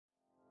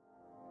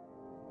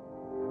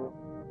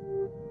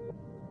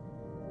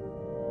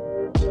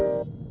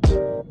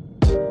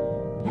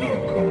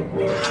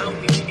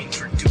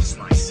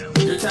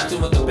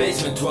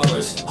Basement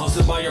Dwellers,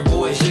 hosted by your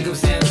boys Jacob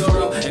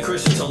Santoro and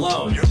Christian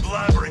Talone. You're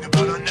blabbering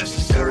about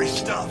unnecessary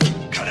stuff.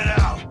 Cut it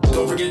out.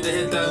 Don't forget to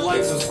hit that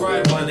like,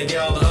 subscribe button to get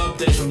all the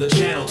updates from the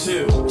channel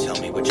too.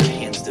 Tell me what your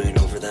hand's doing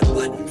over that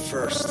button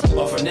first.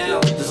 But for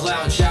now, just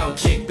loud and shout and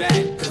kick back,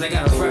 cause I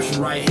got a fresh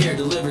one right here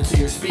delivered to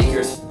your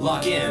speakers.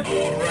 Lock in.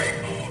 Alright.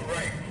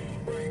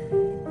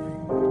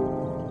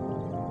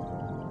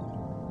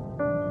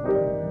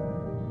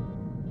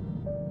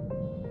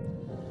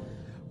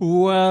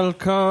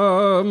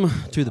 Welcome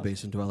to the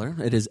Basement Dweller.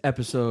 It is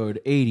episode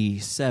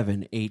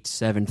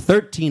 8787,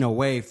 13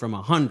 away from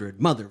 100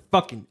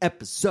 motherfucking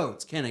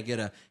episodes. Can I get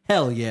a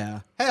hell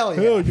yeah? Hell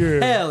yeah.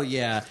 Hell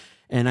yeah.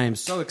 And I am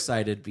so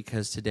excited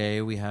because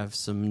today we have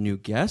some new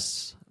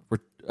guests.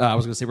 I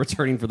was going to say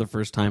returning for the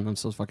first time. I'm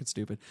so fucking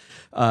stupid.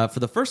 For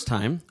the first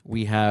time,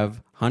 we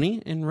have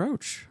Honey and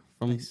Roach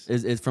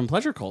is from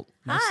Pleasure Cult.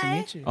 Nice to Hi.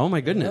 meet you. Oh my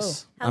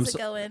goodness. How's it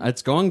going?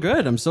 It's going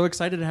good. I'm so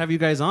excited to have you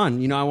guys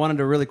on. You know, I wanted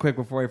to really quick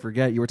before I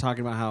forget, you were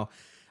talking about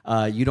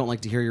how you don't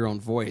like to hear your own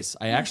voice.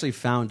 I actually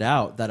found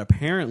out that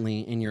apparently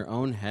in your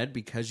own head,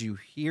 because you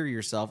hear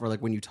yourself or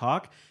like when you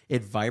talk,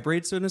 it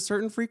vibrates in a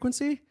certain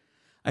frequency.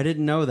 I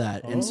didn't know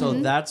that. And so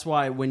that's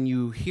why when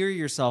you hear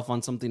yourself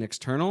on something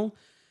external,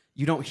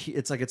 you don't,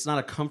 it's like, it's not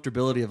a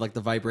comfortability of like the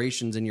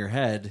vibrations in your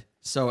head.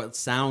 So it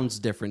sounds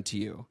different to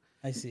you.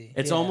 I see.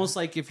 It's almost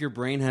like if your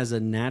brain has a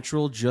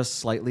natural, just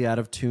slightly out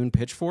of tune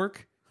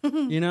pitchfork,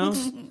 you know?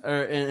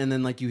 and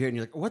then like you hear it and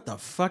you're like, what the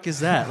fuck is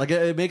that? Like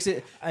it makes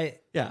it, I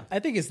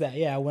think it's that.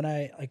 Yeah, when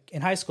I like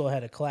in high school I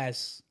had a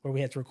class where we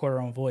had to record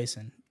our own voice,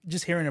 and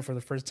just hearing it for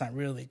the first time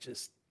really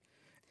just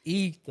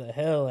eked the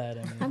hell out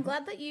of me. I'm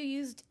glad that you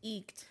used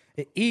eked.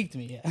 It eked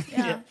me. Yeah.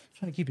 Yeah.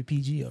 Trying to keep it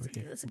PG over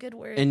here. That's a good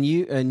word. and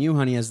you,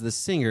 Honey, as the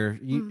singer,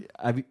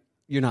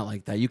 you're not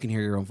like that. You can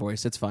hear your own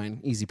voice. It's fine.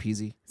 Easy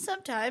peasy.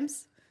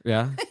 Sometimes.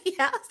 Yeah.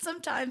 Yeah,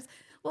 sometimes.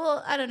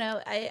 Well, I don't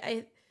know.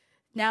 I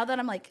now that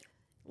I'm like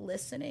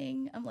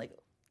listening, I'm like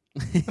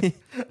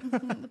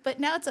but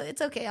now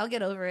it's okay. I'll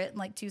get over it in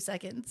like 2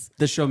 seconds.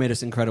 This show made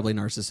us incredibly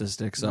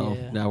narcissistic, so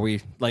Yeah. now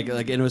we like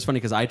and it was funny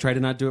because I tried to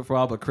not do it for a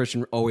while, but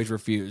Christian always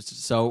refused.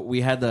 So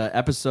we had the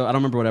episode. I don't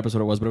remember what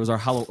episode it was, but it was our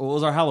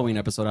Halloween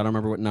episode. I don't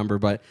remember what number,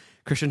 but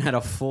Christian had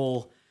a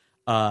full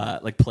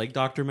like plague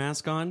doctor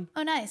mask on.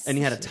 Oh, nice. And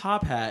he had a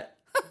top hat,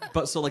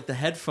 but so like the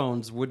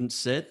headphones wouldn't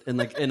sit,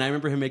 and I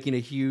remember him making a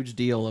huge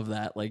deal of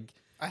that. Like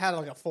I had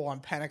like a full-on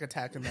panic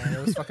attack in there.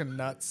 It was fucking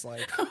nuts.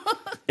 Like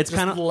it's just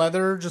kind of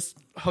leather, just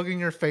hugging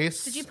your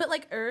face. Did you put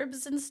like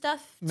herbs and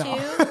stuff No.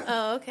 too?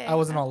 Oh, okay. I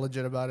wasn't all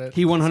legit about it.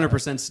 he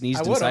 100% sneezed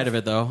I would've. inside of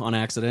it though on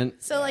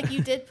accident. So like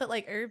you did put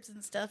like herbs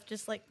and stuff,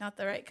 just like not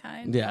the right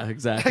kind. Yeah,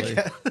 exactly.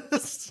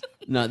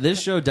 No, this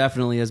show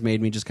definitely has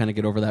made me just kind of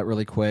get over that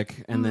really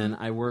quick. And then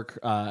I work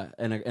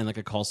in like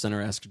a call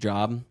center-esque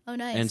job. Oh,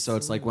 nice. And so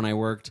it's like when I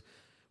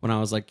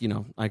was like, you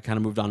know, I kind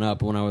of moved on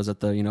up. When I was at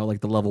the, you know, like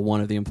the level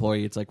 1 of the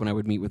employee, it's like when I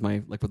would meet with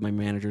my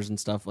managers and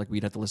stuff, like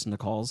we'd have to listen to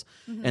calls.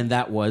 And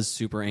that was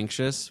super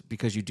anxious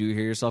because you do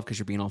hear yourself because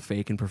you're being all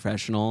fake and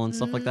professional and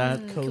stuff like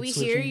that. Can we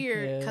hear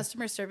your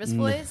customer service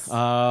voice?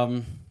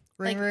 Ring,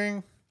 like-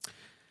 ring,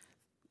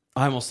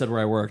 I almost said where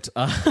I worked.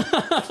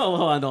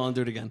 Hold on, don't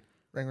do it again.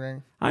 ring,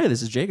 ring. Hi,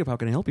 this is Jacob. How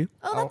can I help you?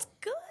 Oh, that's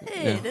good.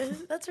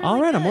 That's really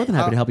All right, I'm more good. than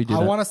happy to help you do I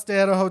that. want to stay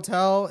at a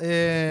hotel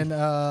in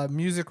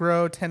Music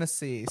Row,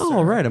 Tennessee. sir.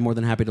 All right, I'm more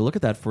than happy to look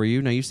at that for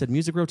you. Now, you said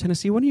Music Row,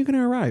 Tennessee. When are you going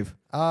to arrive?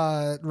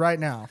 Right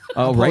now.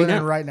 Oh, I'm right pulling now.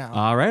 in right now.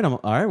 All right, all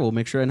right. We'll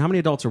make sure. And how many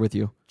adults are with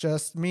you?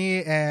 Just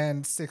me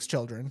and 6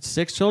 children.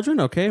 6 children.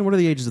 Okay. And what are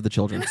the ages of the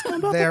children?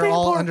 They're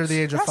all under the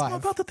age of 5.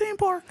 About the theme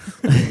park.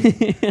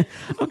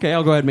 Okay,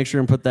 I'll go ahead and make sure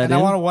and put that And in.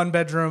 I want a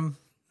 1-bedroom,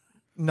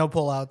 no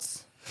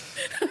pullouts.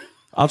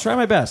 I'll try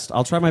my best.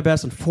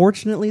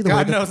 Unfortunately,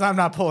 God knows I'm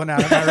not pulling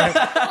out. Am I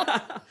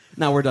right?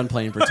 Now we're done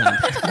playing pretend.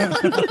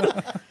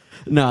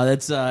 No,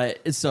 that's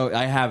so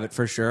I have it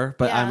for sure,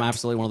 but Yeah. I'm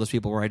absolutely one of those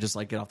people where I just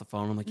like get off the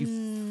phone. I'm like,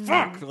 you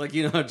fuck, like,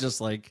 you know,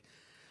 just like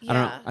I don't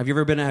know. Yeah.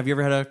 Have you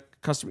ever had a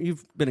customer?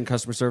 You've been in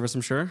customer service,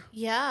 I'm sure.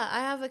 Yeah, I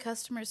have a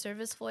customer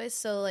service voice.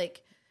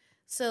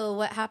 So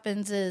what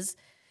happens is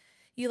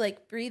you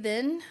like breathe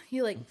in,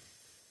 you like,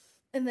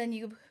 and then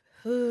you,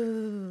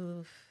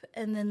 and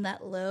then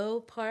that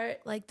low part,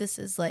 like this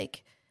is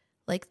like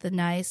the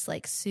nice,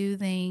 like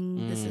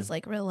soothing. This is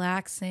like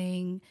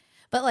relaxing.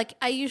 But like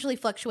I usually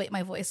fluctuate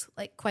my voice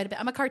like quite a bit.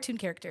 I'm a cartoon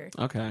character.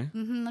 Okay.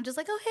 I'm just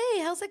like, oh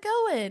hey, how's it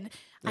going?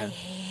 I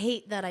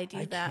hate that I do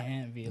I that.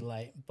 can't be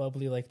like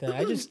bubbly like that.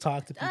 I just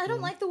talk to people. I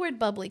don't like the word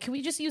bubbly. Can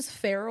we just use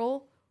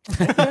feral?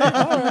 All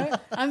right.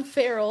 I'm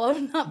feral.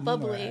 I'm not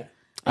bubbly. Right.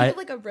 I feel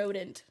like a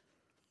rodent.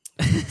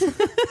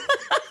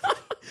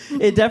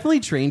 It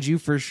definitely trains you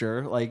for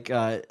sure. Like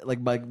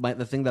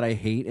the thing that I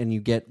hate, and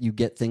you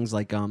get things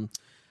like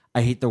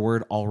I hate the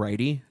word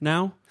alrighty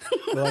now.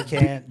 Well, I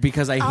can't.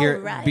 Because I hear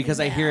Alrighty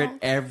I hear it now.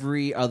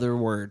 every other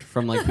word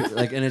from like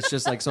and it's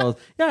just like, so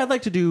yeah, I'd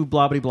like to do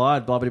blah blah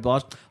blah blah blah blah.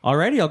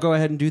 Alrighty, I'll go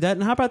ahead and do that.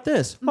 And how about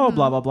this? Oh,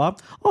 blah blah blah.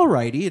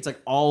 Alrighty. It's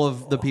like all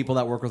of the people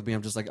that work with me,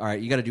 I'm just like, all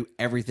right, you got to do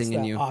everything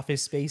in That you.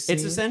 Office Space.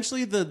 It's scene.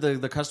 essentially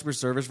the customer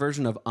service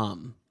version of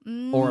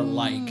or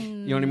like.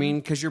 You know what I mean?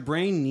 Because your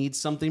brain needs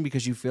something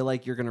because you feel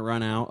like you're going to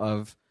run out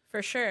of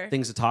For sure.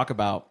 things to talk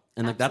about.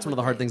 And like that's one of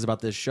the hard Absolutely. things about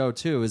this show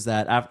too is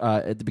that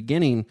at the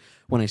beginning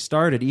when I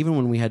started, even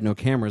when we had no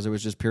cameras, it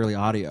was just purely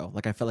audio.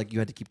 Like I felt like you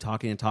had to keep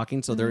talking and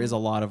talking. So there is a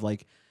lot of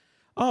like,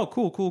 oh,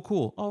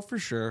 cool. Oh, for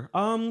sure.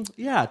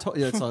 Yeah. So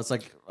it's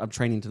like I'm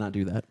training to not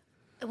do that.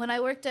 When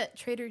I worked at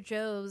Trader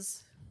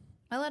Joe's,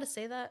 am I allowed to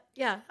say that?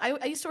 Yeah,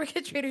 I used to work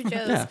at Trader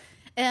Joe's, Yeah.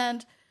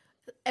 and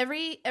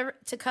every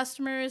to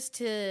customers,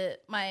 to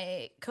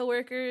my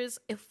coworkers,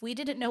 if we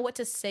didn't know what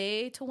to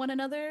say to one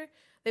another,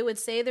 they would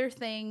say their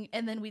thing,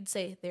 and then we'd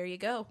say, "There you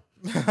go."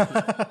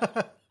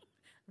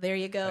 There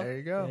you go. There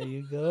you go. There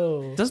you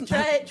go. Doesn't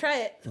Try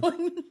it.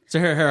 So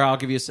here, I'll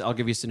give you a scenario. I'll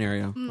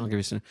give you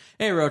a scenario.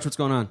 Hey, Roach, what's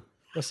going on?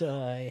 What's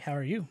how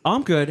are you?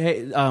 I'm good.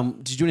 Hey,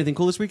 did you do anything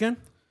cool this weekend?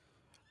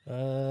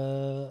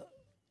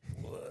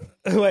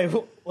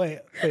 Wait.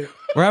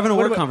 We're having a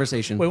work about-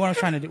 conversation. Wait, what am I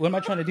trying to do? What am I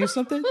trying to do?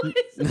 Something? He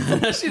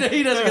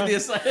doesn't get the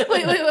assignment.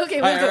 Wait. Okay.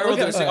 All right, we'll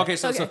do Okay. it. Okay,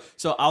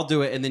 so I'll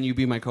do it, and then you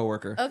be my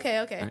coworker. Okay.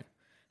 right.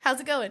 How's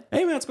it going?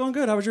 Hey, man, it's going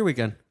good. How was your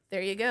weekend?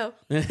 There you go.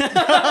 There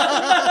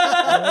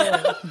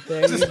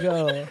you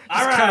go.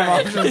 All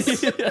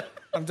right.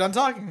 I'm done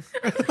talking.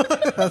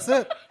 That's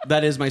it.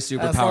 That is my all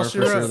superpower she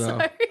for sure, wrote. though.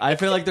 Sorry. I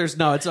feel like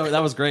that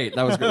was great.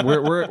 That was great.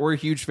 We're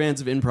huge fans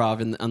of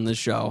improv on this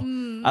show.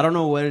 I don't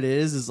know what it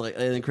is. Is like,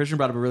 and Christian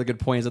brought up a really good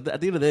point. Is at the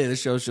end of the day,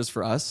 this show is just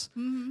for us,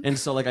 and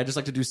so like I just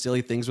like to do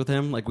silly things with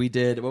him. Like we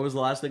did. What was the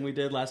last thing we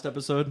did last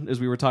episode?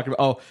 Is we were talking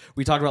about. Oh,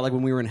 we talked about like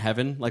when we were in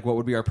heaven. Like what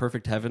would be our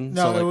perfect heaven?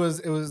 No, So,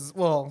 like, it was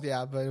well,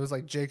 yeah, but it was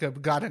like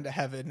Jacob got into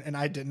heaven and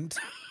I didn't.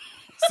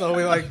 So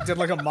we like did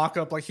like a mock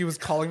up, like he was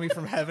calling me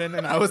from heaven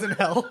and I was in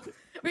hell.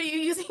 Were you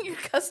using your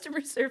customer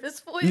service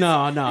voice?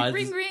 No, Like,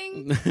 it's-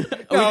 ring.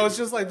 No, it's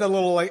just like the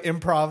little like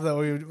improv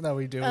that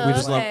we do. Oh, we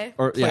just okay. love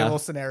or play yeah. little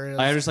scenarios.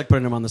 I just like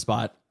putting him on the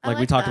spot. Like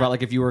we like talked that. about,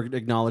 like if you were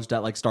acknowledged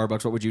at like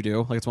Starbucks, what would you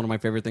do? Like it's one of my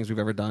favorite things we've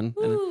ever done.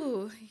 And-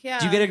 Ooh, yeah.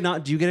 do you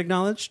get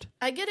acknowledged?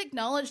 I get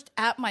acknowledged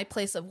at my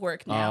place of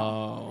work now.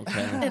 Oh,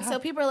 okay. And so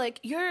people are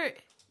like, you're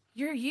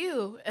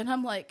you. And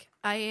I'm like,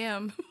 I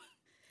am.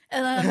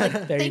 And I'm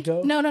like, There you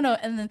go. No.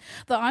 And then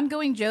the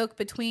ongoing joke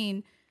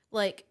between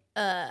like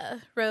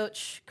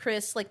Roach,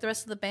 Chris, like the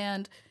rest of the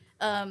band,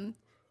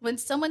 when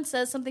someone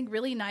says something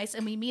really nice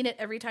and we mean it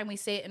every time we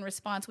say it in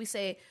response, we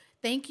say,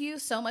 thank you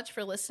so much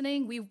for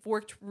listening. We've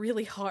worked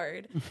really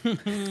hard. That's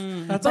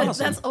But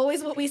awesome. that's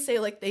always what we say,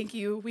 like, thank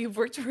you. We've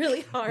worked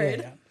really hard.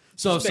 Yeah.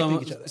 So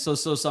Respecting each other. so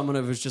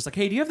someone was just like,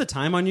 hey, do you have the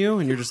time on you?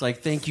 And you're just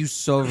like, thank you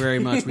so very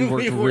much. We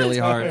worked really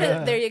hard.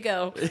 There you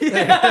go.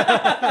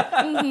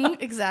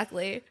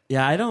 Exactly.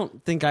 Yeah, I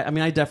don't think I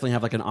mean I definitely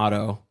have like an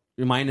auto.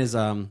 Mine is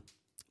oh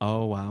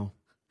wow.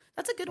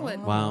 That's a good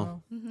one.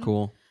 Wow.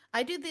 Cool.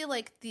 I do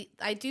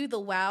the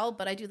wow,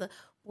 but I do the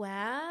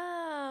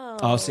wow.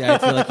 Oh, see, I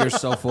feel like you're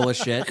so full of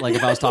shit. Like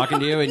if I was talking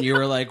to you and you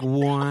were like,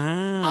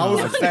 wow.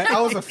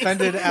 I was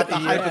offended at the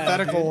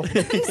hypothetical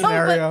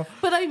scenario.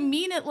 But I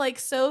mean it like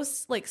so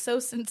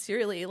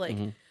sincerely. Like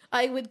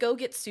I would go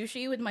get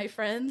sushi with my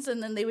friends,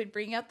 and then they would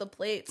bring out the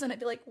plates, and I'd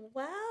be like,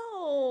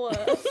 wow.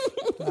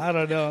 I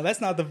don't know. That's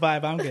not the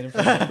vibe I'm getting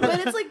from it. But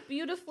it's like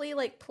beautifully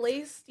like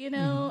placed, you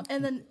know.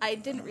 And then I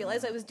didn't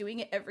realize I was doing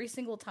it every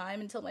single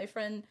time until my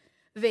friend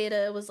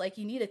Veda was like,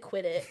 "You need to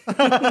quit it."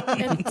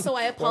 And so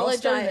I We're all starting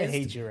to apologized.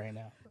 hate you right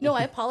now. No,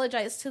 I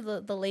apologized to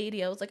the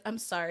lady. I was like, "I'm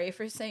sorry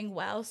for saying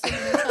wow so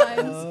many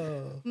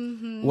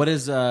times." What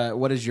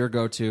is your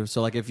go-to?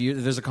 So like if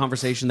there's a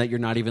conversation that you're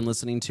not even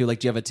listening to, like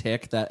do you have a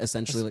tick that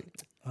essentially like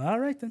All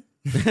right then.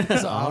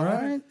 All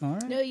right. All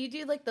right. No, you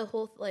do like the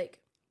whole like,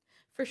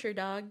 for sure,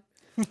 dog.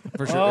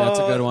 for sure that's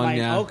a good one, like,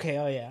 yeah. Okay.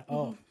 Oh yeah.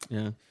 Oh,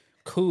 Yeah.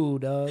 cool,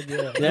 dog.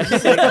 Yeah. Yeah.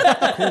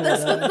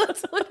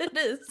 That's what it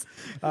is.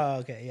 Oh,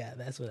 okay. Yeah,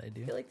 that's what I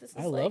do. I feel like this is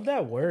I love like,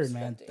 that word,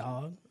 man. obstructing.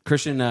 Dog.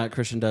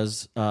 Christian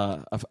does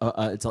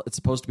it's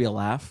supposed to be a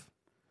laugh,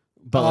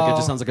 but like it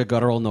just sounds like a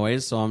guttural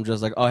noise. So I'm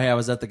just like, oh hey, I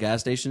was at the gas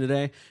station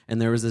today,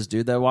 and there was this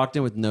dude that walked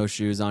in with no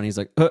shoes on. He's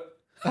like,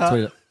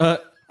 So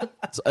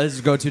this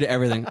is go to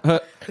everything.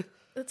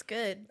 That's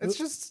good. It's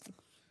just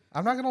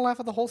I'm not gonna laugh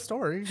at the whole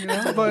story, you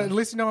know, but at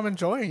least you know I'm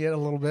enjoying it a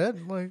little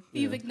bit. Like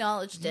You've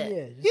acknowledged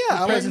it. yeah,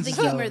 I like, And the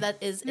humor that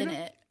is in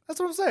it. that's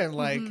what I'm saying.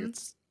 Like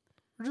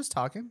we're just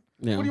talking.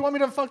 Yeah. What do you want me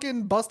to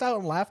fucking bust out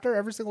in laughter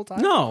every single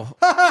time?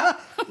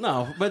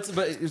 No, but so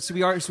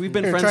we've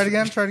been Here, friends.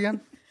 try it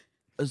again.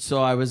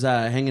 So I was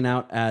hanging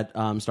out at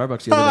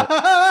Starbucks the other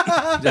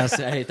day. Yes,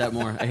 I hate that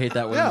more. I hate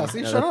that one. Yeah, more.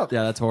 see, shut that- up.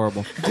 Yeah, that's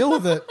horrible. Deal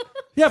with it.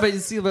 Yeah, but you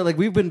see, but like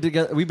we've been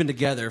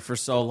together for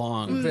so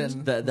long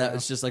Been- that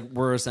it's just like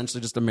we're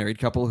essentially just a married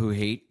couple who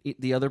hate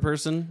the other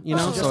person. You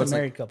know, Just a it's like-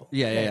 married couple.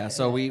 Yeah.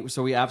 So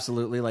we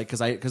absolutely like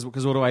because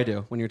what do I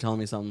do when you're telling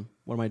me something?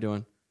 What am I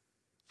doing?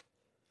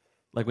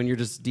 Like when you're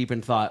just deep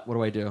in thought, what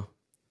do I do?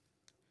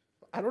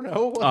 I don't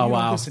know. Oh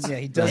wow, Listen, yeah,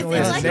 he doesn't It's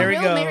listen. like There a we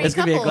real go. married It's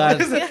gonna be a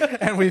couple. glad- Yeah.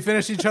 And we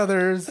finish each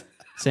other's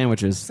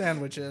sandwiches.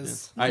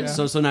 sandwiches. All right,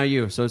 Yeah. so now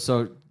you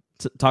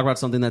talk about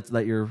something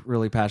that you're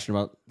really passionate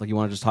about. Like you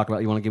want to just talk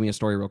about. You want to give me a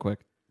story real quick.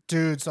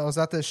 Dude, so I was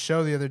at this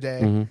show the other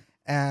day,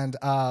 and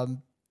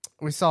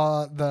we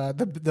saw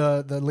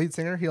the lead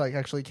singer. He like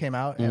actually came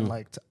out and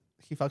like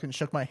he fucking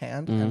shook my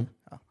hand. And,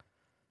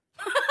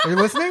 are you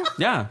listening?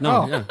 Yeah.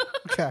 No. Oh. Yeah.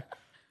 Okay.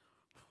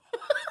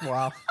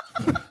 Wow.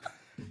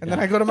 And then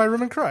I go to my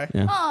room and cry.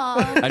 Yeah.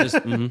 I just.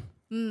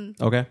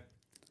 Okay.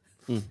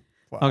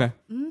 Wow. Okay.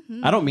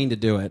 I don't mean to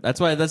do it. That's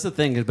the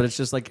thing. But it's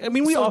just like, I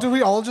mean, we So all do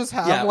we all just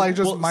have Yeah, like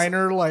just well,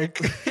 minor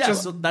like Yeah,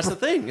 just so that's the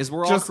thing is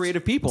we're all just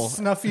creative people.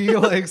 snuffy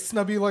like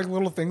snubby like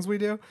little things we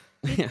do?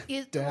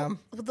 Damn.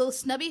 The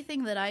snubby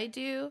thing that I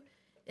do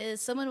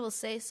is someone will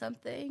say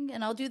something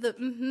and I'll do the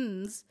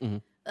mm-hms.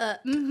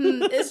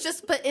 It's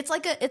just, but it's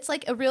like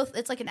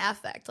an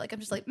affect. Like I'm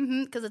just like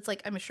because it's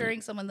like I'm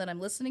assuring someone that I'm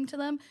listening to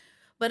them.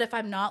 But if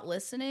I'm not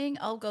listening,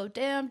 I'll go,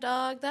 damn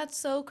dog, that's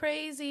so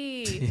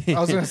crazy.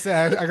 I was gonna say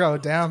I go,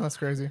 damn, that's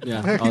crazy.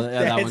 Yeah, that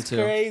one It's too.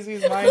 crazy.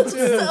 It's mine too.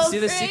 So See,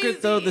 the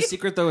crazy.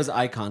 secret though is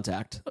eye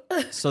contact.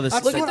 So the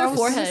That's Look what at their I was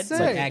forehead. gonna It's like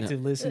say.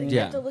 Active listening. You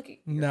Yeah. have to look at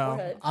your No,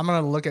 forehead. I'm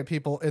gonna look at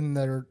people in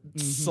their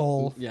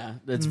soul. yeah,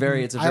 it's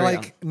very. It's a I very.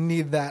 like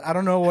need that. I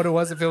don't know what it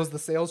was, if it was the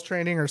sales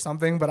training or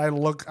something, but I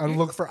look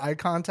for eye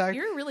contact.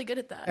 You're really good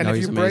at that. And No, if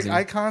he's you amazing. break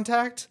eye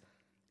contact,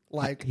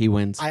 like he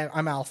wins.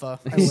 I'm alpha.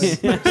 I win.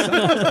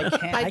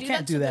 I do can't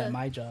that do to that the- in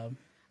my job.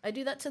 I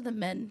do that to the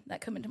men that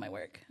come into my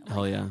work. I'm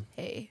Hell like, yeah.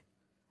 hey,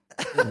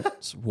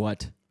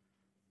 What?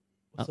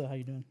 So how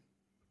you doing?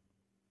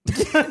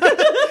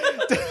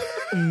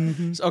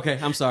 Okay,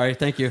 I'm sorry.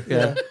 Thank you.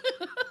 Yeah.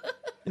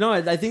 No,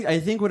 I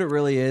think what it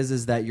really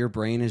is that your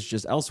brain is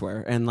just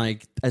elsewhere, and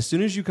like as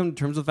soon as you come to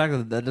terms with the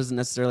fact that doesn't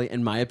necessarily,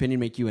 in my opinion,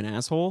 make you an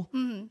asshole.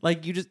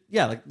 Like you just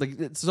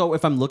so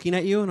if I'm looking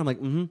at you and I'm like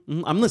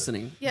I'm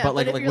listening, yeah. But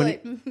if like you're when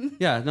like,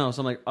 yeah, no,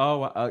 so I'm like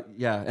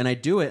yeah, and I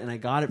do it, and I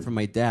got it from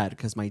my dad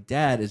because my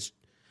dad is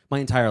my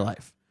entire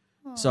life,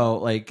 so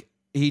like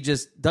he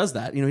just does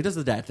that, he does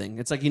the dad thing.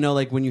 It's like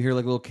like when you hear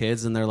like little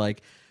kids and they're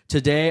like.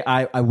 Today,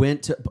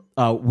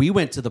 we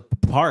went to the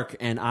park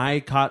and I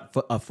caught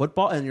a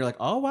football, and you're like,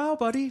 oh wow,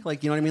 buddy,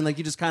 like you know what I mean, like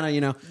you just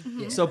kind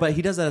of So, but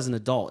he does that as an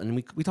adult,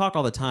 and we talk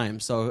all the time.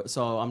 So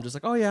I'm just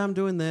like, oh yeah, I'm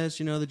doing this.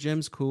 The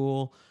gym's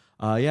cool.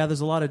 Yeah, there's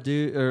a lot of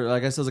dudes, or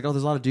like I said, there's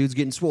a lot of dudes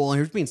getting swollen.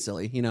 He's being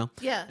silly,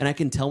 Yeah. And I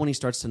can tell when he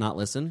starts to not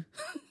listen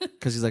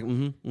because he's like,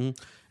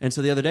 And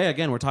so the other day,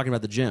 again, we're talking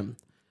about the gym,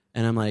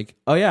 and I'm like,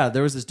 oh yeah,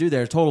 there was this dude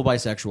there, total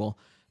bisexual.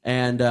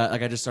 And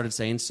like I just started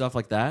saying stuff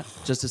like that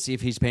just to see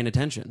if he's paying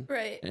attention.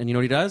 Right. And you know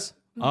what he does?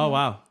 Oh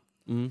wow.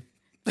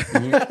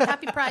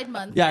 happy Pride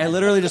Month. Yeah, I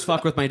literally just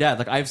fuck with my dad.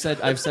 Like I've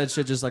said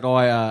shit just like,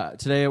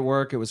 today at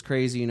work it was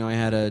crazy. I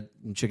had a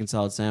chicken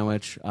salad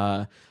sandwich.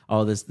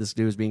 This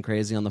dude was being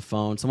crazy on the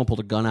phone. Someone pulled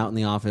a gun out in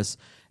the office,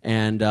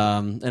 and I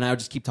would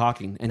just keep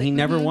talking, and he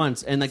never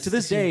once. And like to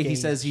this day, he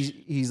says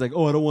he's like,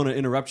 oh, I don't want to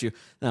interrupt you.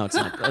 No, it's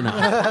not.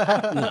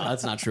 No,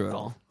 that's not true at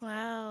all.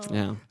 Wow.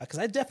 Yeah. Because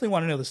I definitely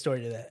want to know the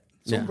story to that.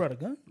 Someone brought a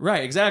gun.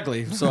 Right,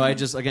 exactly. So I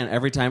just, again,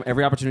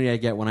 every opportunity I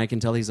get when I can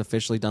tell he's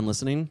officially done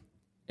listening,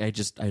 I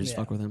just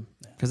fuck with him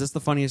because it's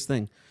the funniest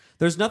thing.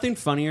 There's nothing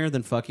funnier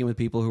than fucking with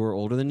people who are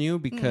older than you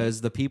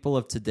because the people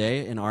of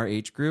today in our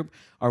age group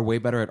are way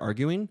better at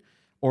arguing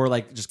or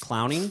like just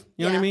clowning.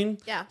 You know what I mean?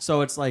 Yeah.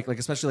 So it's like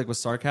especially like with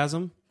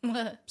sarcasm.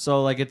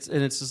 So like it's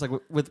just like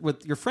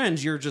with your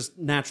friends, you're just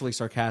naturally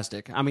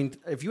sarcastic. I mean,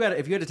 if you had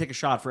to take a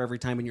shot for every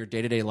time in your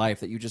day-to-day life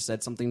that you just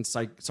said something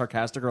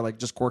sarcastic or like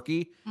just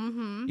quirky,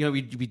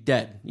 you'd be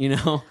dead.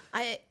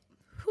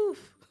 Whew.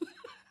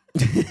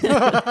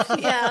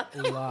 Yeah.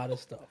 A lot of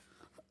stuff.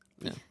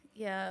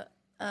 Yeah.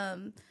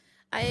 I'm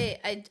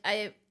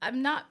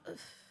not.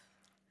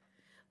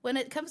 When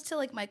it comes to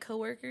like my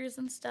coworkers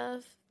and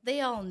stuff,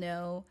 they all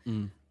know,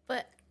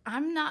 but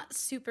I'm not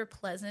super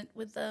pleasant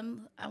with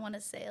them. I want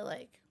to say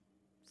like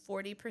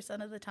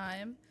 40% of the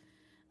time.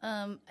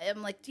 I'm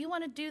like, do you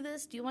want to do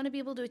this? Do you want to be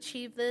able to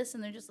achieve this?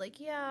 And they're just like,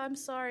 yeah, I'm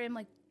sorry. I'm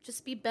like,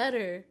 just be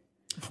better.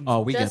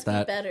 Oh, we Just get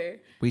that. be better.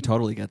 We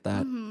totally get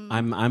that.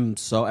 I'm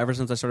so ever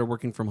since I started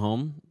working from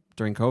home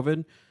during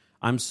COVID,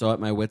 I'm so at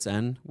my wit's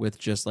end with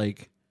just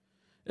like,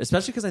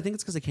 especially because I think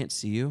it's because I can't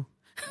see you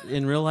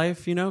in real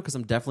life, because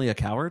I'm definitely a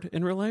coward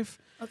in real life.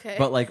 Okay.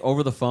 But like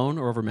over the phone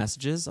or over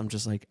messages, I'm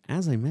just like,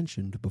 as I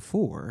mentioned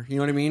before, you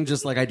know what I mean?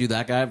 Just like I do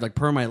that guy, like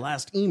per my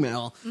last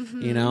email,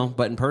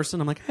 But in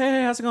person, I'm like,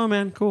 hey, how's it going,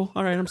 man? Cool.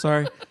 All right, I'm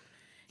sorry.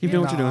 Keep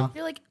doing what you're doing.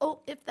 You're like, oh,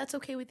 if that's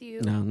okay with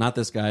you. No, not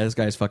this guy. This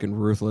guy's fucking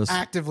ruthless.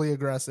 Actively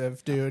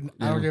aggressive, dude.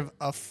 I don't give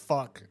a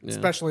fuck,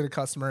 especially to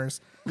customers.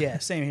 Yeah,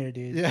 same here,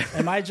 dude. Yeah.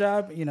 And my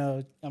job,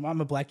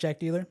 I'm a blackjack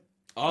dealer.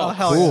 Oh,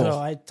 hell cool. yeah. So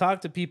I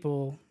talk to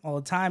people all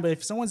the time, but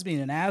if someone's being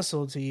an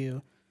asshole to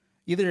you,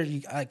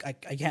 I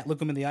can't look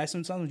them in the eye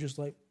sometimes. I'm just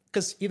like,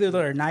 because either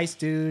they're a nice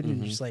dude and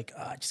you're just like,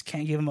 I just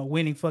can't give them a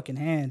winning fucking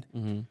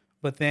hand.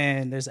 But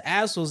then there's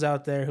assholes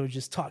out there who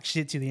just talk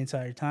shit to you the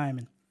entire time.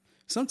 And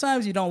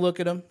sometimes you don't look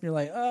at them. You're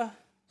like, all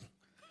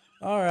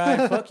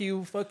right, fuck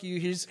you.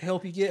 Here's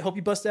hope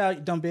you bust out,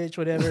 you dumb bitch,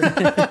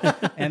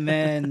 whatever. And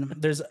then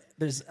there's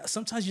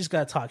sometimes you just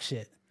gotta talk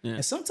shit. Yeah.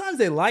 And sometimes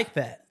they like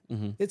that.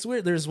 It's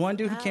weird. There's one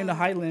dude who came to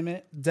High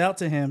Limit, dealt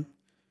to him.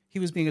 He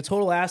was being a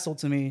total asshole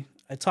to me.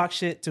 I talk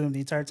shit to him the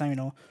entire time.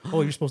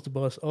 Oh, you're supposed to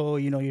bust. Oh,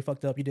 you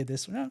fucked up. You did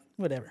this. No,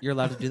 whatever. You're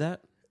allowed to do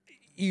that?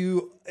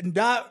 You're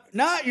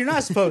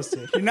not supposed to.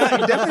 You're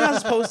definitely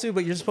not supposed to.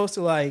 But you're supposed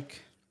to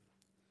like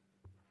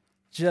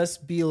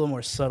just be a little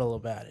more subtle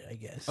about it, I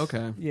guess.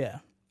 Okay. Yeah.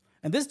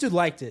 And this dude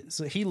liked it,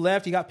 so he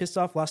left. He got pissed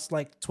off, lost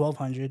like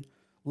 1,200,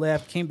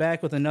 left, came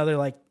back with another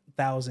like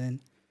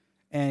 1,000,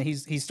 and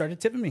he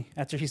started tipping me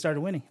after he started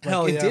winning. Like,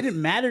 Hell it yeah.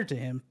 didn't matter to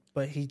him,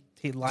 but he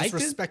liked Just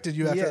it. respected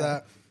you after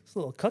that. It's a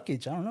little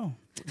cuckage. I don't know.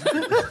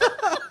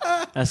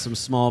 That's some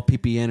small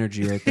PP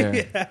energy right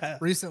there.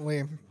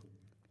 Recently,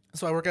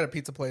 so I work at a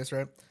pizza place,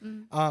 right?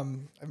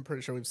 I'm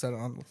pretty sure we've said it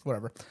on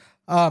whatever.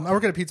 I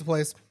work at a pizza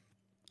place.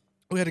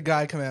 We had a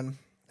guy come in,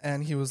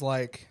 and he was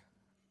like,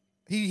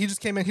 he just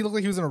came in. He looked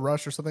like he was in a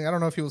rush or something. I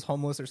don't know if he was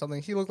homeless or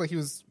something. He looked like he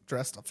was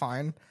dressed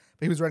fine,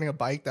 but he was riding a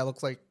bike that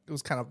looks like it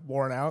was kind of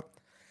worn out.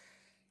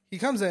 He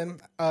comes in,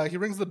 he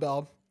rings the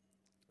bell,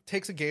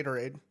 takes a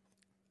Gatorade,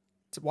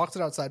 walks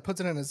it outside, puts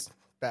it in his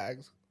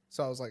bag.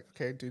 So I was like,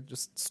 okay, dude,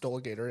 just stole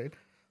a Gatorade,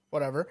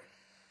 whatever.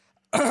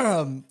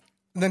 Then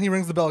he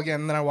rings the bell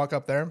again, and then I walk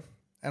up there,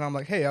 and I'm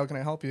like, hey, how can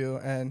I help you?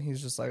 And he's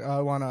just like,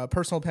 I want a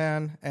personal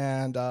pan,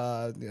 and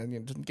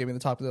just gave me the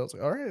top of it. I was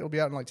like, all right, it'll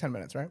be out in like 10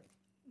 minutes, right?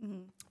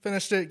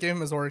 Finished it, gave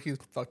him his order, he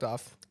fucked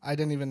off. I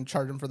didn't even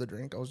charge him for the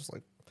drink. I was just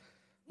like,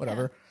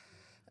 whatever.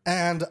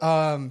 And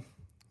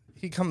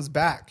he comes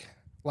back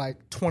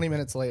like 20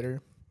 minutes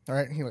later, all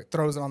right? And he like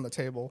throws it on the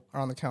table or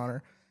on the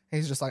counter. And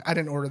he's just like, I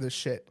didn't order this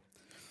shit.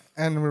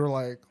 And we were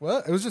like,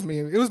 what? It was just me.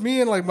 It was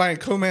me and like my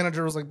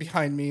co-manager was like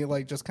behind me,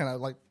 like just kind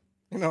of like,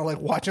 like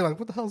watching, like,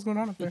 what the hell's going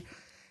on up there? He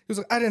was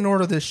like, I didn't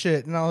order this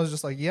shit. And I was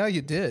just like, yeah,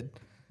 you did.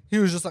 He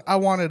was just like, I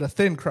wanted a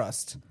thin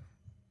crust.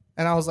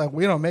 And I was like,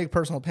 we don't make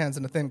personal pans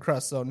in a thin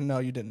crust, so no,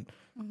 you didn't.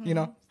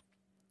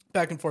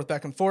 Back and forth.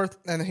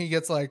 And then he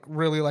gets like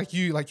really like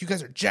you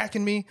guys are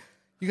jacking me.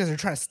 You guys are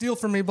trying to steal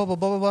from me, blah, blah,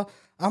 blah, blah, blah.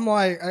 I'm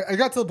like, I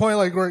got to the point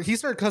like where he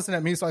started cussing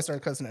at me, so I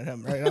started cussing at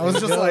him, right? I was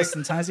just like,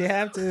 sometimes you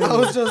have to. I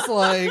was just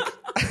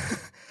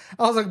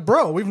like,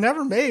 bro, we've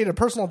never made a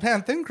personal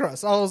pan thin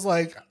crust. I was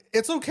like,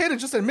 it's okay to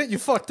just admit you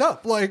fucked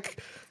up.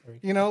 Like,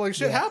 like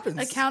shit happens.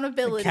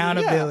 Accountability.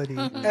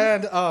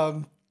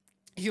 And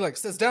he like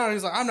sits down and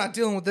he's like, I'm not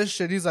dealing with this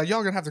shit. He's like,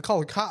 y'all gonna have to call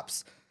the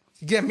cops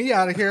to get me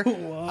out of here.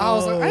 I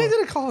was like, I ain't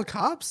gonna call the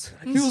cops.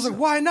 He was like,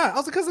 why not? I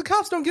was like, because the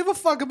cops don't give a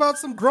fuck about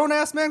some grown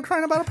ass man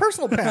crying about a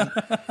personal pan.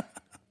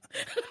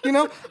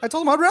 I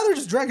told him I'd rather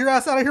just drag your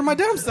ass out of here my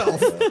damn self.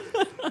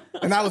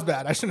 And that was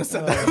bad. I shouldn't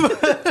have said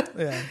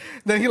that.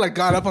 Then he like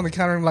got up on the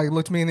counter and like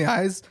looked me in the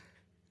eyes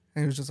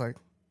and he was just like,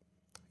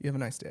 you have a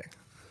nice day.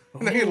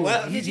 And then he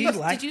left.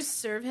 Did you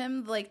serve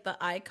him like the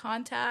eye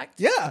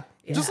contact? Yeah.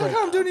 Just like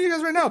how I'm doing to you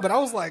guys right now. But I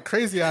was like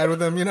crazy eyed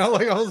with him,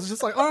 like I was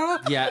just like, oh.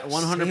 Yeah, Say it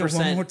one more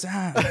 100%.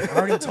 time. I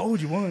already told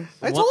you once.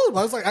 I told him,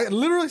 I was like, I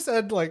literally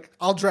said, like,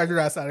 I'll drag your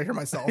ass out of here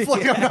myself.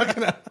 Like, I'm not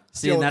gonna.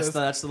 See, deal and with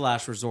that's the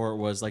last resort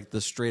was like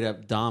the straight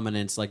up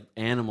dominance, like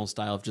animal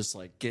style of just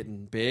like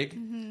getting big.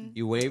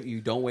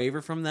 You don't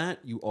waver from that.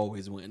 You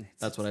always win.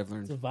 That's what I've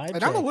learned. It's a vibe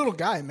And I'm a check. little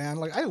guy, man.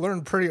 Like, I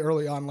learned pretty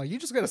early on, like, you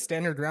just gotta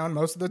stand your ground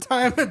most of the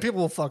time, and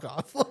people will fuck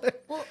off.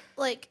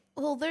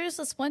 Well, there's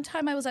this one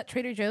time I was at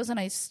Trader Joe's and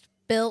I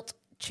spilt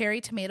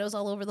cherry tomatoes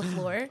all over the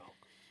floor.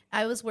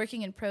 I was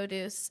working in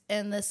produce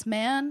and this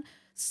man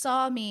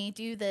saw me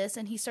do this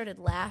and he started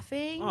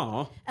laughing.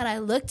 Aw. And I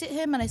looked at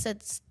him and I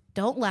said,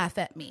 don't laugh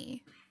at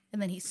me.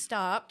 And then he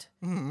stopped.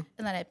 And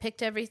then I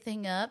picked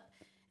everything up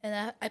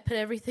and I put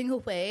everything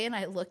away and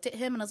I looked at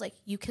him and I was like,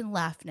 you can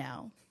laugh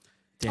now.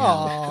 Damn.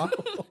 Aw,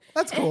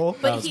 that's cool.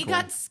 But he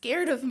got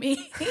scared of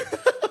me.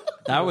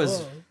 That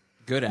was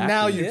good acting.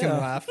 Now you can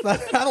laugh.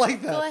 I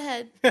like Go that.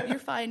 ahead. You're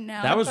fine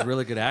now. That was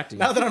really good acting.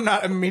 Now that I'm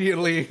not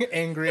immediately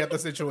angry at the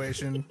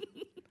situation,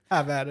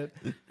 have at it.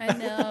 I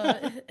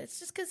know. It's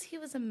just because he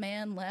was a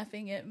man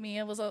laughing at me.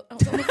 I was on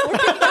the floor.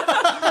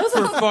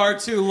 For far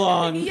too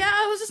long. Yeah,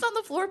 I was just on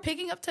the floor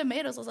picking up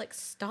tomatoes. I was like,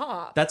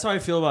 stop. That's how I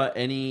feel about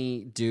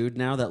any dude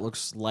now that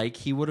looks like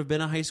he would have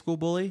been a high school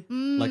bully.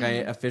 Like I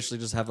officially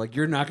just have like,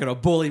 you're not gonna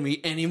bully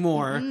me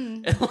anymore.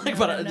 And like,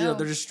 but no.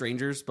 they're just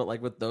strangers. But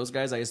like with those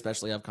guys, I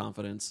especially have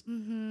confidence.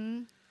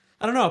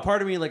 I don't know. A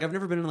part of me, like I've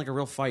never been in like a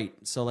real fight,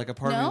 so like a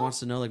part of me No? wants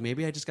to know, like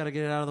maybe I just got to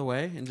get it out of the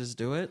way and just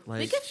do it. We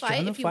Like could Join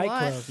fight the if you Fight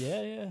want. Club.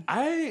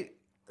 Yeah.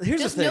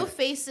 here's Just the thing. no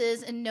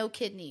faces and no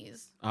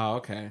kidneys. Oh,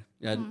 okay.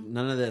 Yeah,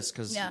 none of this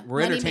because Yeah,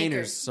 we're money entertainers.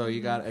 makers. So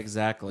you got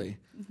exactly.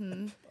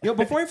 Yo,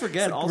 before I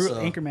forget, also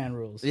Anchorman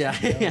rules. Yeah,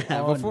 yeah.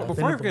 All Before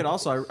nothing I forget,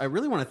 also, I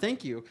really want to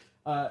thank you.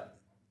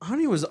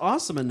 Honey was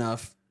awesome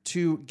enough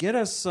to get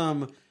us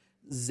some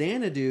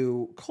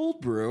Xanadu cold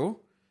brew,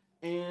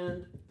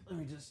 and let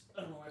me just,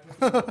 I don't know why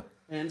I put it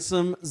and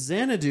some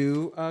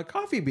Xanadu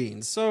coffee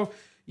beans. So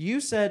you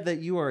said that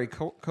you are a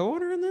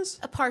co-owner in this?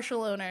 A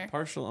partial owner.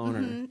 Partial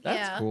owner. That's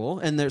yeah. cool.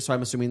 And so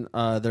I'm assuming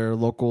they're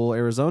local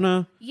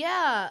Arizona.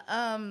 Yeah.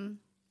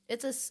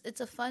 It's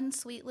a fun,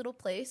 sweet little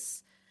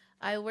place.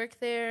 I work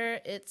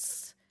there.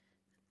 It's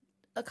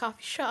a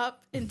coffee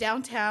shop in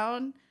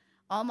downtown.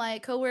 All my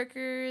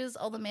coworkers,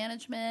 all the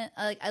management.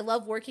 I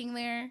love working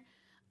there.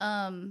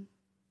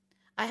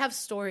 I have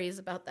stories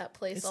about that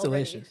place It's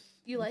already. delicious.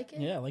 You like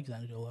it? Yeah, I like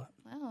Xanadu a lot.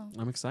 Wow.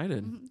 I'm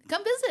excited.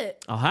 Come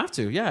visit. I'll have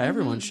to. Yeah,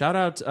 everyone. Shout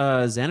out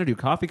Xanadu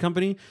Coffee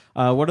Company.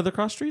 What are the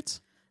cross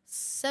streets?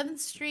 7th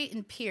Street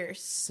and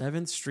Pierce.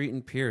 7th Street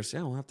and Pierce.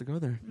 Yeah, we'll have to go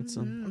there. Get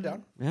some. I'm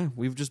down. Yeah,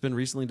 we've just been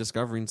recently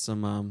discovering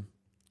some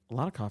a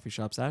lot of coffee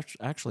shops.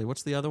 Actually,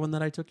 what's the other one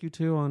that I took you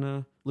to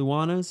on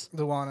Luana's?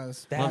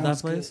 Luana's. Love that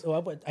was good. place.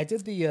 Oh, I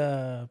did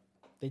the.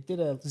 They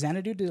did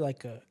Xanadu did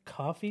like a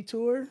coffee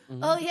tour.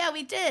 Oh, yeah,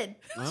 we did.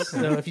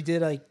 So if you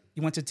did like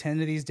you went to 10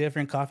 of these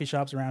different coffee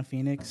shops around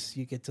Phoenix,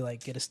 you get to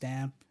like get a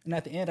stamp. And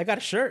at the end, I got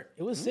a shirt.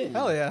 It was sick.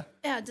 Hell yeah.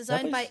 Yeah,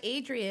 designed by place-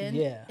 Adrian.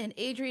 Yeah. And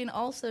Adrian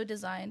also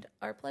designed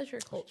our Pleasure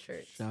Cult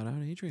shirts. Shout out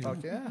Adrian.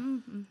 Fuck yeah.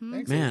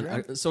 Thanks, Man,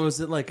 Adrian. so is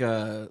it like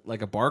a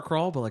bar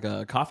crawl, but like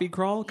a coffee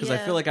crawl? Because I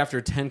Yeah. feel like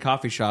after 10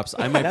 coffee shops,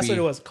 I might That's be what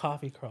it was.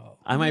 Coffee crawl.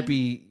 I might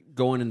be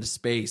going into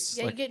space.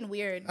 Yeah, Like, you're getting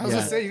weird. I was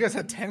gonna say, you guys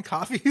had 10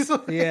 coffees?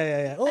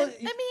 Yeah. Well, I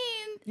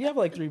mean, you have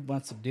like 3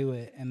 months to do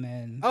it, and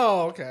then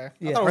Oh, okay. I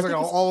Yeah. thought it was I like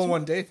think an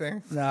all-in-one-day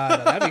thing. nah,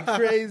 that'd be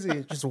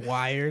crazy. Just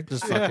wired.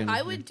 just fucking.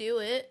 I would do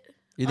it.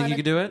 You think on you a-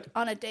 could do it?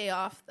 On a day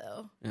off,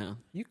 though. Yeah.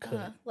 You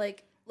could.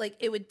 Like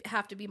it would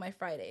have to be my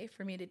Friday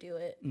for me to do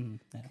it.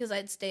 Because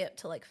I'd stay up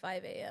till like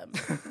 5 a.m.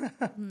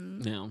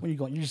 Yeah. When you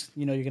go, you just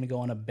you're gonna go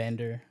on a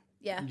bender.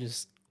 Yeah. And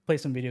just play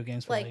some video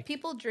games for Like like.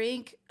 people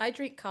drink, I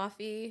drink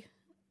coffee,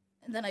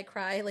 and then I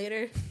cry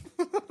later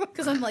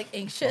because I'm like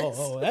anxious.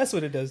 Oh, that's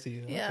what it does to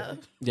you. Yeah.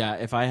 Yeah,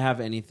 if I have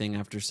anything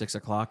after 6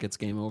 o'clock, it's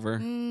game over.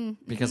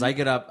 Because I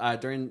get up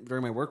during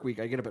my work week.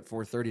 I get up at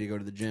 4:30 to go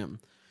to the gym.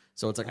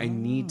 So it's like I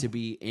need to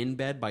be in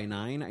bed by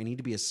 9. I need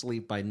to be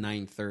asleep by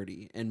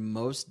 9:30. And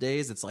most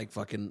days it's like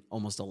fucking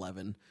almost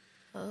 11.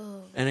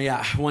 Oh. And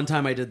yeah, one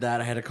time I did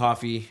that. I had a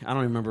coffee. I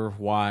don't remember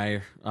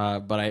why,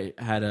 but I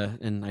had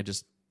and I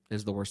just it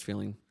was the worst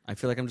feeling. I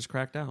feel like I'm just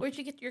cracked out. Where'd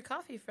you get your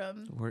coffee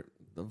from? Where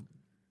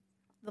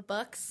The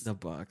Bucks? the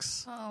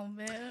Bucks. Oh,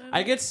 man.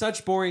 I get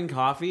such boring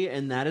coffee,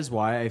 and that is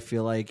why I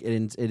feel like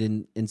it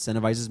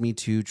incentivizes me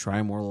to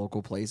try more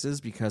local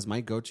places because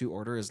my go-to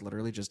order is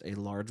literally just a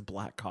large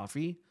black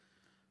coffee.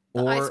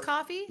 The iced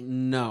coffee?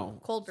 No,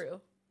 Cold brew.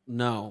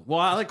 no. Well,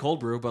 I like cold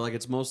brew, but like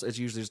it's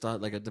usually just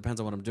like it depends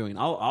on what I'm doing.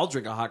 I'll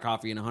drink a hot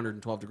coffee in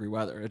 112 degree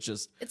weather. It's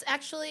just It's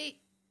actually,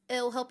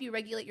 it'll help you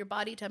regulate your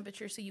body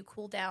temperature so you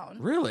cool down.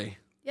 really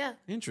Yeah.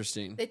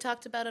 interesting. They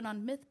talked about it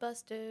on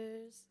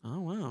Mythbusters.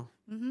 Oh wow.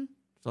 Mm-hmm.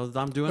 So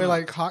I'm doing Wait,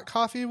 like hot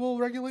coffee will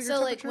regulate your So,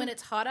 temperature? like, when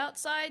it's hot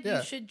outside, Yeah.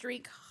 you should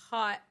drink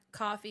hot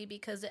coffee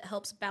because it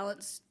helps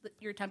balance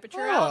your temperature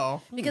Oh.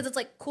 out. Because it's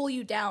like cool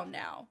you down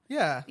now.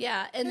 Yeah.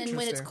 Yeah, and then when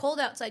it's Interesting. cold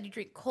outside, you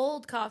drink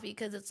cold coffee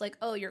because it's like,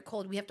 oh, you're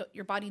cold.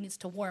 Your body needs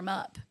to warm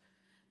up.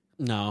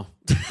 No.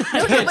 but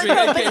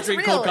I it's can't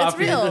drink real, cold it's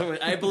coffee. real.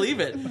 I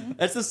believe it.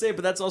 That's the same,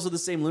 but that's also the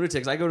same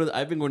lunatics. I've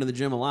been going to the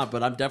gym a lot,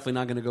 but I'm definitely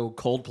not going to go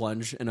cold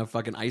plunge in a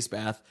fucking ice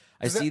bath.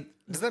 Does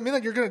that mean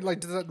that you're gonna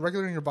does that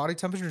regulate your body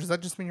temperature? Does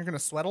that just mean you're gonna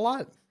sweat a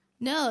lot?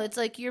 No, it's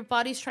like your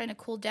body's trying to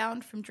cool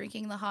down from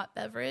drinking the hot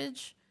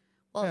beverage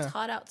while Yeah. it's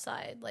hot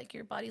outside. Like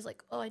your body's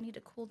like, oh, I need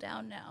to cool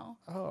down now.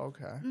 Oh,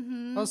 okay.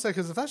 Mm-hmm. I was say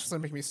because if that's just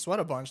gonna make me sweat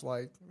a bunch,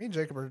 like me and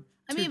Jacob are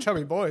two mean-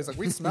 chubby boys, like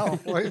we smell.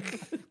 Like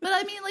But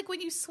I mean, like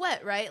when you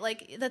sweat, right?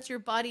 Like that's your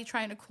body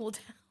trying to cool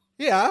down.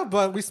 yeah,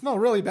 but we smell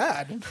really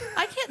bad.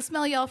 I can't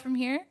smell y'all from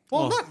here.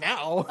 Well, not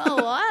now.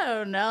 Oh, I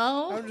don't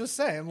know. I'm just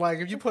saying, like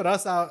if you put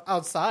us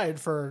outside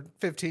for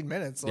 15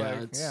 minutes, Yeah, like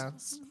it's-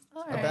 it's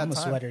All a right. bad I'm a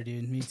time. sweater,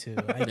 dude. Me too.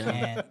 I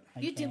can't.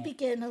 You do be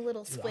getting a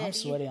little sweaty. I'm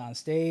sweaty on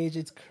stage.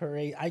 It's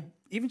crazy. I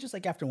even just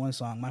like after one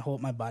song,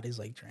 my body's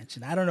like drenched.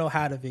 I don't know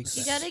how to fix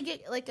You it. gotta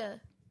get like a.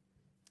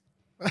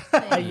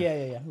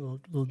 Yeah. Little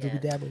Yeah.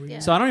 dibby dabble. Yeah.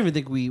 So I don't even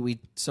think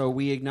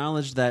we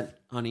acknowledged that,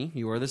 honey,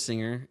 you are the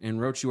singer,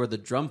 and Roach, you are the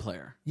drum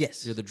player.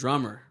 Yes. You're the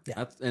drummer.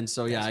 Yeah. And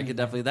so yeah, I could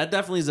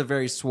definitely is a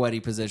very sweaty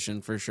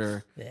position for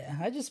sure. Yeah.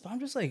 I'm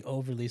just like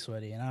overly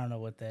sweaty, and I don't know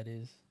what that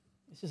is.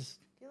 It's just.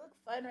 You look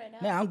fine right now.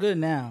 Yeah, I'm good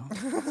now.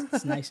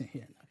 It's nice in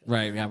here.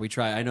 Right, yeah, we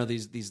try. I know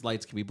these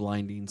lights can be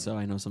blinding, so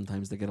I know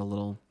sometimes they get a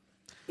little.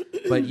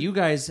 But you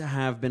guys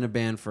have been a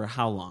band for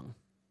how long?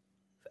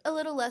 A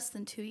little less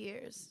than 2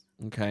 years.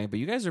 Okay, but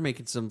you guys are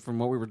making from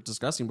what we were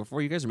discussing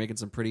before, you guys are making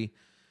some pretty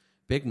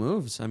big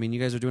moves. I mean, you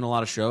guys are doing a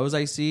lot of shows,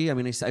 I see. I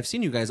mean, I've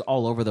seen you guys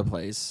all over the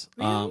place.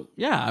 Really?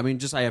 Yeah, I mean,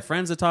 just I have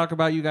friends that talk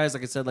about you guys.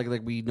 Like I said, like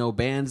we know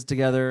bands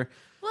together.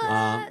 What?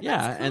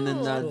 Yeah, That's and then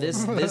cool.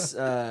 this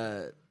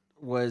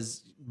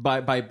was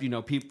by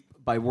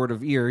by word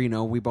of ear. You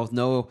know, we both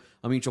know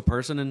a mutual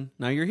person, and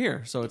now you're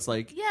here. So it's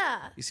like, Yeah.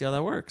 you see how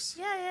that works.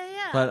 Yeah.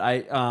 But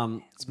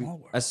Small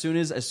world. as soon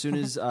as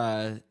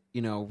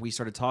we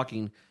started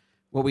talking,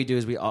 what we do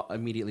is we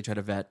immediately try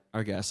to vet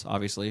our guests.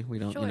 Obviously, we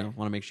don't Sure. want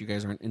to make sure you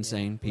guys aren't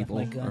insane people.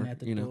 My gun or, at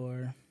the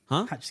door.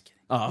 Huh? I'm just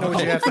kidding. know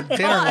what you have for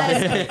dinner.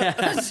 Like.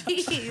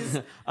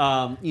 Jeez.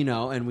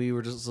 And we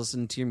were just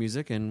listening to your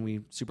music, and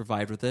we super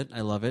vibed with it.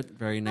 I love it.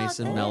 Very nice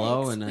Oh, and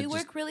mellow. thanks. And we I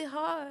work really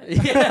hard.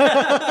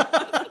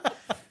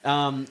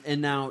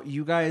 and now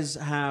you guys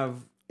have.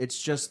 It's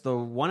just the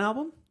one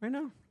album right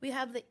now. We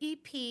have the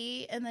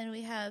EP, and then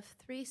we have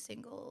 3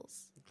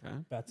 singles.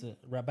 Okay.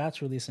 About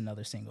to release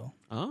another single.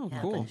 Oh,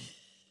 Yeah, cool. but-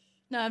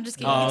 No, I'm just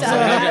kidding. Oh, We so- can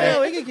talk about okay.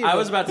 Yeah, we can keep I it.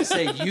 was about to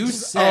say you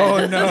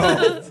said.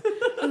 no.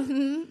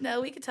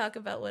 No, we can talk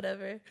about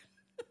whatever.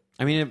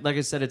 I mean, like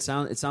I said, it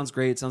sounds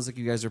great. It sounds like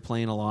you guys are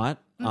playing a lot.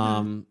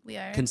 We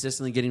are.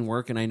 Consistently getting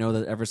work, and I know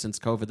that ever since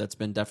COVID, that's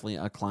been definitely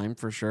a climb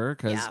for sure.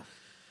 Because Yeah.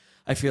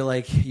 I feel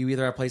like you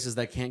either have places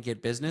that can't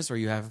get business, or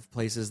you have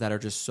places that are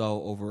just so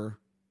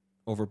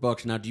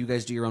overbooked. Now, do you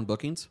guys do your own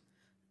bookings?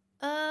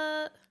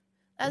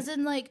 As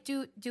in, like,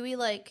 do we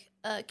like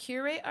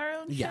curate our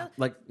own Yeah, show?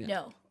 like yeah.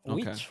 No,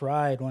 We Okay.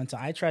 tried one time.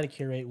 I tried to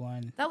curate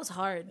one. that was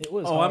hard. It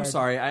was. Oh, hard. I'm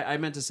sorry. I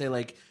meant to say,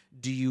 like,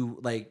 do you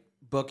like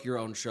book your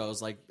own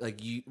shows? Like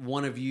you,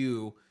 one of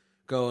you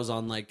goes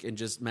on like and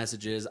just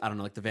messages. I don't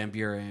know, like the Van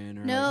Buren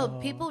or No,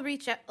 people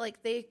reach out,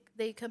 like they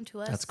come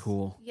to us. That's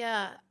cool.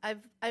 Yeah,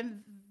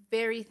 I'm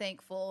very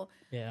thankful.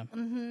 Yeah.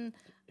 Mm-hmm.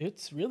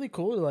 It's really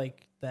cool,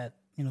 like that.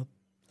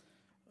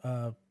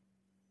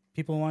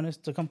 People want us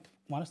to come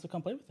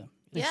play with them.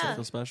 Yeah,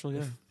 feel special.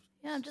 Yeah.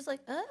 yeah. I'm just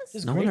like us.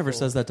 It's No one ever grateful.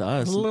 says that to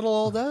us. Little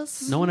old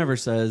us. No one ever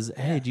says,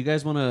 "Hey, do you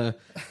guys want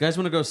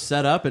to go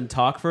set up and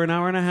talk for an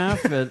hour and a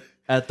half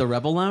at the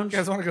Rebel Lounge?" You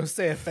guys want to go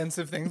say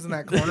offensive things in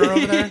that corner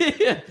over there?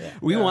 Yeah.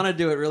 We want to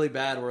do it really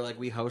bad. Where like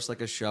we host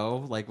like a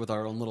show like with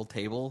our own little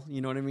table.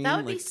 You know what I mean? That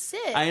would be Like,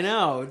 sick. I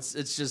know. It's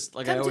just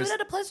like I Come do always. it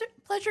at a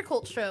pleasure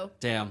cult show.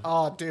 Damn.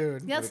 Oh,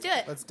 dude. Yeah, let's do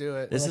it. Let's do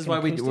it. This is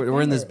like why an acoustic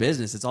we're in this thing, or-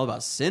 business. It's all about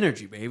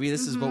synergy, baby.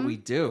 This is what we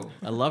do.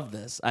 I love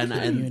this. And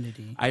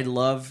Community. I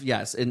love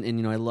and you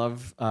know I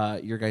love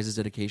your guys'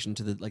 dedication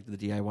to the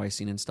DIY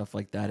scene and stuff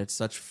like that. It's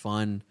such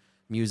fun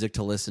music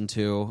to listen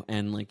to,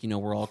 and like you know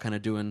we're all kind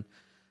of doing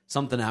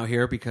something out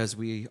here because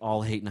we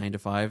all hate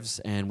 9-to-5s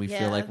and we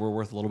feel Yeah. like we're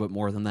worth a little bit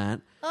more than that.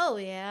 Oh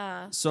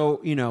yeah. So,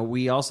 you know,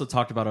 we also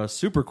talked about a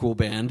super cool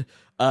band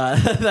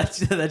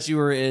that you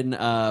were in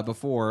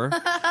before.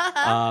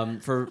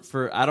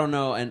 For I don't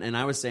know, and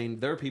I was saying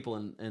there are people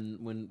in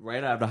when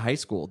right out of high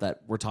school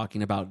that were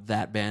talking about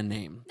that band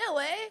name. No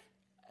way.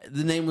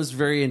 The name was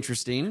very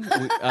interesting.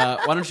 Why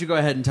don't you go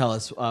ahead and tell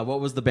us what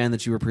was the band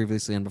that you were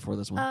previously in before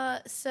this one?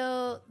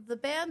 So the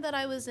band that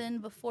I was in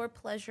before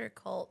Pleasure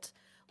Cult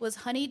was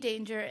Honey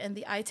Danger and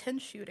the I-10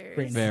 Shooters.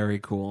 Great. Very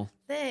cool.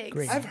 Thanks.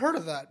 Great. I've heard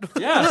of that.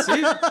 Yeah,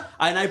 see,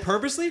 and I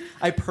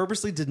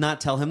purposely did not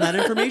tell him that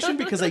information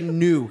because I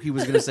knew he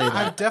was going to say that.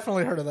 I've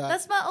definitely heard of that.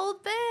 That's my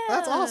old band.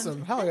 That's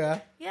awesome. Hell yeah.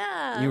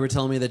 Yeah. You were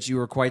telling me that you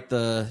were quite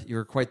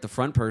the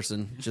front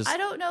person. Just I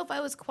don't know if I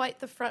was quite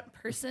the front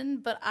person,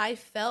 but I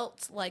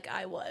felt like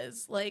I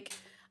was. Like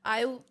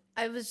I don't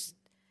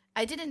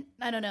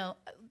know.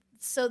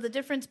 So the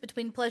difference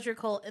between Pleasure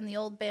Cult and the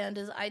old band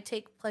is I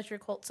take Pleasure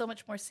Cult so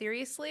much more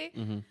seriously.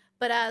 Mm-hmm.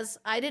 But as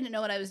I didn't know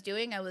what I was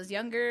doing, I was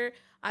younger.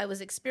 I was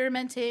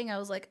experimenting. I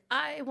was like,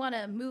 I want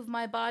to move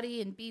my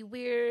body and be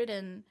weird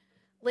and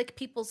lick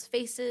people's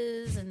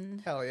faces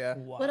and Hell yeah.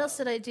 what else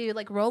did I do?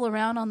 Like roll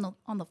around on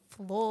the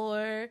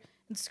floor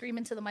and scream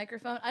into the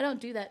microphone. I don't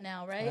do that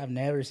now, right? I've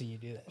never seen you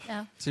do that.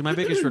 Yeah. see, my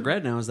biggest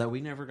regret now is that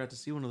we never got to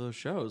see one of those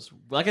shows.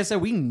 Like I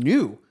said, we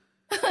knew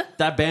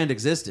that band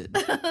existed,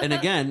 and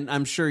again,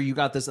 I'm sure you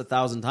got this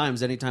 1,000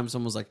 times. Anytime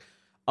someone was like,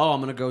 "Oh, I'm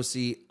gonna go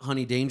see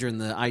Honey Danger and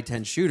the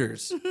I-10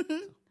 Shooters,"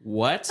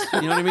 what?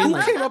 You know what I mean? Who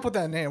Like, came up with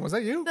that name? Was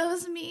that you? That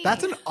was me.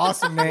 That's an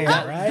awesome name.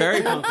 Right?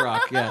 very punk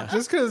rock. Yeah,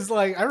 Just because,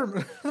 like, I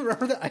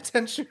remember the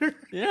I-10 shooter.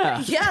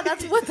 yeah, Yeah,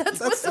 that's what's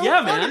so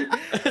yeah, funny. man.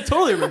 I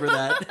totally remember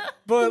that.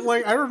 But,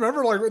 like, I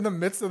remember, like, in the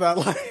midst of that,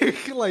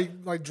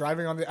 like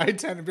driving on the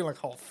I-10 and being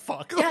like, oh,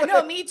 fuck. Yeah,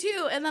 no, me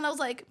too. And then I was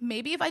like,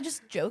 maybe if I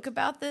just joke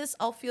about this,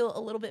 I'll feel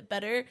a little bit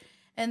better.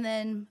 And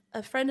then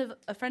a friend of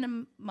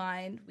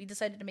mine, we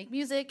decided to make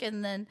music,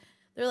 and then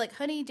they're like,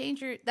 Honey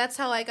Danger. That's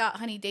how I got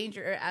Honey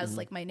Danger as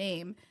like my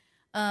name.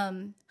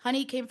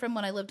 Honey came from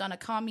when I lived on a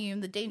commune.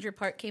 The danger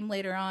part came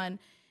later on.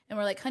 And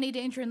we're like, Honey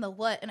Danger and the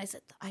what? And I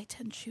said, the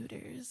I-10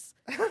 Shooters.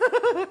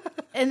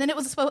 And then it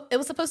was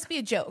supposed to be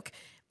a joke.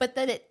 But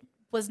then it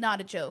was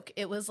not a joke.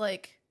 It was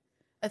like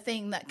a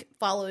thing that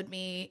followed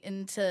me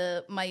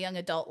into my young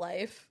adult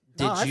life.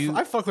 Did No, you?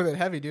 I fuck with it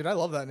heavy, dude. I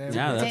love that name.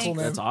 Yeah, Thanks.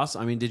 that's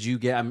awesome. I mean, did you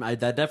get? that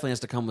definitely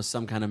has to come with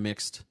some kind of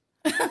mixed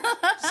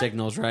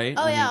signals, right?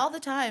 Oh I yeah, mean, all the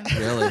time.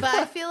 Really? But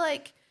I feel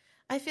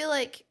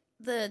like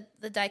the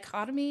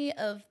dichotomy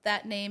of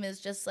that name is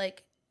just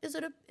like, is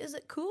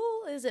it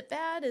cool? Is it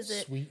bad? Is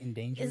it Sweet and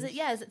dangerous.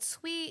 Is it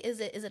sweet? Is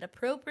it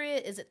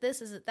appropriate? Is it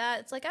this? Is it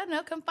that? It's like, I don't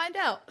know, come find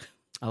out.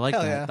 I like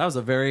Hell that. yeah. That was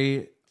a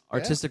very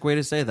artistic way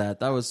to say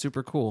that. That was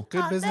super cool. Good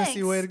Aw, businessy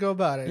thanks. way to go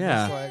about it.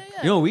 Yeah. Just like,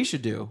 Yeah. You know what we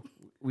should do?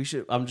 We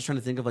should. I'm just trying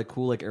to think of like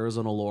cool like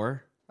Arizona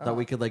lore that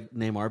we could like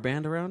name our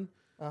band around.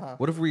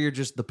 What if we were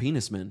just the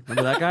Penis Men?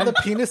 Remember that guy? the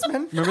Penis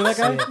Man? Remember that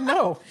guy?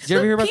 No. Did you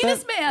ever hear about Penis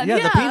that? Man, Yeah,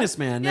 the yeah. Penis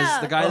Man. There's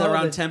Yeah. the guy that Oh,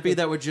 around the- Tempe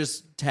that would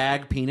just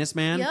tag Penis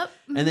Man. Yep.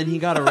 And then he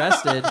got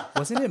arrested.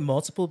 Wasn't it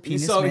multiple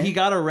penis So men? he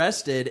got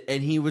arrested,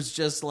 and he was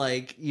just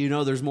like,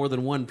 there's more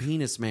than one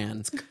Penis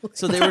Man.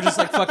 So they were just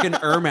like fucking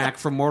Ermac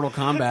from Mortal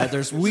Kombat.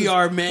 There's we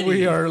are many.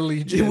 We are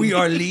legion. We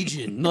are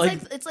legion.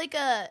 It's like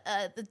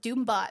the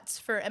Doom bots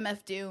for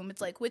MF Doom. It's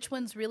like, which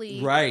one's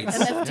really Right.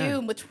 MF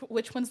Doom?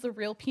 Which one's the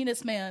real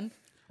Penis Man?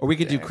 Or we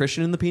could do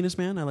Christian and the Penis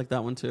Man. I like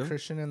that one too.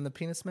 Christian and the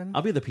Penis Man.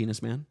 I'll be the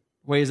Penis Man.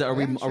 Wait, are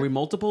we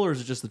multiple or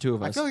is it just the two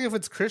of us? I feel like if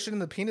it's Christian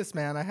and the Penis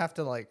Man, I have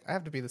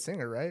to be the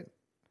singer, right?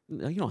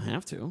 No, you don't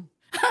have to.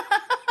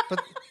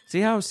 But See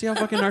how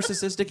fucking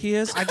narcissistic he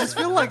is. I just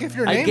feel like if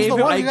your name's the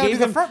one, you gotta be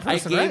the front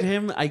person,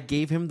 right? I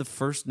gave him the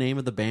first name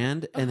of the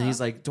band, and then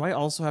he's like, "Do I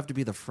also have to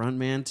be the front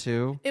man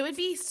too?" It would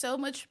be so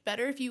much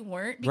better if you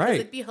weren't, because Right.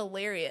 it'd be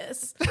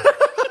hilarious.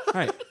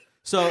 Right.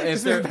 So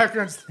if Their they're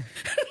backgrounds.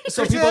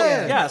 so people,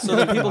 Yeah. so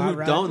the people who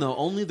Right. don't know,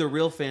 only the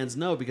real fans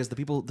know, because the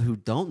people who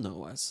don't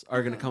know us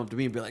are gonna come up to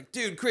me and be like,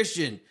 "Dude,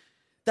 Christian,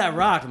 that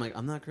rocked." I'm like,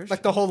 "I'm not Christian."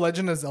 Like the whole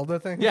Legend of Zelda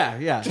thing.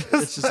 yeah.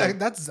 It's just like,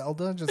 that's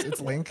Zelda. Just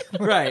it's Link.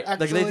 right.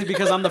 Like Actually.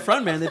 because I'm the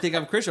front man, they think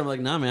I'm Christian. I'm like,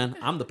 "Nah, man,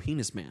 I'm the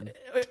Penis Man."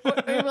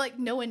 Or like,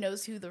 no one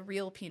knows who the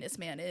real Penis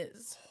Man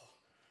is.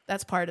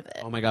 That's part of it.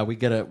 Oh my god,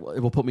 it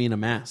will put me in a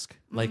mask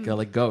like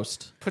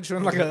Ghost. Put you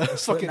in like a fucking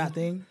Slipknot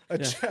thing. a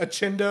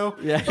chindo.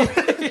 Yeah.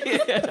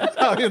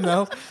 I don't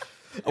know.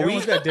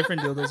 Everyone's got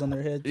different dildos on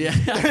their head. Yeah.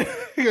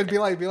 It would be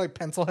like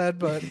pencil head,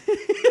 but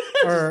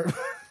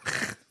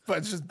but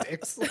it's just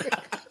dicks.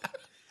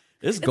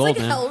 It's It's gold, like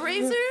man.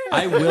 Hellraiser.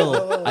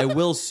 I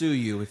will sue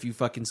you if you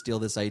fucking steal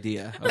this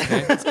idea.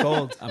 Okay, it's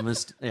gold.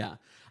 Yeah,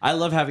 I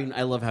love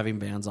having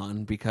bands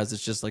on, because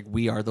it's just like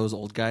we are those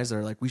old guys that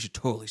are like, we should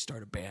totally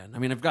start a band. I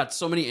mean, I've got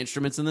so many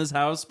instruments in this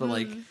house, but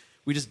like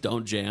we just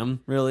don't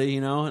jam really,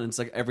 you know. And it's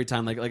like every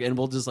time and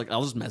we'll just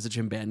I'll just message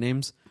him band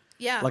names.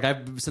 Yeah. Like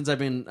since I've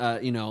been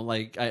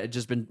I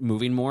just been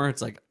moving more.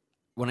 It's like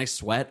when I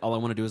sweat, all I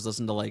want to do is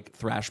listen to like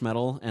thrash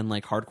metal and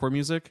like hardcore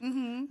music.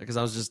 Because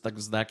I was just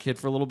was that kid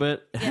for a little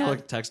bit. And Yeah. I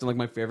texted him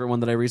my favorite one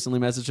that I recently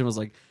messaged him was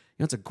like,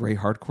 it's a great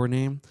hardcore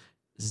name.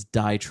 This is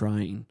Die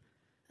Trying.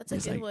 That's a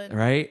He's good like, one.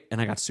 right?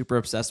 And I got super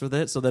obsessed with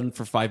it. So then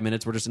for 5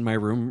 minutes, we're just in my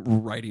room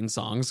writing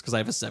songs, because I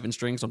have a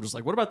 7-string. So I'm just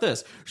like, what about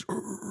this?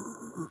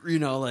 You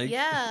know, like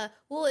Yeah.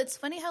 Well, it's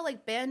funny how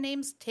like band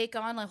names take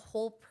on a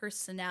whole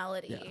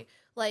personality. Yeah.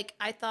 Like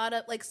I thought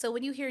of so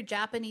when you hear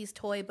Japanese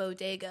Toy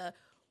Bodega,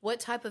 what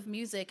type of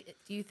music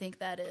do you think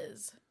that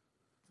is?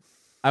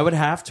 I would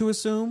have to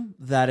assume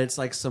that it's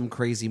like some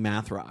crazy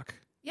math rock.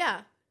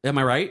 Yeah. Am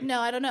I right?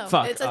 No, I don't know.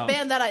 Fuck. It's a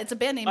band it's a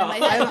band name in my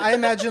I, head. I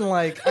imagine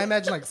like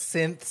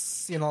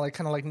synths, like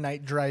kind of like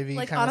night drivey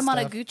Like kind of stuff.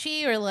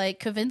 Automata or like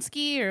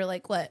Kavinsky or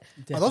like what?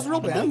 Are those real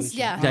bands?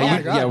 Yeah. Oh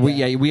my God,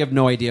 we have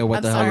no idea what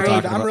I'm the hell we're sorry.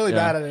 talking I'm about. really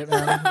Yeah. bad at it,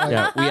 man. Like,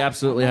 Yeah, we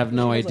absolutely have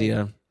no Sounds like-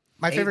 idea.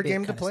 my favorite 8-bit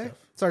game to kinda play. stuff.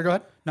 Sorry, go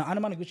ahead. No,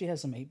 Anamanaguchi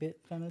has some 8-bit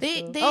kind of They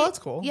stuff. they Oh, that's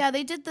cool. Yeah,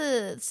 they did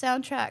the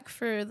soundtrack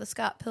for the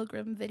Scott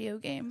Pilgrim video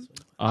game.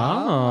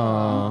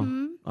 Oh,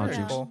 oh, Very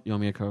Juice, cool. you owe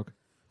me a Coke.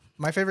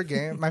 My favorite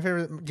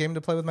game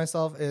to play with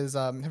myself is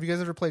have you guys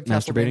ever played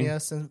Masturbating?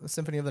 Castlevania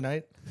Symphony of the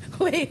Night?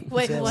 Wait,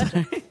 what?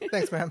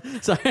 Thanks, man.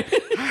 Sorry.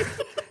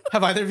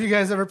 Have either of you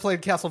guys ever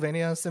played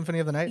Castlevania Symphony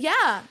of the Night?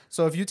 Yeah.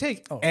 So if you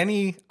take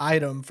any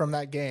item from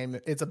that game,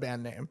 it's a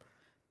band name.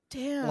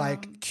 Damn.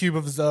 Like Cube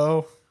of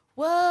Zoe,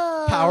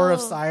 whoa. Power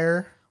of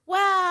Sire,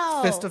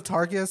 Wow. Fist of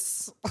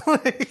Targus.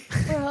 Like,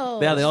 Bro.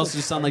 Yeah, they also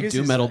just sound like Targus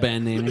doom is metal like-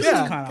 band names.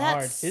 Yeah. kind of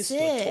hard. That's It's the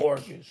sick.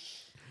 Torgus.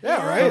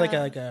 yeah, right.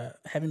 Like a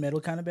heavy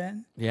metal kind of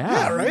band. Yeah,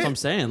 Yeah, right. That's what I'm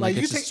saying. Like,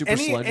 you it's just take super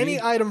sludgy.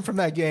 any item from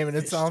that game, and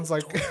it sounds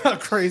like a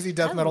crazy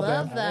death I metal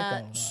love band.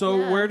 that. So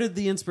Yeah. where did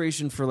the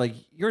inspiration for like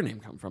your name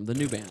come from? The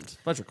new band,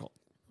 Pleasure Cult.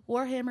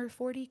 Warhammer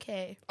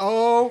 40K.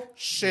 Oh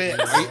shit!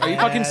 Are you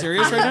fucking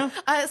serious right now?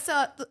 I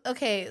saw.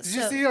 Okay. Did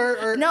you see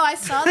our No, I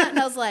saw that and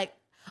I was like,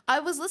 I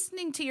was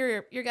listening to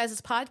your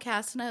guys'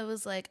 podcast and I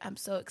was like, I'm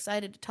so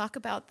excited to talk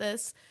about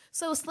this.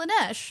 So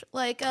Slanesh,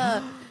 like,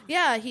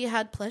 yeah, he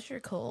had pleasure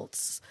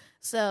cults.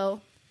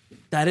 So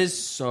That is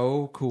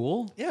so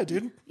cool. Yeah,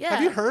 dude. Yeah.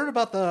 Have you heard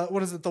about the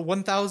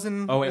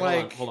 1,000? Oh wait,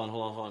 like, hold on.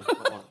 All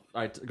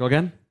right, go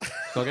again.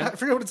 Go I again.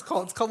 forget what it's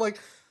called. It's called like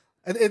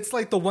it's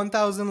like the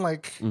 1,000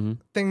 like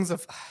things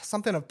of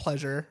something of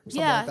pleasure.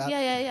 Something yeah, like that.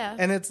 yeah.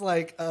 And it's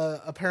like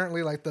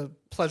apparently like the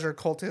pleasure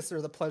cultists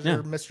or the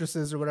pleasure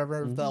mistresses or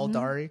whatever of the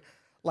Eldari,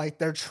 like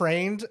they're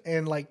trained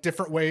in like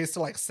different ways to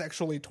like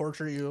sexually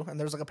torture you. And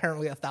there's like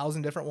apparently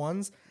 1,000 different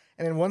ones.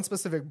 And in one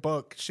specific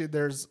book,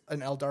 there's an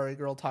Eldari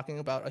girl talking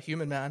about a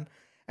human man.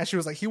 And she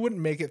was like, he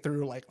wouldn't make it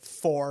through like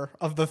 4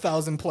 of the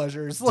 1,000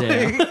 pleasures.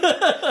 Like,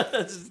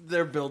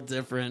 They're built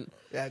different.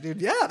 yeah,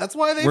 dude. Yeah, that's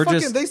why they We're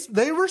fucking just-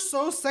 they were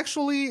so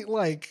sexually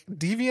like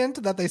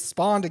deviant that they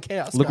spawned a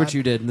chaos. Look god. what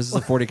you did. And this is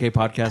a 40K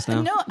podcast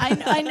now. No,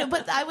 I know,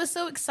 but I was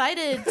so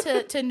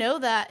excited to know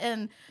that.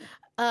 And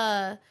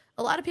a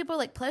lot of people are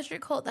like, pleasure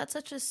cult, that's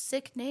such a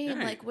sick name.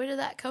 Right. Like, where did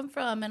that come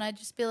from? And I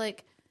just be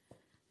like,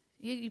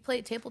 you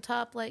play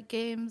tabletop like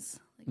games,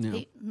 like No.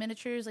 paint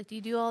miniatures, like do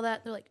you do all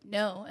that? They're like,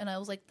 no. And I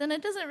was like, then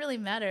it doesn't really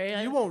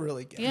matter. You won't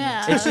really get it.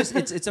 Yeah. It's just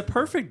it's a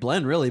perfect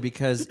blend, really,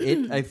 because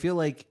I feel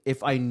like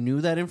if I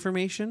knew that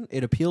information,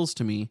 it appeals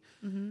to me.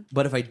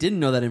 But if I didn't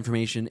know that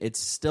information, it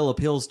still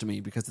appeals to me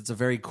because it's a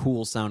very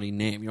cool sounding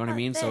name. You know what I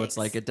mean? So it's thanks.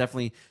 like it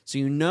definitely. So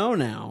you know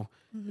now.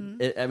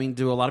 I mean,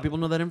 do a lot of people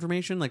know that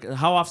information? Like,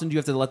 how often do you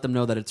have to let them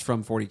know that it's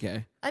from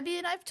 40K? I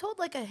mean, I've told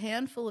like a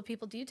handful of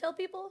people. Do you tell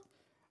people?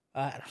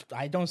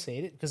 I don't say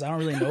it because I don't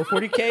really know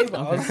 40K. But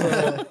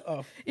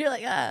also, You're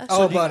like,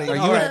 Oh, buddy. are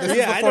you All right, a- this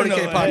Yeah, is I a don't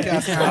 40K know.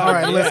 podcast now. All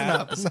right, listen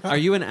up. Are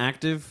you an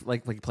active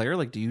like player?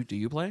 Like, do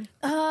you play?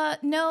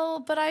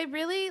 no, but I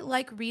really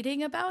like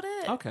reading about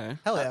it. Okay.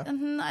 Hell yeah.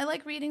 I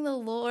like reading the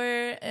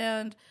lore,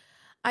 and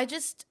I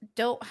just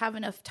don't have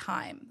enough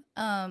time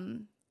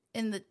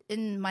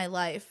in my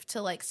life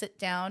to like sit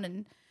down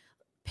and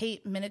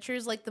paint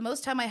miniatures. Like the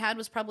most time I had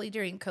was probably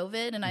during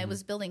COVID, and I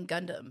was building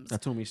Gundams.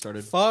 That's when we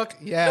started. Fuck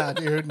yeah,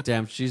 dude.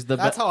 Damn, she's the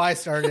That's best. how I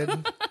started.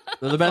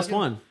 They're the best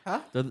one. Huh?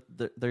 They're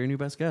your new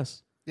best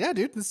guest. Yeah,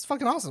 dude, this is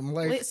fucking awesome.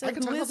 Like, Wait, so I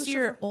can talk who about is this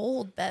your shit.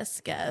 old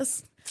best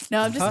guess?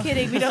 No, I'm just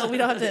kidding. We don't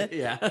have to.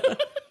 Yeah.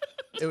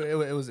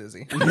 It was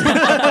Izzy.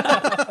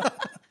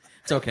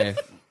 It's okay.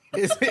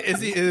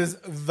 Izzy is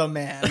the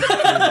man.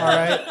 All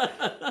right.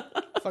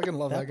 Fucking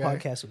love that, that guy.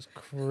 podcast was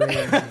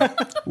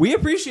crazy. We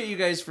appreciate you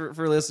guys for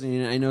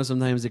listening. I know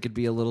sometimes it could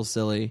be a little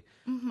silly.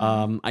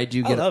 I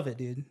do I get. love it,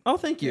 dude. Oh,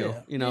 thank you.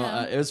 Yeah. You know,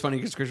 Yeah. it was funny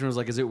because Christian was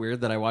like, "Is it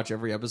weird that I watch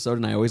every episode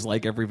and I always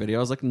like every video?"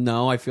 I was like,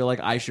 "No, I feel like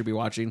I should be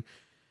watching."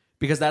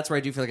 Because that's where I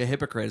do feel like a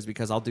hypocrite, is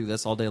because I'll do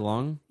this all day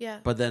long. Yeah.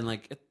 But then,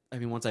 like, I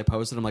mean, once I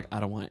post it, I'm like, I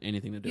don't want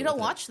anything to do You with don't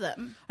it. watch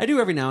them. I do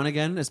every now and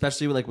again,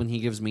 especially like when he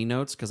gives me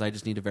notes, because I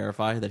just need to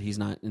verify that he's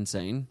not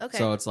insane. Okay.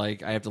 So it's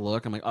like, I have to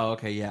look. I'm like, oh,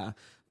 okay, yeah.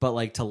 But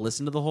like to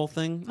listen to the whole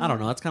thing, I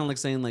don't know. That's kind of like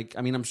saying, like,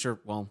 I mean, I'm sure,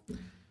 well,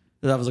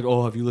 I was like,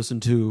 oh, have you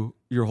listened to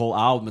your whole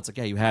album? It's like,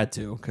 yeah, you had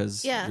to,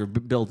 because Yeah. you're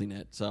building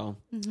it. So,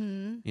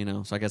 you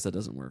know, so I guess that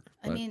doesn't work.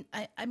 I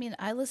But mean,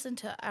 I listen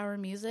to our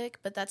music,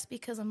 but that's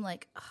because I'm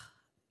like,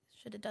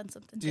 should have done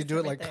something. Do you do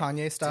it like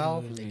Kanye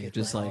style? you're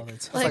just like,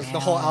 It's like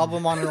the whole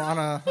album on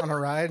a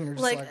ride, and you're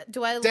just Like, like,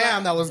 do I?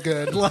 damn, that was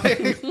good.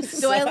 Like,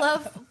 Do I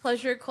love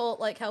Pleasure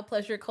Cult like how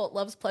Pleasure Cult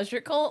loves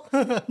Pleasure Cult?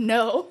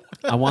 No,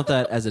 I want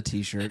that as a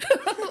t-shirt.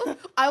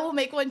 I will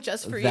make one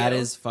just for you. That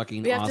is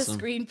fucking We have to awesome.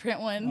 screen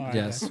print one.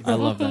 Yes, I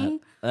love that.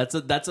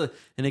 That's a,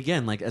 and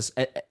again, like as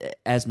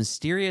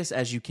mysterious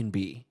as you can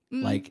be.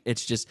 Like,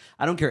 it's just,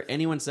 I don't care what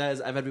anyone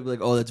says. I've had people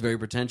like, oh, that's very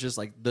pretentious.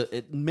 Like,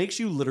 it makes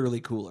you literally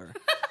cooler.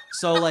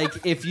 So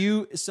like,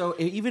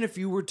 even if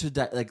you were to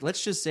die, like,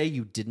 let's just say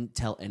you didn't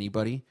tell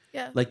anybody.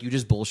 Yeah. Like, you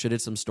just bullshitted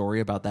some story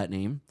about that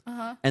name.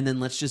 And then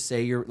let's just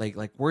say you're like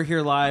we're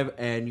here live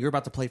and you're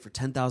about to play for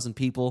 10,000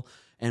 people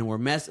and we're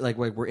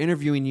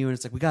interviewing you and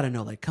it's like, we got to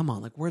know, like, come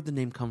on, like, where'd the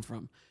name come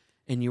from?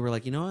 And you were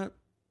like, you know what?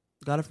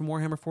 Got it from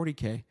Warhammer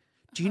 40K.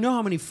 Do you know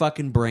how many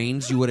fucking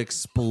brains you would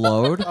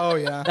explode? oh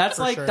yeah, That's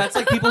for like sure. that's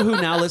like people who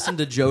now listen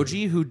to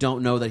Joji who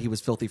don't know that he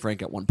was Filthy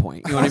Frank at one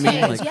point. You know what I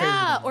mean? Like,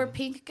 Yeah, or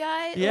Pink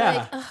Guy. Yeah.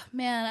 Like, oh,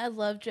 man, I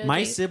love Joji.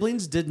 my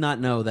siblings did not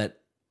know that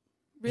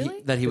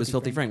Really? he was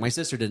Filthy Frank. My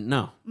sister didn't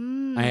know.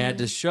 I had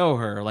to show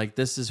her, like,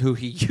 this is who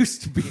he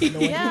used to be.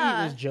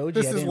 Yeah. It was Joji.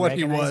 This I is didn't what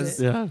he recognize was.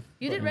 it. Yeah.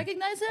 You didn't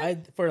recognize him? I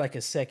for like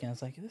a second, I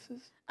was like, "This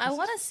is." I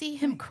want to see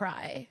him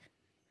cry.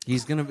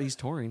 He's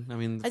touring. I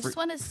mean, I just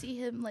want to see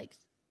him like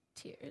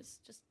tears,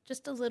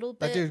 just a little bit.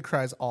 That dude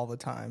cries all the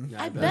time.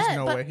 I There's bet,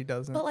 no but, way he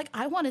doesn't. But like,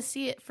 I want to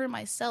see it for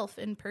myself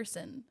in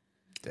person.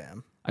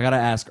 Damn. I gotta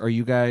ask, are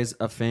you guys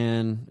a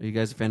fan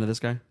of this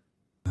guy?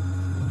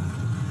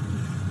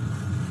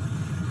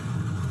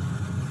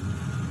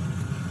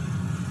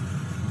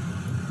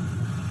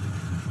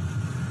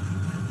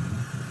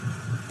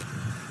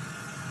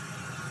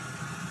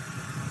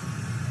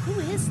 Who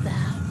is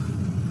that?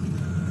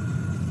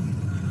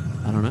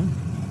 I don't know.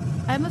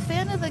 I'm a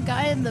fan of the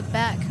guy in the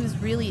back who's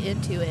really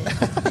into it.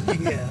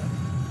 Yeah.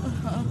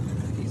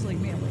 He's like,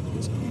 man, like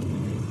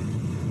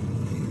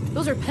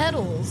those are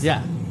pedals.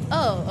 Yeah.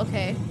 Oh,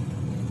 okay.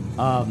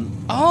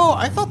 Oh,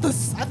 I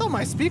thought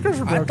my speakers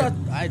were I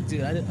broken. thought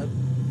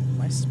am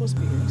I supposed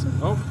to be hearing something?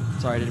 Oh,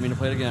 sorry, I didn't mean to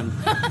play it again.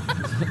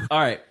 All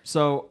right,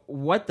 so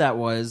what that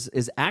was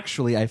is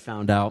actually I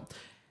found out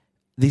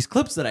these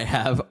clips that I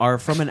have are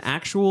from an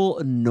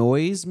actual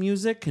noise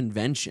music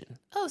convention.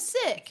 Oh,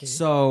 sick.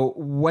 So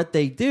what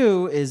they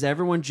do is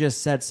everyone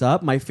just sets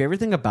up. My favorite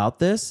thing about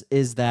this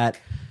is that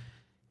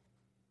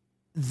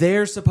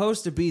they're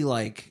supposed to be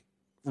like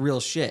real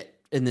shit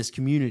in this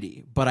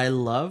community, but I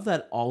love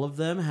that all of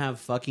them have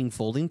fucking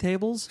folding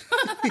tables,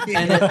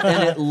 and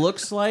it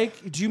looks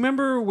like. Do you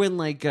remember when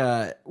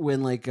Rudolph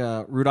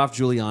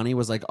Giuliani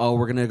was like, "Oh,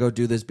 we're gonna go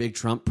do this big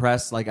Trump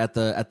press like at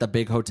the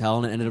big hotel,"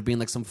 and it ended up being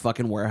like some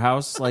fucking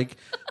warehouse? Like,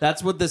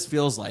 that's what this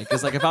feels like.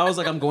 It's like if I was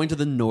like, I'm going to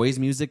the noise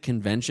music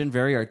convention,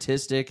 very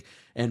artistic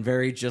and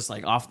very just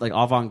like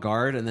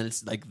avant-garde, and then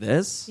it's like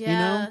this, you Yeah,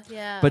 know?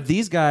 yeah. But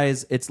these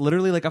guys, it's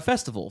literally like a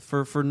festival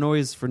for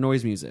noise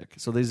music.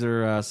 So these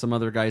are some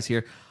other guys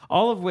here,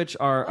 all of which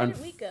are Where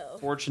did we go?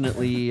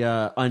 unfortunately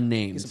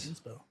unnamed.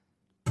 Inspo.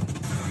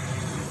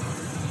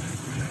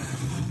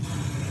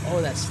 Oh,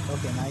 that's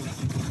okay. Now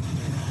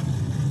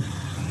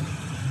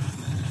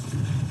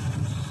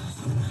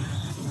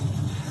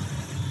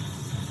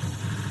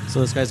So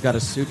this guy's got a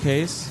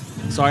suitcase.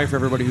 Sorry for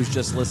everybody who's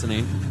just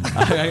listening.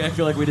 I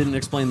feel like we didn't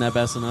explain that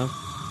best enough.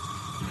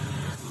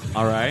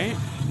 All right.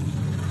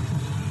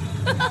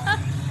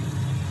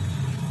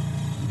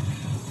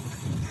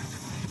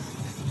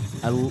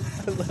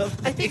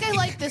 I think I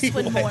like this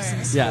one more.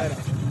 Yeah,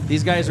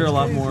 these guys are a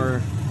lot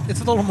more,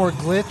 It's a little more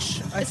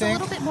glitch, I It's think.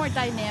 a little bit more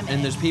dynamic.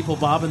 and there's people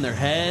bobbing their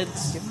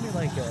heads. Give me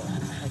like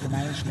a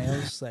Nine Inch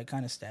Nails, like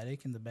kind of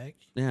static in the back.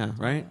 Yeah,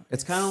 right.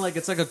 It's kind of like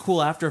it's like a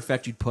cool after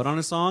effect you'd put on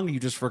a song. You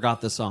just forgot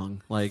the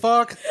song. Like,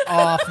 Fuck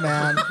off,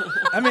 man.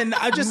 I mean,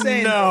 I'm just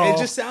saying, No. it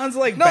just sounds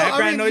like No,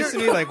 background noise to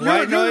me, like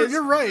white noise.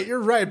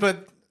 You're right,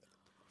 but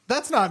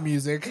that's not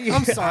music.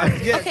 I'm sorry.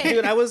 Yeah, Okay.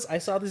 dude, I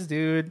saw this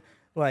dude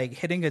like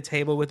hitting a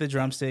table with a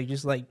drumstick,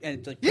 just like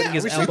and like Yeah, putting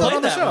his we should elbow put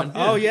on the that show. one.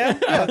 Oh yeah,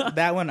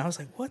 that one. I was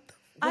like, what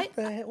I-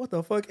 the heck? What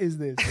the fuck is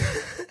this?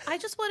 I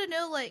just want to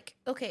know, like,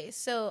 okay,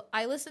 so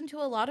I listen to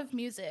a lot of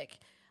music.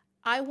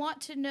 I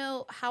want to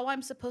know how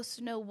I'm supposed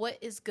to know what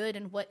is good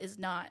and what is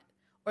not,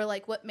 or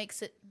like what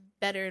makes it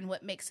better and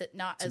what makes it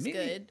not as me-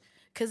 good.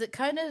 Because it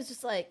kind of is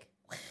just like,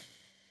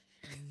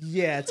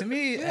 Yeah, to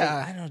me,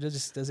 Yeah. I don't know.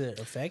 Does it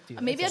affect you?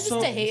 maybe I'm That's just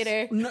all. a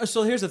hater. no,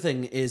 so here's the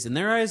thing: is in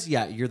their eyes,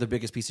 yeah, you're the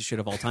biggest piece of shit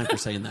of all time for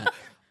saying that.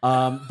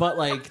 But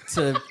like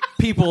to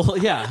people,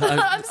 yeah.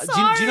 I'm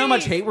Do you know how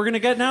much sorry. hate we're gonna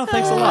get now?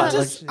 Thanks a lot.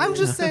 Like, I'm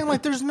just saying,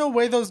 like, there's no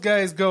way those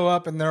guys go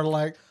up and they're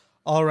like,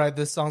 all right,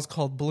 this song's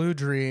called Blue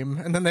Dream.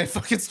 And then they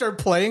fucking start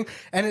playing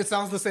and it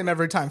sounds the same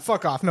every time.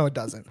 Fuck off. No, it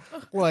doesn't.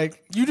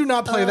 Like, you do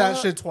not play that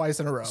shit twice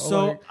in a row.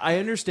 so Like, I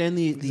understand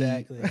the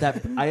Exactly.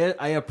 that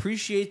I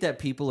appreciate that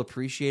people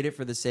appreciate it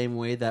for the same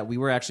way that we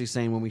were actually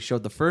saying when we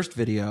showed the first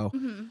video,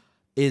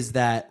 is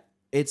that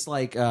it's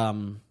like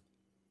a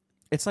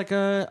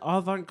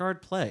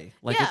avant-garde play,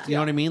 like Yeah. it's, you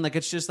know what I mean, like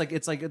it's just like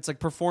it's like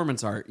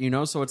performance art, you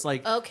know. So it's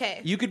like,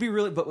 Okay. you could be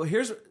really, but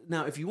here's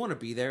now if you want to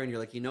be there and you're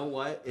like, you know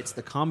what, it's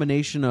the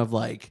combination of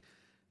like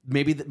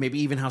maybe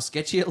even how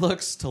sketchy it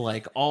looks to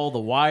like all the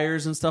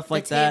wires and stuff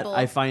like that. table.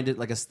 I find it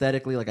like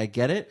aesthetically, like I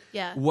get it.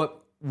 Yeah.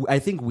 What I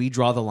think we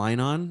draw the line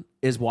on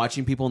is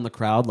watching people in the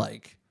crowd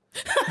like,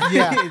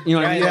 yeah. you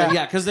know what I mean? Yeah. Like,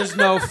 yeah, because there's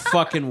no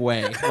fucking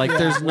way. Like,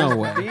 there's no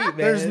way.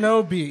 There's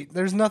no beat.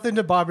 There's nothing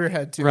to bob your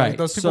head to. Right. Like,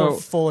 those people so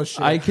are full of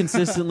shit. I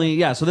consistently,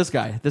 yeah. So this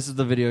guy, this is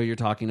the video you're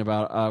talking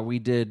about. We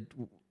did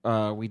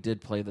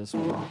play this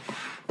one.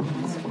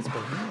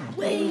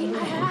 Wait,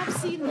 I have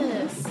seen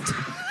this.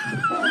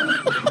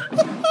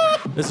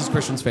 This is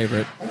Christian's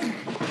favorite.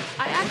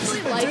 I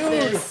actually like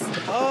this.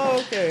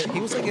 Oh, okay. He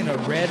was like in a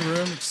red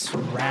room,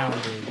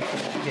 surrounded.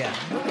 Yeah.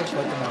 What the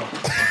fuck am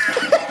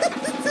I?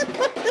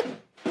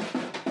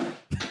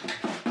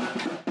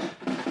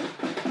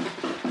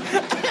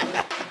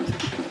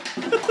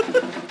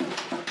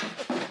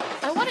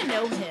 I want to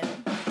know him.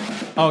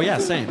 Oh yeah,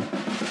 same.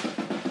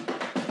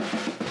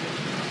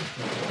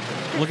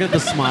 Look at the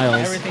smiles.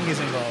 Everything is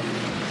involved.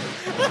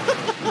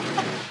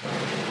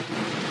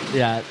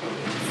 Yeah, This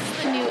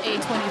is the new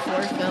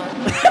A24 film.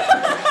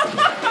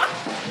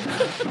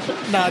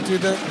 Nah,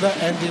 dude, the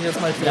ending is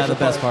my favorite. yeah. The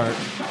best part.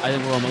 I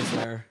think we're almost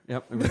there.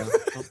 Yep. There we go.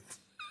 Oh.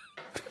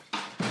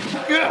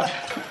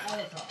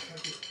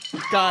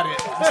 Got it.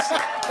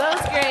 That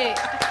was great.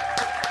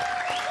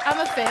 I'm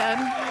a fan.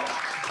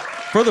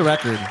 For the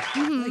record,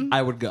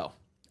 I would go.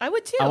 I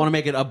would too. I want to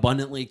make it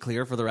abundantly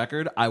clear for the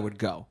record. I would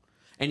go.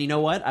 And you know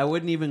what? I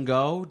wouldn't even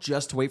go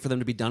just to wait for them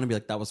to be done and be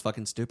like, that was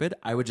fucking stupid.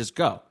 I would just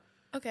go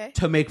Okay.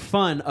 to make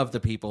fun of the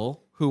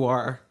people who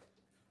are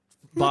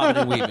bobbing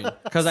and weaving.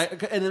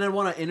 And then I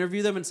want to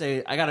interview them and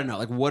say, I got to know,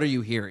 like, what are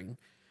you hearing?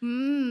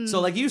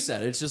 So like you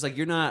said, it's just like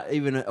you're not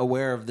even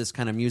aware of this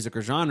kind of music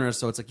or genre.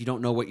 So it's like you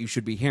don't know what you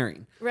should be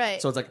hearing. Right.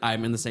 So it's like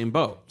I'm in the same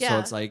boat. So Yeah.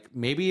 it's like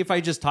maybe if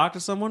I just talk to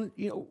someone,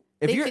 you know,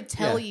 if They you're, could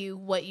tell yeah. you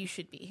what you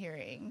should be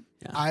hearing.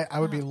 I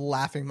would be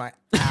laughing my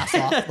ass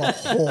off the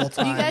whole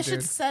time. You guys dude.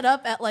 should set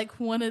up at like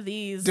one of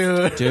these.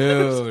 Dude.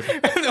 Dude.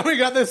 And then we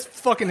got this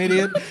fucking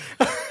idiot.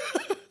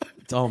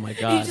 Oh my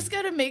You God. just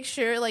got to make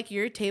sure like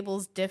your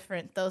table's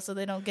different though, so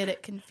they don't get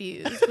it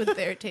confused with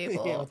their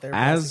table. Yeah, with their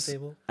plastic as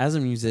table. as a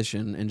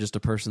musician and just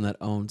a person that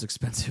owns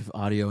expensive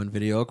audio and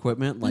video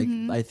equipment, like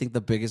I think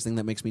the biggest thing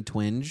that makes me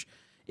twinge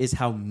is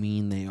how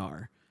mean they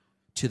are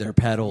to their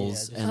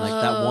pedals and like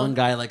that one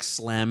guy like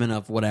slamming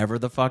of whatever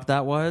the fuck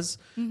that was.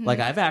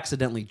 Like I've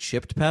accidentally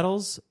chipped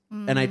pedals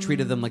and I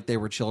treated them like they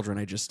were children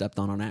I just stepped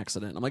on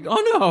accident. I'm like,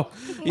 oh no,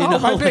 you Oh,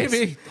 my like-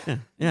 baby.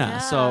 Yeah.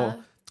 So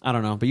I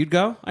don't know, but you'd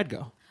go? I'd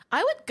go.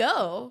 I would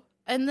go,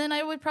 and then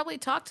I would probably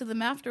talk to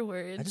them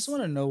afterwards. I just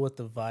want to know what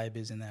the vibe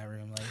is in that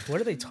room. Like,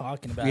 what are they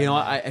talking about? You know,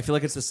 I feel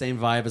like it's the same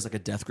vibe as like a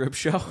Death Grip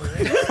show.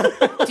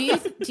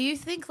 do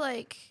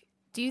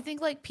you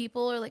think like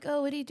people are like,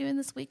 oh, what are you doing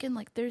this weekend?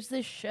 Like, there's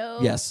this show.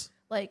 Yes.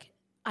 Like,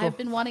 I've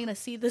been wanting to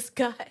see this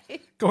guy.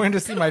 Going to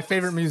see my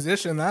favorite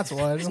musician, that's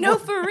what. No,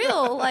 for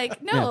real.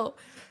 Like, no.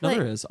 No, Like,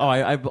 there is. Oh,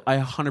 I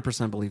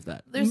 100% believe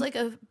that. there's like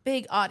a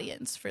big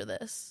audience for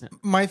this.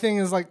 My thing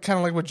is like kind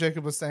of like what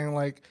Jacob was saying,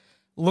 like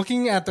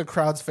looking at the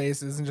crowd's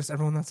faces and just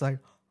everyone that's like,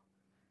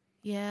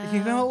 Yeah.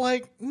 you know,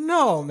 like,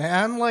 no,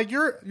 man, like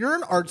you're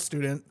an art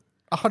student,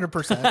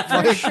 100%. for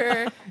Like,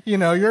 sure. you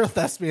know, you're a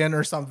thespian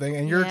or something,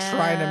 and you're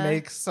trying to Yeah.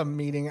 make some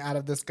meaning out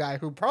of this guy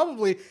who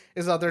probably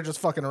is out there just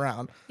fucking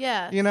around.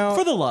 Yeah. You know,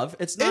 For the love.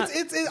 It's not.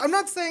 I'm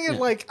not saying it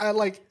like I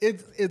like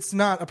it. It's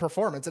not a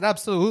performance. It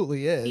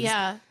absolutely is.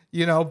 Yeah.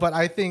 you know. But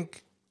I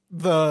think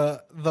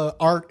the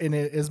art in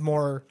it is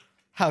more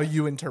how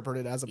you interpret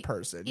it as a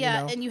person.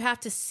 Yeah, you know? and you have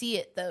to see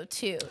it though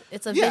too.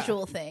 It's a Yeah.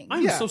 visual thing.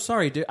 I'm Yeah. so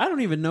sorry, dude. I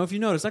don't even know if you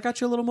noticed. I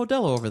got you a little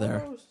Modelo over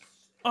there.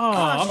 Oh,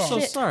 I'm so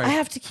Shit, sorry. I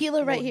have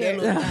tequila right here.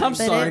 I'm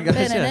sorry,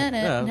 guys.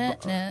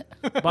 Yeah.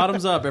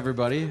 Bottoms up,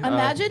 everybody.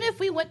 Imagine if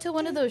we went to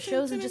one of those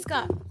shows and just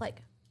got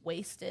like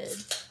wasted.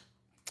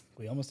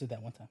 We almost did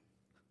that one time.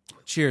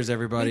 Cheers,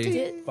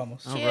 everybody.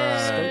 Almost. All right.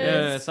 Cheers.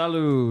 Yeah,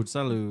 salud,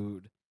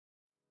 salud.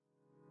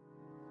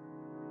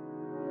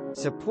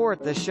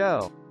 Support the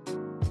show.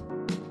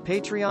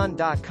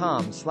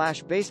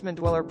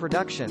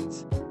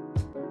 Patreon.com/BasementDwellerProductions.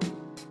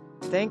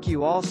 Thank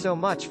you all so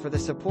much for the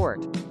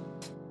support.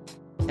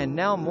 And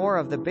now more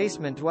of the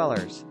Basement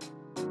Dwellers.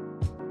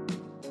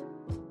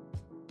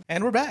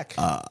 And we're back.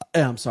 Yeah,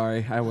 I'm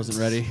sorry. I wasn't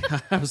ready.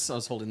 I was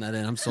holding that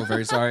in. I'm so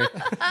very sorry.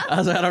 I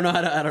was like, I don't know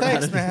how to. I don't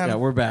Thanks, know how to. man. Yeah,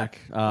 we're back.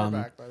 we're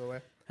back, by the way.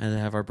 And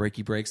have our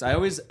breaky breaks. I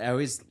always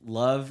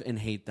love and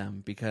hate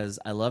them because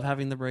I love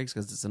having the breaks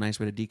because it's a nice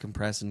way to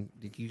decompress and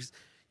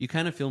you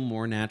kind of feel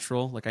more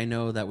natural. Like I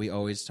know that we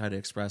always try to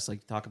express,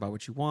 like talk about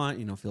what you want,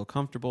 you know, feel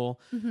comfortable.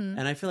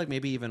 And I feel like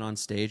maybe even on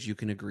stage you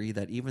can agree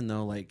that even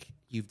though like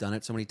you've done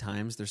it so many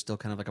times, there's still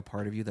kind of like a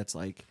part of you that's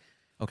like,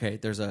 okay,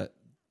 there's a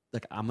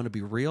like I'm gonna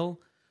be real,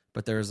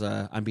 but there's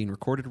a I'm being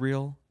recorded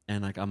real,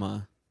 and like I'm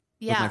a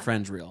with my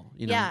friends real.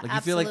 You know, Yeah, like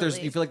you feel like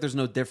absolutely. there's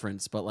no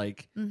difference, but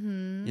like you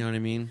know what I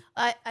mean.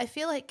 I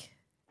feel like,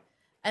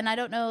 and I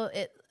don't know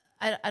it.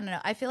 I don't know.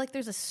 I feel like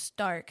there's a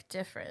stark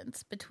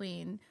difference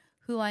between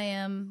who I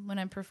am when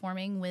I'm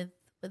performing with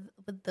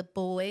the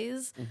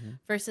boys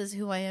versus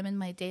who I am in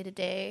my day to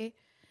day,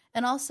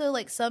 and also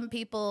like some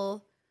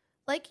people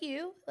like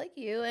you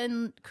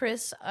and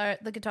Chris are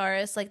the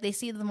guitarist. Like they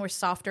see the more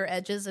softer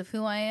edges of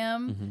who I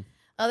am.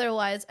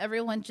 Otherwise,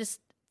 everyone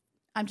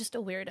I'm just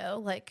a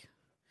weirdo. Like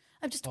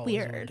I'm just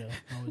weird.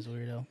 Always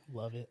weirdo.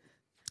 Love it.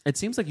 It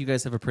seems like you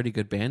guys have a pretty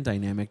good band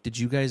dynamic. Did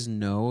you guys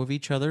know of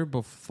each other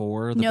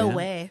before the No band?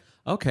 way.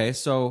 Okay,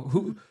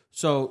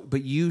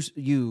 but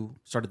you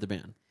started the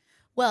band.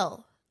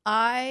 Well,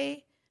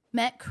 I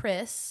met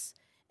Chris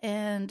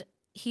and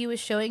he was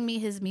showing me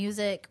his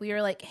music. We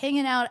were like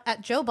hanging out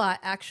at Jobot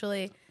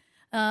actually.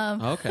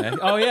 Okay.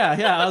 Oh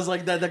yeah. I was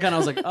like that kind of. I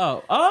was like,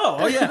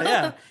 oh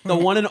yeah. The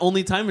one and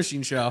only Time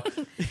Machine show.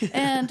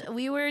 And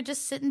we were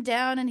just sitting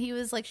down and he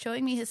was like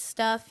showing me his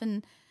stuff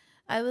and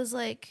I was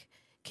like,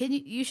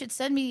 you should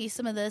send me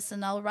some of this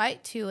and I'll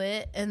write to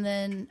it. And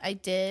then I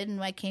did,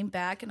 and I came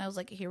back and I was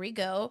like, here we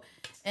go.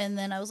 And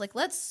then I was like,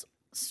 let's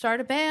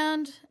start a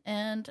band.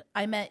 And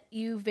I met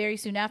you very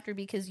soon after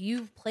because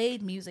you've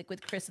played music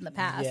with Chris in the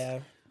past. Yeah.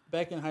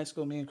 Back in high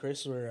school, me and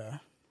Chris were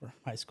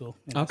high school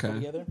in Okay. high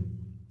school together.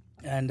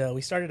 And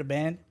we started a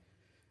band.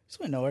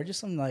 Just went nowhere. Just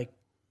some like,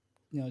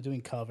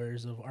 doing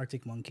covers of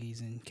Arctic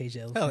Monkeys and Cage the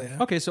Elephant. Hell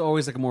yeah. Okay, so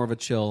always like more of a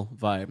chill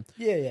vibe.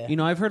 Yeah. You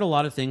know, I've heard a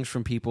lot of things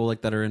from people like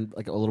that are in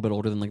like a little bit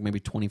older than like maybe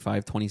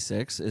 25,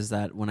 26 is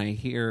that when I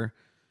hear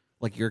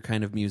like your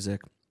kind of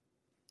music,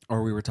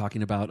 or we were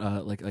talking about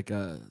like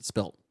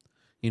Spilt,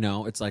 you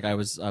know, it's like I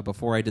was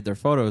before I did their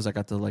photos, I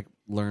got to like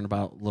learn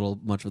about a little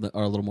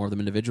more of them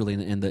individually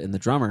in the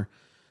drummer.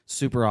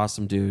 Super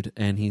awesome dude.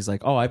 And he's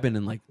like, oh, I've been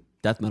in like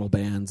death metal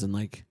bands and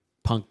like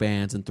punk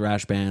bands and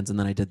thrash bands, and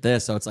then I did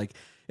this. So it's like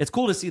it's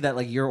cool to see that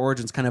like your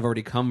origins kind of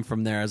already come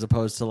from there, as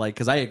opposed to like,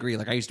 because I agree,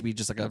 like I used to be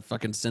just like a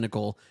fucking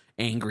cynical,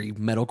 angry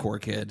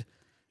metalcore kid.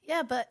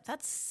 Yeah, but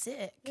that's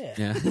sick. Yeah.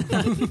 Yeah.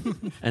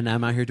 And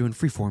I'm out here doing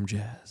freeform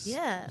jazz.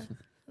 Yeah.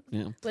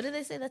 Yeah. What did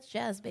they say? That's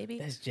jazz, baby.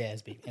 That's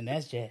jazz, baby. And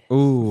that's jazz.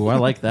 Ooh, I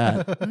like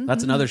that.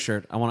 That's another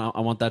shirt. I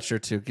want that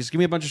shirt too. Just give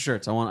me a bunch of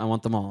shirts. I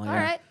want them all. All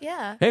right.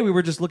 Yeah. Hey, we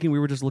were just looking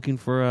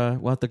for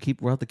we'll have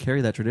to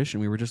carry that tradition.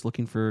 We were just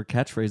looking for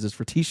catchphrases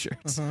for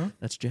t-shirts.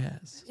 That's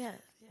jazz. Yeah.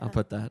 I'll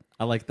put that.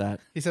 I like that.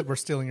 He said we're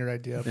stealing your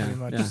idea pretty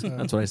much. Yeah, so.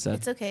 that's what I said.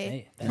 It's okay.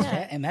 Hey, that's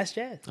jazz. And that's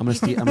jazz. I'm gonna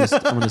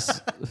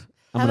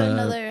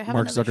Have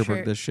Mark another Zuckerberg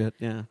shirt. this shit.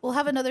 Yeah. We'll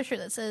have another shirt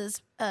that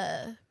says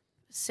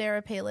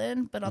Sarah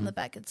Palin, but on the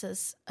back it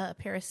says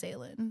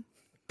Parasailing.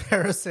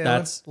 Parasailing,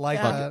 That's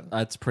like that.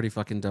 That's pretty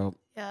fucking dope.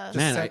 Yeah.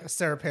 Man,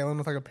 Sarah Palin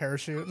with like a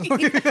parachute.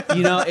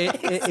 you know,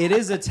 it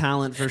is a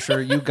talent for sure.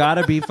 You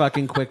gotta be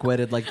fucking quick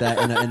witted like that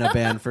in a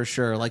band for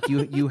sure. Like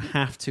you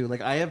have to.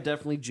 Like I have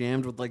definitely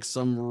jammed with like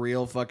some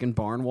real fucking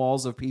barn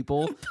walls of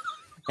people,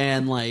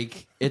 and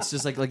like it's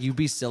just like you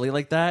be silly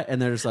like that,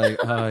 and they're just like,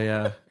 oh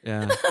yeah.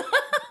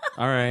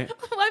 All right.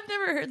 I've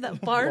never heard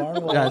that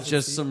barn. Yeah, it's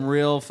just some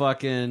real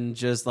fucking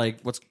just like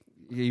what's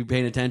you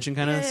paying attention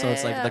kind of. So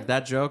it's like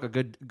that joke, a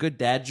good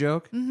dad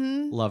joke.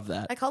 Love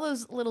that. I call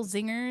those little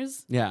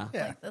zingers. Yeah.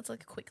 Like, that's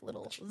like a quick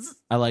little. Zzz.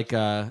 I like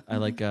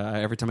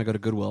every time I go to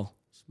Goodwill,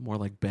 it's more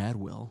like Bad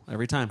Will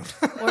every time.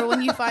 Or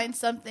when you find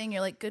something,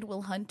 you're like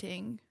Goodwill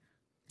Hunting.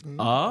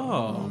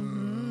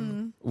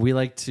 Oh. We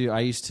like to. I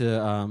used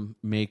to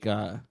make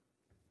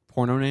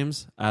porno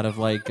names out of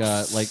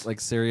like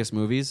serious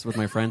movies with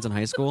my friends in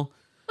high school,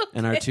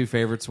 and our two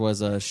favorites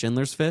was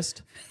Schindler's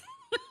Fist,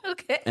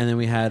 Okay. and then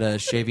we had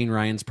Shaving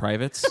Ryan's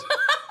Privates.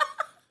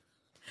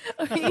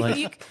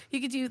 you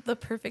could do the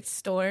perfect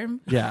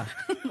storm. Yeah.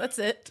 That's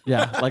it.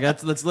 Yeah, like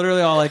that's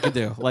literally all I could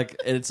do. Like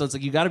it's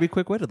like you got to be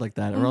quick witted like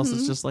that, or else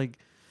it's just like.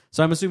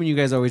 So I'm assuming you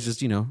guys always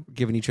just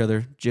giving each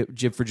other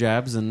jib for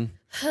jabs, and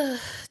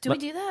Do we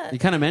do that? you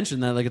kind of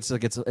mentioned that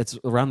it's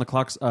around the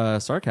clock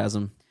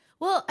sarcasm.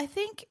 Well, I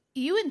think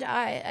you and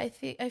I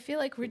feel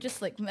like we're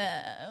just like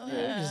meh.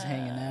 We're just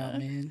hanging out,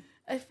 man.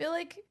 I feel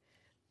like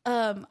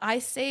I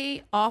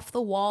say off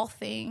the wall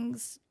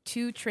things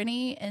to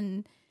Trini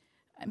and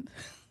I'm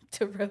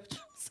to Roach.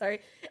 Sorry,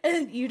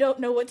 and you don't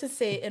know what to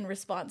say in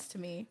response to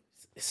me.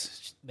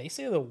 They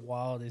say the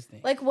wildest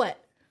thing. Like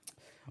what?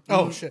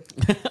 Oh shit!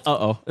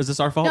 Uh-oh. Is this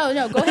our fault?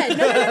 No, go ahead.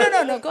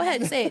 No, go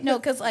ahead and say it. No,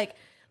 because like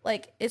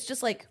it's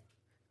just like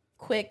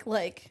quick,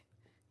 like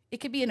it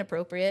could be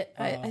inappropriate.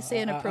 I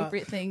say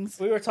inappropriate things.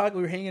 We were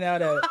hanging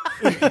out at.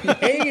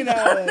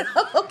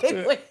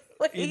 Okay,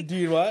 wait.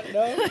 Dude, what?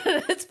 No,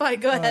 It's fine.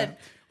 Go ahead.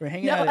 we're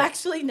hanging No, out.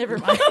 actually, never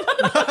mind.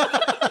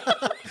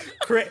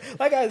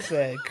 Like I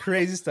said,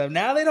 crazy stuff.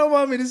 Now they don't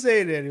want me to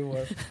say it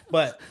anymore,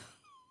 but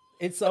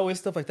it's always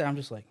stuff like that. I'm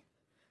just like,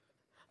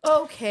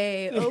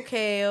 Okay.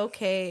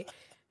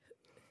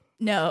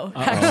 No,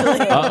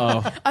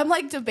 actually, I'm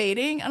like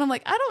debating, and I'm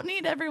like, I don't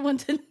need everyone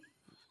to.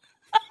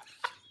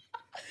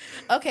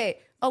 Okay,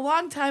 a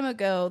long time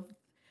ago,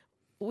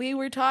 we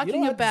were you talking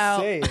don't have about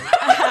to say it.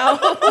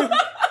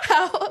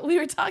 how we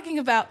were talking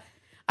about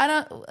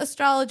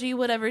astrology,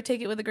 whatever.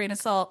 Take it with a grain of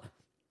salt.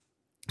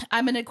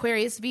 I'm an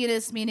Aquarius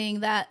Venus,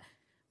 meaning that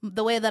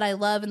the way that I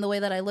love and the way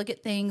that I look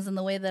at things and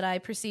the way that I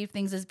perceive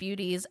things as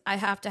beauties, I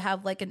have to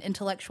have like an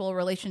intellectual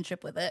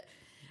relationship with it.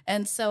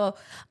 And so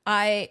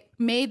I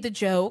made the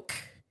joke.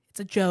 It's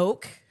a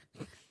joke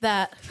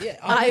that Yeah,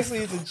 obviously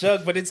it's a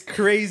joke, but it's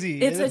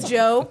crazy. it's a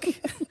joke.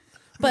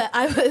 But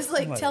I was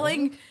like like,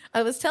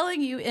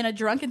 telling you in a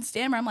drunken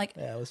stammer, I'm like,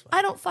 Yeah, it was fine.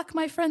 I don't fuck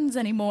my friends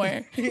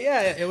anymore.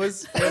 Yeah, it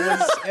was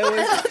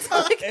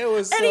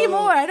so,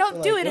 Anymore. I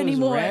don't do like, it was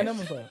anymore. Random.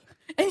 It was like,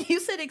 And you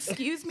said,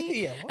 excuse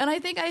me? Yeah, what? And I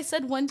think I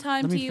said one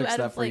time Let to me you fix out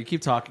that of for you. like,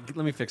 Keep talking.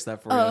 Let me fix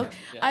that for oh,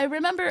 you. I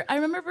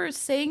remember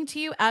saying to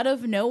you out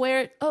of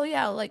nowhere, oh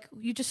yeah, like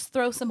you just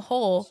throw some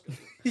hole.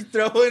 he's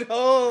throwing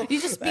hole.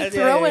 You just be Yeah,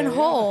 throwing yeah.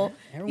 hole.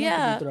 Everyone Yeah.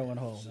 can be throwing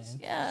hole, man.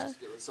 Yeah.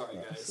 Sorry,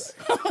 guys.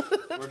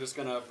 We're just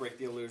gonna break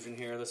the illusion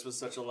here. This was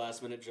such a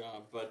last minute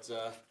job, but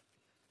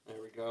there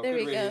we go. There Good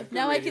we radio- go. good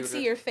Now I radio can see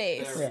there. your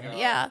face. There we go.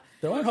 Yeah.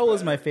 Throwing hole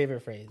is my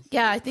favorite phrase.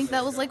 Yeah, I think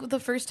that was like the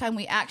first time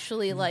we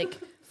actually like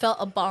felt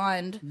a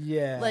bond.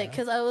 Yeah. Like,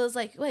 cause I was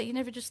like, wait, you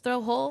never just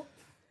throw hole?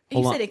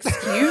 And Hold you on. said,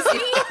 excuse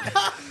me?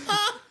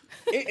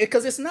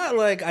 Because it's not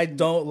like I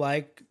don't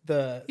like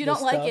the. You the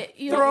don't like stuff. it.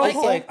 You don't Throw like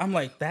hole. it. I'm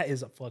like, that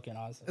is a fucking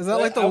awesome. Is that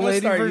like the I'm gonna lady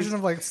start version using-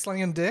 of like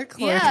slinging dick?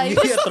 Yeah, you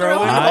Yeah, just throw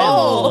throw it it I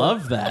hole.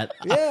 love that.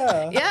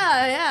 Yeah.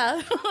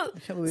 Yeah.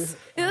 Can't believe-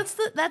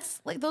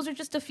 That's like those are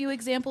just a few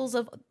examples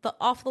of the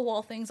off the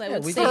wall things I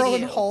would we say to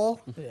Throwing you.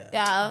 hole.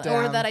 Yeah, or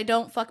Damn. that I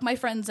don't fuck my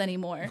friends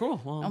anymore. Cool.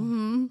 Well,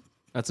 Mm-hmm.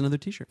 that's another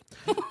T-shirt.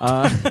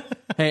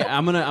 Hey,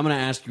 I'm gonna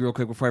ask you real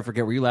quick before I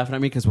forget. Were you laughing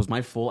at me because was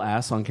my full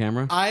ass on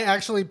camera? I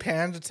actually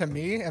panned to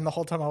me, and the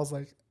whole time I was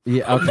like,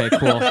 Yeah. Okay.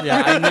 Cool.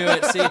 Yeah, I knew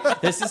it. See,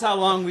 this is how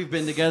long we've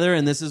been together,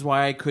 and this is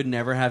why I could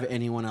never have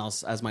anyone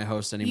else as my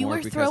host anymore. You were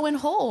because throwing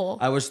hole.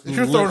 I was.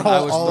 You're throwing I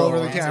hole was all over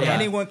the throwing- camera. Yeah.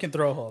 Anyone can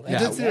throw hole. I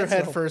did see your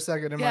head for a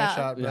second in Yeah. my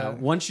shot. Yeah. But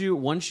Once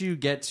you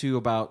get to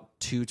about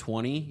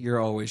 220, you're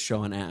always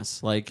showing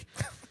ass. Like,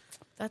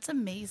 That's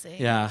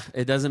amazing. yeah,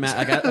 it doesn't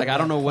matter. I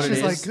don't know what she's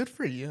it like, is. good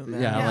for you,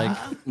 man. Yeah, Yeah.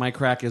 like my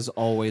crack is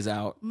always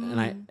out,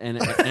 and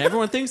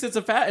everyone thinks it's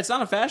it's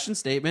not a fashion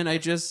statement.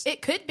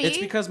 It could be. It's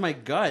because my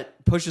gut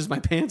pushes my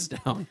pants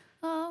down.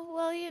 Oh,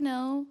 well, you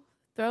know,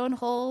 throwing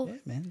hole. Yeah,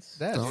 man.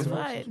 That's It's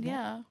fine.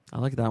 Yeah. I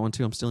like that one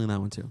too. I'm stealing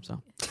that one too.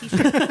 So,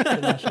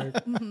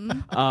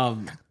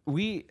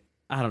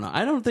 I don't know.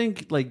 I don't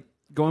think like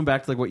going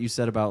back to like what you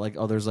said about like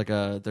there's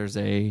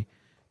a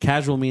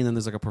casual me and then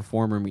there's like a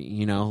performer me.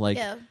 You know, like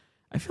Yeah.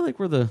 I feel like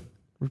we're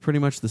pretty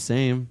much the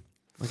same.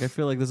 Like I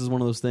feel like this is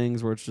one of those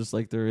things where it's just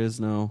like there is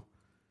no.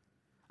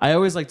 I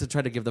always like to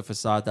try to give the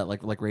facade that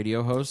like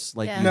radio hosts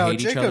like Yeah. you No, hate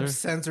each Jacob other.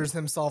 censors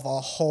himself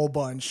a whole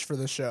bunch for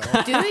the show.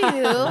 Do you?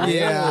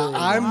 Yeah,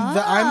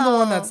 I'm the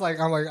one that's like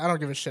I'm like I don't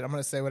give a shit. I'm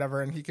gonna say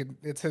whatever, and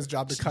it's his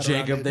job to cut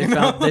Jacob,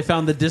 around it. they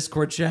found the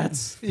Discord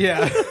chats.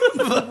 Yeah,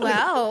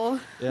 Wow.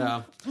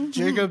 Yeah.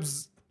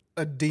 Jacob's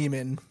a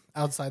demon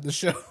outside the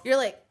show. You're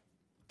like,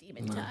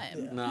 demon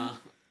time. Nah.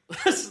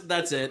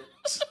 That's it.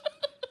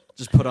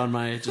 Just put on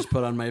my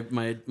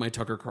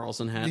Tucker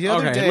Carlson hat. The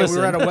other okay, day listen.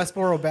 we were at a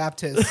Westboro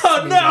Baptist.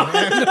 Oh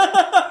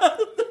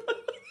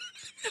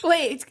no!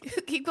 Wait,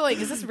 keep going.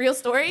 Is this a real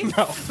story? No.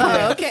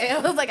 Oh, okay. I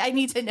was like, I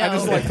need to know. I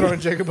just like throwing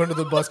Jacob under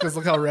the bus because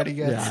look how red he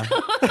gets.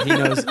 Yeah. He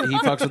knows. He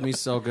fucks with me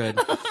so good.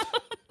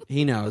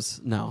 He knows.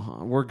 No,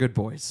 we're good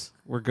boys.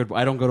 We're good.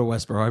 I don't go to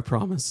Westboro. I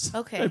promise.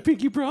 Okay. I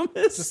pinky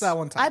promise. Just that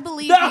one I time.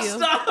 believe No, you.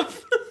 stop.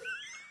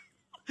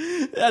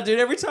 Yeah, dude.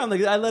 Every time,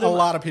 like I let A him.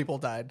 lot of people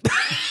died.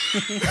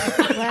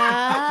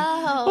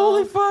 Wow.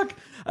 Holy fuck!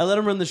 I let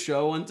him run the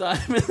show one time,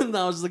 and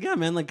I was like, yeah,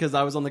 man, like, because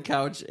I was on the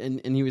couch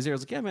and he was here. I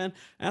was like, yeah, man,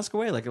 ask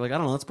away. Like I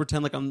don't know, let's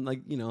pretend like I'm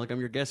like, like I'm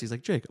your guest. He's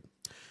like, Jacob,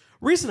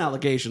 recent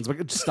allegations. Like,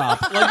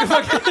 stop.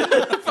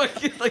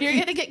 Like, You're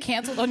gonna get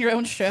canceled on your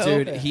own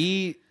show, dude.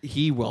 He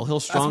will. He'll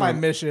That's strong. my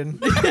mission.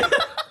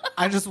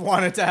 I just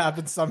want it to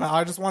happen somehow.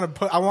 I just want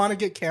to I want to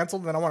get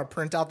canceled, and then I want to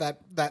print out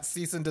that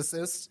cease and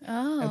desist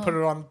and put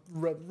it on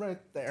right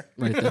there.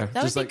 Right there.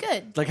 That Just would be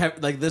like,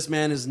 good. Like this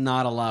man is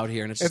not allowed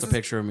here, and it's just a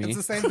picture of me. It's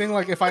the same thing.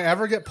 Like if I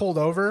ever get pulled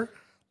over,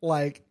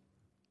 like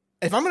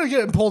if I'm gonna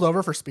get pulled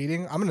over for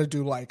speeding, I'm gonna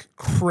do like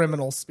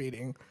criminal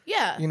speeding.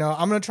 Yeah. I'm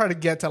gonna try to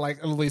get to like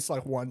at least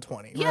like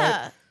 120.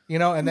 Yeah. Right?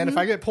 And then if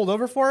I get pulled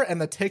over for it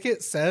and the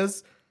ticket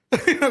says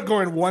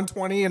going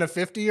 120 and a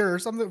 50 or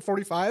something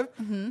 45,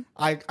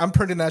 I'm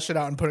printing that shit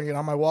out and putting it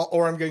on my wall,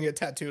 or I'm gonna get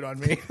tattooed on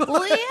me.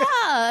 Well, yeah.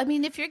 I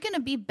mean, if you're gonna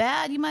be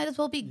bad, you might as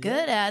well be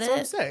good at That's what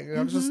I'm it. saying.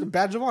 It's just a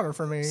badge of honor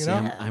for me. See,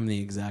 I'm the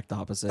exact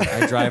opposite.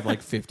 I drive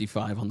like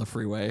 55 on the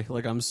freeway.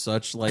 Like I'm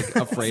such like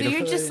afraid So of.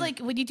 you're just like,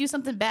 when you do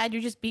something bad,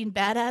 you're just being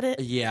bad at it.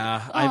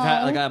 Yeah, I've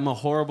had like I'm a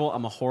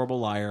horrible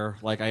liar.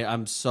 Like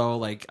I'm so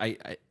like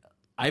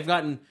I've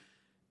gotten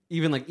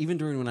even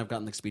during when I've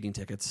gotten like speeding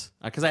tickets,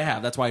 because I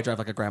have. That's why I drive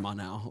like a grandma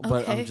now.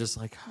 But I'm Okay. just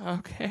like,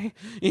 okay,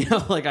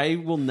 like I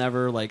will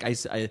never like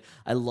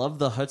I love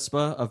the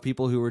chutzpah of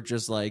people who are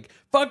just like,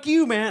 fuck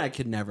you, man. I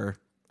could never.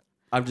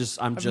 I'm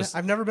just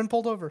I've never been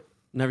pulled over,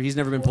 never. He's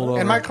never been pulled over.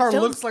 and my car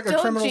Don't- looks like a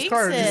don't criminal's jinx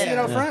car. Did you see it. it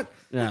out front?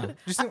 Yeah. Did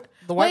you see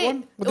the white Wait.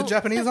 one with the Oh.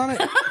 Japanese on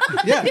it?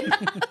 Yeah,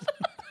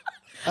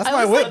 that's I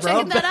my was whip, like bro.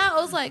 checking that out.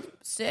 I was like,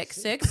 sick.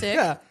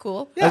 Yeah.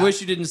 Cool. Yeah. I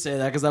wish you didn't say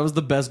that because that was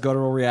the best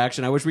guttural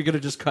reaction. I wish we could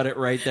have just cut it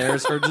right there.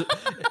 So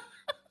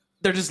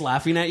they're just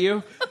laughing at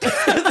you.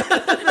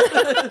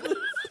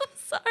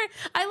 Sorry.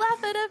 I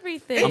laugh at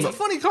everything. It's a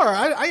funny car.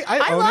 I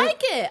I own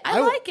like it.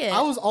 I like it.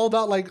 I was all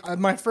about like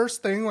my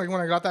first thing like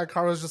when I got that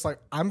car was just like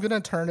I'm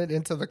gonna turn it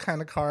into the kind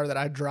of car that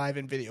I drive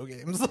in video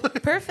games.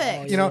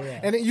 Perfect.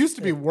 And it used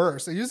to be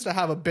worse. It used to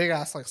have a big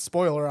ass like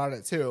spoiler on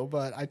it too,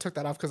 but I took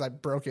that off because I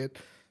broke it.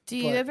 Do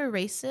you but- ever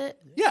race it?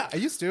 Yeah, I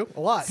used to a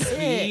lot.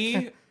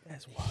 He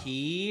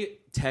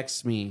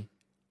texts me.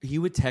 He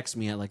would text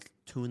me at like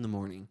 2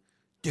 a.m.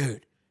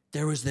 Dude,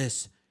 there was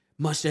this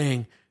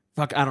Mustang.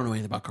 Fuck, I don't know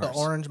anything about The cars.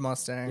 orange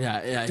Mustang.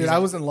 Yeah. Dude, he's I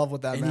like- was in love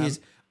with that, and man. he's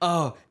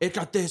it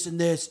got this and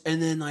this,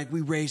 and then like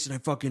we raced,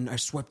 and I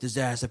swept his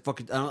ass. He's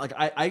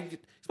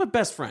my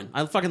best friend.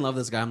 I fucking love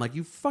this guy. I'm like,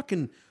 you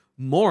fucking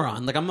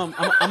moron. Like I'm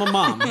a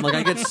mom. Like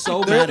I get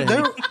so mad at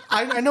him.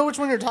 I know which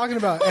one you're talking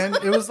about, and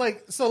it was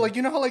like so like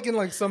how like in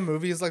like some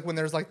movies like when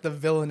there's like the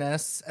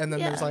villainess and then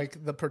Yeah. there's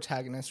like the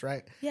protagonist,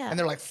 right? Yeah. And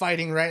they're like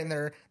fighting, right?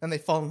 And they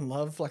fall in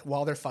love like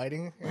while they're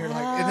fighting, and you're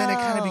like, and then it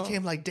kind of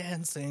became like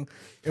dancing.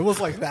 It was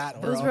like that.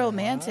 It was bro.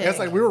 romantic. It's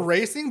like we were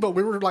racing, but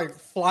we were like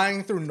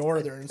flying through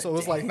northern, so it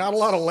was like not a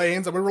lot of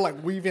lanes, and we were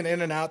like weaving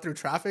in and out through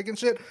traffic and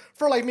shit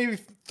for like maybe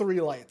 3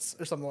 lights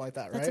or something like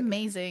that, right? That's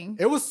amazing.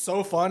 It was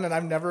so fun, and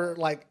I've never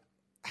like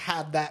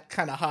had that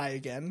kind of high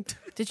again.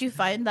 Did you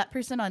find that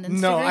person on Instagram?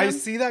 No, I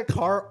see that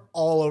car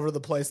all over the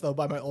place though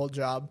by my old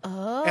job.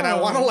 Oh. And I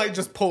want to like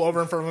just pull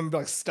over in front of him and be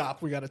like,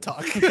 stop, we got to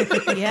talk.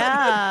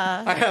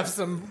 Yeah. I have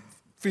some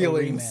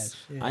feelings.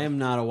 I am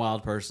not a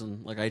wild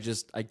person. Like I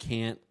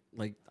can't.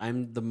 Like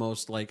I'm the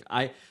most like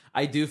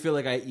I do feel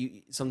like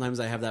sometimes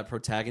I have that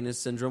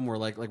protagonist syndrome where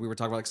like we were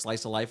talking about like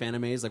slice of life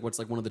animes, like what's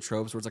like one of the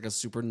tropes where it's like a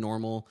super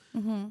normal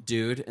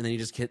dude and then he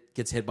just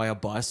gets hit by a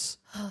bus.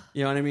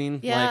 You know what I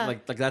mean? Yeah.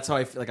 Like that's how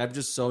I feel. Like I'm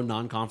just so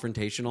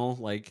non-confrontational.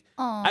 Like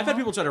I've had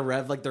people try to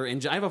rev like their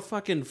engine. I have a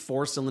fucking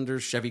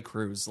 4-cylinder Chevy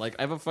Cruze. Like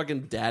I have a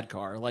fucking dad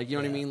car. Like you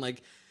know what I mean?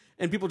 Like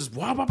and people just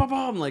wah, wah, wah,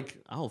 wah. I'm like,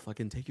 I'll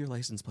fucking take your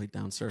license plate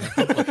down, sir.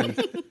 Don't fucking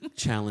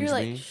challenge You're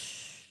like, me.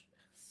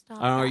 stop.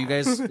 I don't know. Are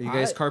you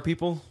guys car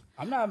people?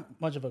 I'm not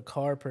much of a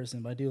car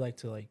person, but I do like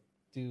to like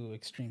do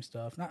extreme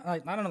stuff. Not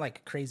like I don't know, like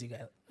a crazy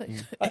guy. Like,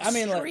 I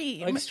mean, like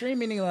Extreme. extreme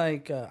meaning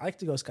like I like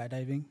to go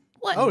skydiving.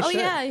 What? Oh, Oh, shit.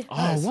 yeah.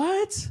 Oh,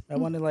 what? I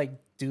want to like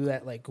do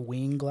that like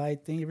wing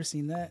glide thing. You ever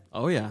seen that?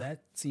 Oh, yeah.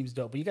 That seems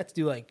dope. But you got to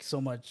do like so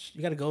much.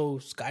 You got to go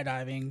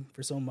skydiving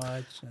for so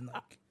much, and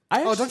like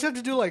Oh, don't you have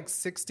to do like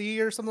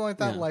 60 or something like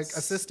that, Yeah. like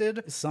assisted?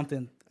 it's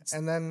something.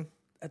 And then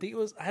I think it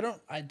was. I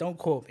don't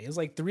quote me. It was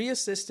like 3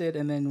 assisted,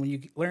 and then when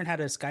you learn how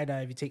to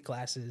skydive, you take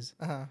classes.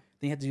 Then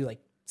you have to do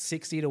like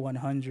 60 to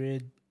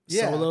 100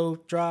 Yeah. solo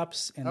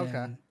drops, and Okay.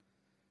 then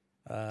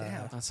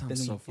That sounds then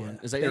so we- fun. yeah.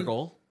 Is that your Then-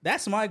 goal?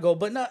 That's my goal,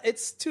 but no,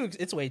 it's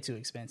way too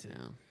expensive.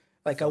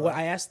 Like what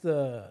I asked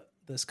the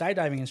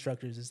skydiving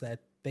instructors is that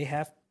they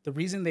have the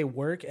reason they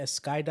work as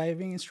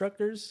skydiving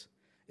instructors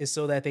is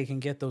so that they can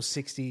get those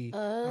 60 they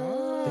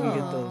can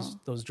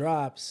get those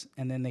drops,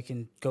 and then they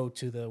can go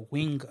to the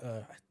wing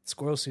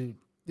squirrel suit.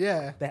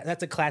 yeah.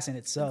 That's a class in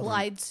itself.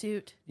 Glide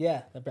suit.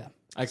 Yeah.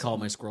 I call it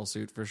my squirrel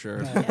suit for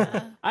sure.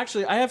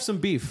 Actually, I have some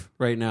beef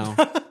right now.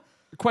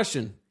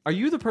 Question: are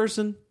you the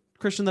person,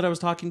 Christian, that I was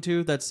talking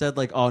to that said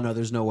like, "Oh no,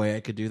 there's no way I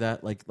could do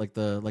that"? Like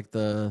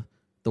the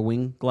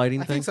wing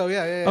gliding I thing. think so,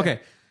 yeah. Okay,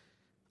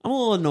 I'm a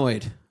little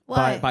annoyed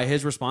Why? by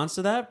his response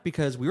to that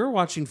because we were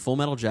watching Full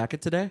Metal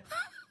Jacket today.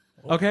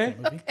 Okay?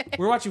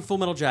 We're watching Full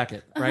Metal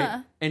Jacket,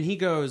 right? And he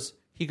goes,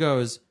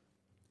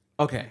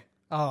 okay,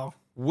 Oh,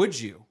 would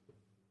you,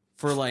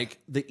 for like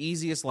the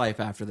easiest life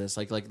after this,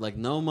 like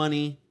no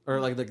money, or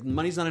like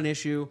money's not an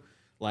issue,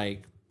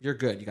 like you're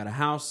good, you got a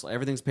house,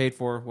 everything's paid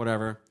for,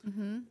 whatever,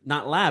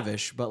 not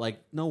lavish, but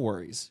like no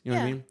worries, you know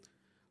what I Yeah. mean?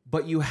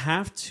 But you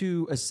have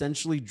to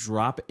essentially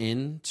drop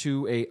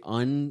into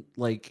an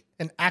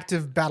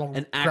active battle.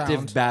 an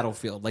active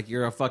battlefield, like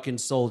you're a fucking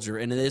soldier,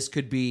 and this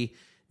could be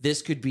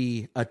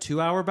a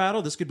 2-hour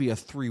battle, this could be a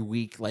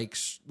 3-week like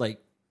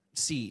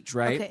siege,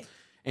 right? Okay.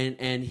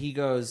 And he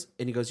goes,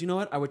 you know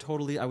what? I would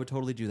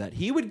totally do that.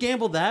 He would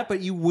gamble that,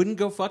 but you wouldn't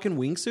go fucking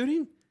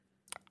wingsuiting?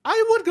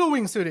 I would go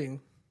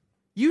wingsuiting.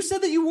 You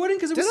said that you wouldn't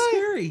because it was Did I?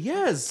 scary.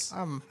 Yes.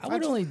 I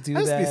would only do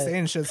I just be that.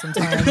 saying shit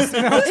sometimes.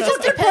 You know? It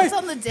just depends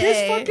on the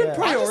day. Fucking I just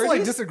like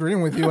priorities.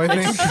 disagreeing with you. I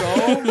think.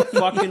 So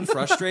fucking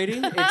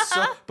frustrating. It's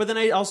so, but then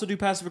I also do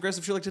passive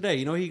aggressive shit like today.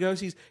 You know, he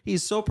goes,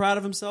 he's so proud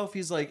of himself.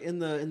 He's like in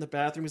the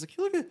bathroom. He's like,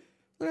 look,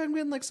 I'm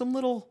getting like some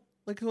little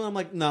like. I'm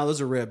like, no, those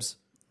are ribs.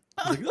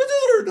 He's like, no,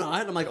 they're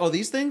not. I'm like, oh,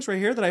 these things right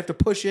here that I have to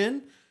push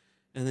in.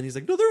 And then he's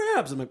like, no, they're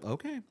abs. I'm like,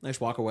 okay. I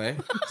just walk away.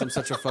 'Cause I'm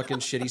such a fucking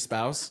shitty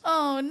spouse.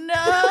 Oh no!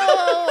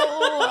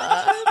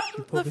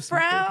 The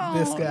frown.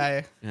 This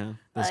guy Yeah,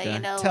 this guy. You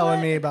know telling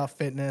what? me about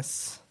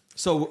fitness.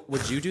 So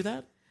would you do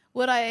that?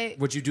 Would I?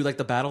 Would you do like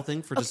the battle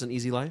thing for just an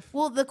easy life?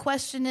 Well, the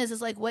question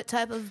is like, what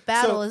type of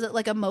battle? So- Is it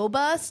like a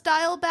MOBA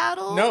style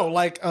battle? No,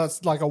 like a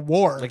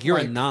war. Like you're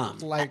a nom.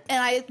 Like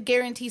And I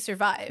guarantee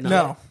survive.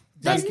 no.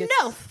 Then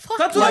no. Fuck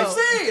That's no. what I'm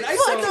saying. I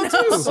said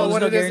that too. So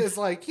what no it is guarantee. is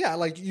like, yeah,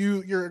 like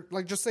you're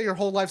like, just say your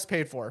whole life's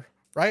paid for,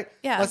 right?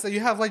 Yeah. Let's say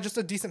you have like just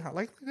a decent house,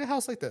 like a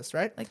house like this,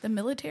 right? Like the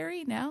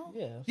military now?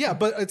 Yeah. Yeah,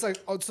 but it's like,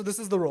 oh, so this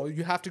is the rule.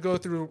 You have to go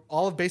through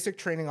all of basic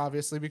training,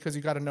 obviously, because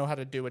you got to know how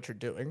to do what you're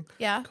doing,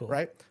 Yeah.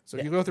 right? So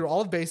you go through all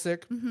of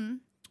basic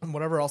and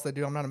whatever else they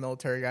do. I'm not a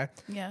military guy,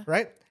 Yeah.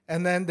 right?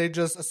 And then they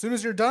just, as soon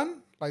as you're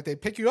done, like they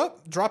pick you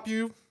up, drop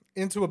you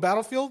into a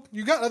battlefield.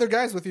 You got other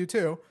guys with you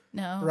too,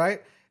 No.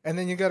 right? And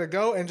then you got to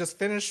go and just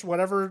finish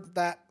whatever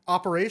that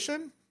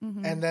operation.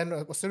 And then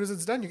as soon as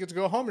it's done, you get to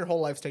go home. Your whole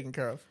life's taken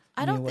care of.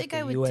 I don't think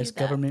I would U.S. do that.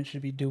 government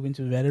should be doing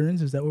to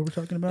veterans. Is that what we're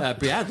talking about?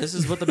 But yeah, this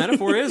is what the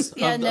metaphor is.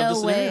 Yeah, of the no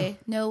scenario. way.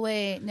 No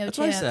way. No That's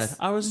chance. what I said.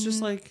 I was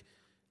just like,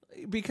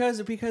 because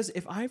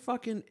if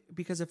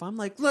I'm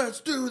like,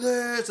 let's do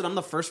this, and I'm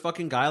the first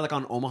fucking guy like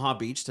on Omaha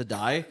Beach to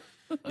die,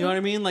 you know what I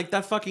mean? Like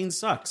that fucking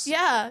sucks.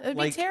 Yeah, it'd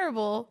Like- be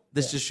terrible.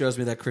 This just shows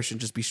me that Christian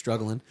just be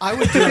struggling. I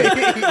would do it.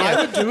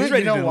 I would do He's it.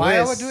 ready You to know why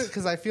I would enlist. do it?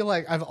 Because I feel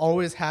like I've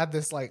always had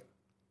this like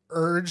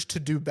urge to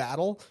do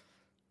battle.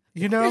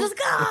 You know, You're just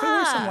If it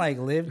were some ah. like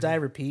live, die,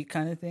 repeat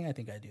kind of thing, I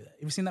think I'd do that.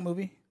 Have you seen that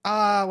movie?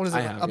 what is it?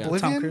 I have, yeah. Oblivion.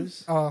 Tom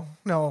Cruise? Oh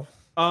no,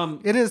 Um,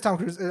 it is Tom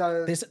Cruise.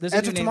 There's a Edge new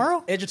of name-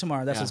 Tomorrow. Edge of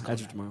Tomorrow. That's yeah, what's called.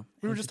 Edge of Tomorrow.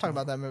 We were just talking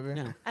about that movie.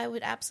 Yeah. I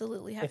would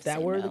absolutely have If to that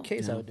say were no. the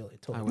case, I would do it.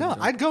 Totally. No,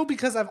 I'd go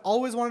because I've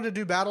always wanted to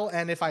do battle,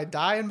 and if I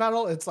die in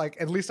battle, it's like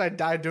at least I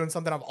died doing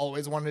something I've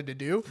always wanted to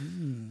do.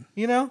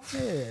 You know,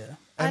 Yeah.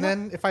 and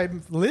then if I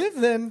live,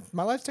 then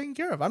my life's taken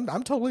care of. I'm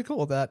totally cool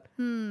with that.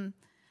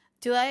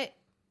 Do I?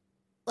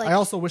 Like, I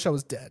also wish I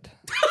was dead.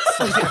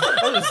 I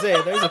was gonna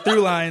say there's a through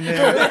line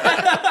there.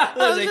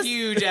 There's a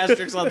huge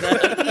asterisk on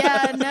that.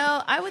 yeah,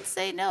 no, I would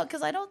say no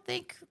because I don't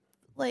think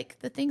like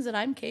the things that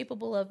I'm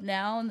capable of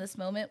now in this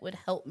moment would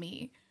help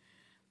me.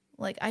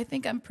 Like, I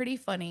think I'm pretty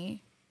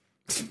funny,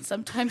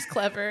 sometimes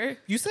clever.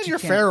 You said you're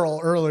feral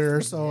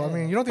earlier, so I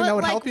mean, you don't think But, that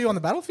would like- help you on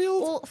the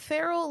battlefield? Well,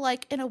 feral,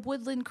 like in a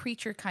woodland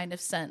creature kind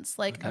of sense,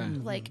 like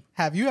like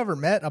Have you ever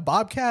met a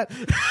bobcat?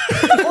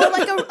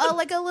 or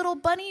like a little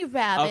bunny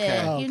rabbit,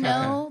 Okay. you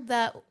know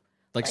that.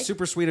 Like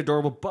super sweet,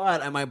 adorable,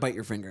 but I might bite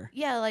your finger.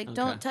 Yeah, like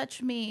don't touch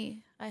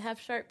me. I have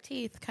sharp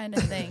teeth, kind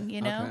of thing.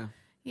 You know. Okay.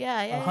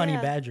 Yeah, yeah. A honey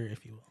yeah. badger,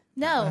 if you will.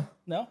 No,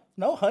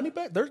 No, honey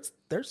badger.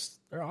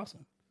 They're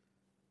awesome.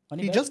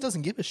 Honey He badger? just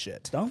doesn't give a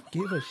shit. don't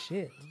give a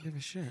shit. Give a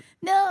shit.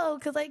 no,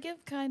 because I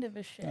give kind of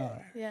a shit.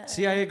 Yeah.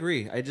 See, I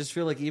agree. I just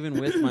feel like even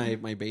with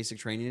my basic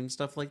training and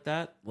stuff like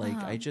that, like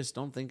I just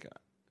don't think.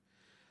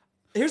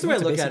 Here's the way I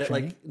went to look at basic it.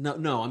 training? Like,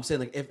 no, I'm saying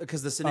like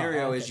because the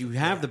scenario okay. is you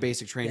have the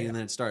basic training and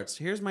then it starts.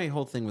 Here's my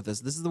whole thing with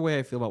this. This is the way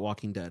I feel about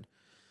Walking Dead.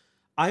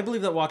 I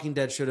believe that Walking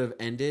Dead should have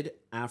ended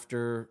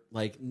after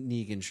like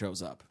Negan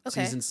shows up,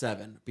 Okay. season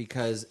 7,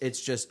 because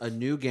it's just a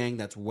new gang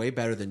that's way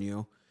better than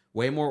you,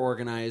 way more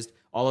organized.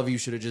 All of you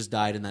should have just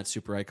died in that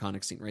super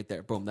iconic scene right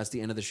there. Boom, that's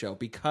the end of the show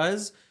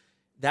because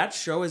that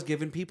show has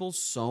given people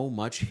so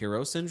much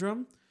hero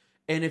syndrome.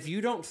 And if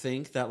you don't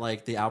think that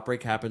like the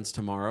outbreak happens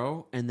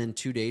tomorrow and then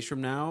 2 days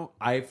from now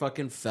I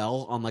fucking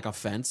fell on like a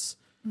fence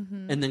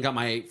and then got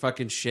my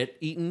fucking shit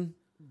eaten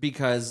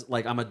because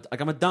like I'm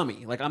a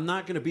dummy. Like I'm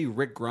not gonna be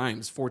Rick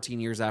Grimes 14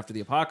 years after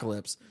the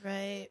apocalypse.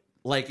 Right.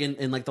 Like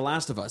in like The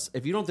Last of Us.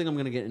 If you don't think I'm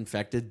gonna get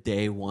infected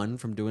day 1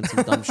 from doing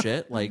some dumb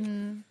shit, like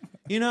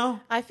you know?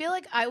 I feel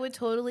like I would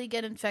totally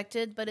get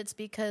infected, but it's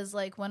because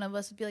like one of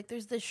us would be like,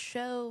 "There's this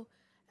show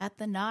at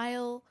the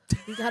Nile.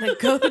 We gotta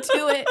go to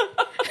it.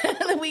 And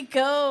then we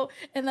go,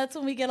 and that's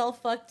when we get all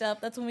fucked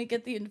up. That's when we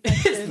get the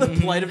infection. The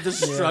plight of the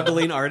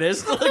struggling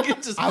artist. Like,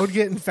 it just, I would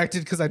get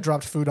infected because I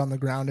dropped food on the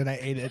ground and I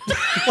ate it.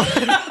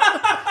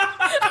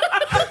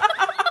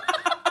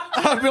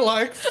 I'd be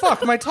like,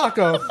 fuck, my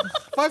taco.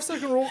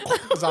 5-second rule.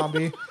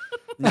 Zombie.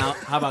 now,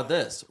 how about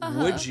this?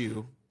 Would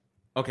you?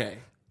 Okay,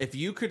 if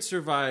you could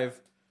survive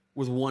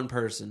with one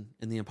person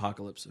in the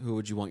apocalypse, who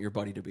would you want your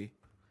buddy to be?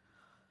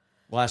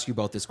 We'll ask you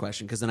both this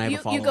question because then I have a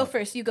follow-up. You go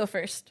first. You go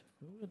first.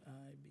 Who would I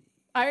be?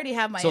 I already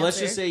have my So answer. let's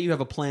just say you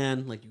have a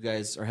plan, like you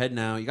guys are heading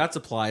out, you got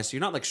supplies, so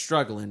you're not like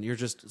struggling, you're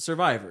just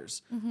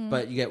survivors.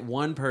 But you get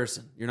one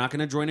person. You're not going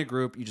to join a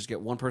group, you just get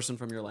one person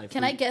from your life.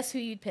 Can I guess who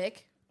you'd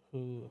pick?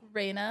 Who?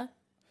 Raina.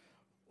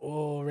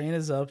 Oh,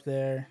 Raina's up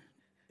there.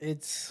 I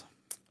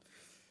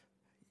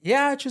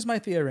choose my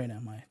Thea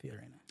Raina.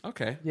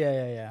 Okay.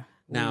 Yeah.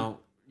 Now,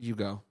 you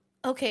go.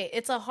 Okay,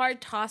 it's a hard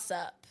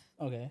toss-up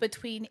Okay.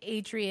 between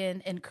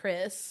Adrian and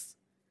Chris.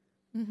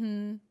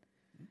 Okay.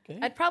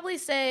 I'd probably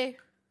say...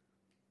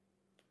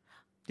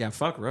 Yeah,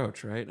 fuck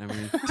Roach, right? I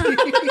mean,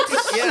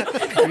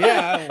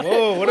 Yeah.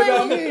 Whoa. What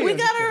about me? We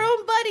got our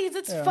own buddies.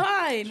 It's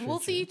fine. We'll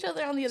see each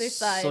other on the other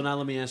side. so now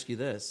let me ask you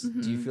this.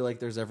 Do you feel like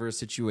there's ever a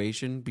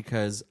situation,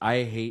 because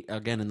I hate,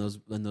 again, in those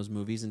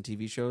movies and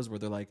TV shows where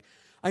they're like,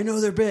 I know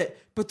they're bit,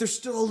 but there's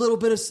still a little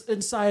bit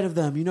inside of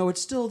them. You know,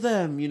 it's still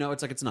them. You know,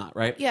 it's like it's not,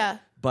 right? Yeah.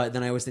 But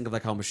then I always think of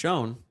like how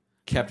Michonne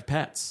kept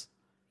pets.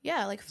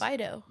 Yeah, like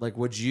Fido. Like,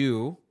 would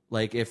you,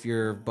 like, if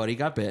your buddy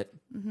got bit,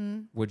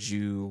 would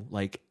you,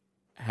 like,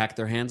 hack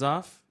their hands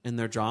off in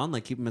their jaw and,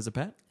 like, keep them as a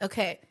pet?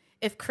 Okay,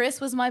 if Chris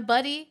was my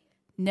buddy,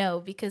 no,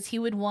 because he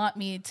would want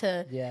me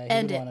to Yeah, he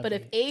end would it. wanna But be.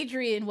 if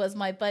Adrian was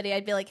my buddy,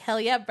 I'd be like, hell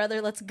yeah,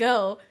 brother, let's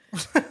go.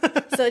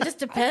 So it just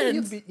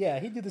depends.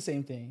 He'd do the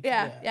same thing.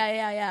 Yeah.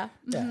 Yeah.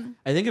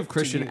 I think if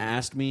Christian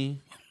asked me,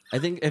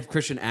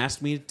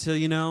 to,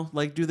 you know,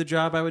 like, do the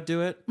job, I would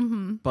do it.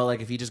 But,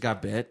 like, if he just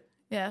got bit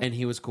Yeah. and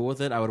he was cool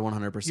with it, I would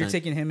 100%. You're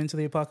taking him into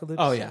the apocalypse?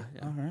 Oh, yeah.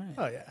 All right.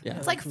 Oh, yeah. Yeah.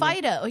 It's like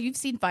Fido. You've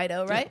seen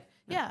Fido, right?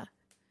 Yeah.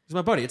 He's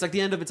my buddy. It's like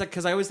the end of, it's like,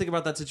 because I always think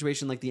about that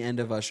situation like the end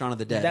of Shaun of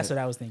the Dead. That's what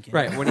I was thinking.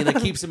 Right, when he like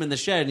keeps him in the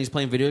shed and he's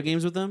playing video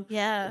games with them.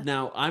 Yeah.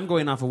 Now I'm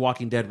going off of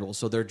Walking Dead rules,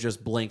 so they're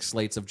just blank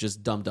slates of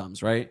just dum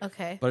dums, right?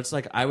 Okay. But it's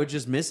like I would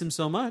just miss him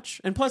so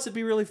much, and plus it'd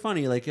be really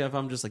funny. Like if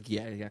I'm just like,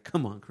 yeah,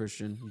 come on,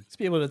 Christian. Just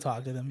be able to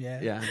talk to them.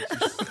 Yeah. Yeah,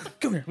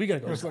 Come here. We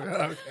gotta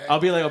go. I'll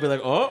be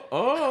like,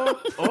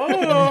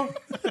 oh,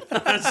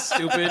 that's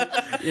stupid.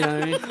 You know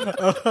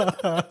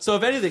what I mean? So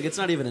if anything, it's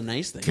not even a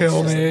nice thing.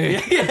 Kill It's just me.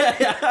 like-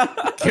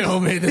 yeah. Kill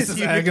me. This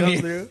is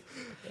agony.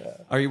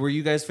 Were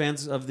you guys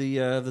fans of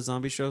the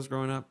zombie shows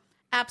growing up?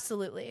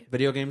 Absolutely.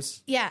 Video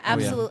games? Yeah,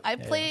 absolutely.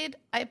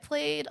 I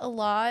played a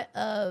lot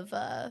of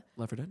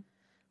Left 4 Dead?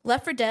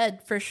 Left 4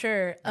 Dead for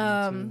sure.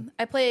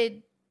 I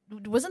played.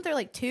 Wasn't there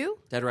like 2?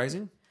 Dead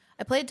Rising?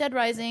 I played Dead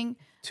Rising,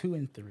 2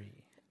 and 3.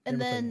 and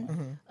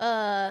then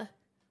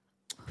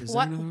Is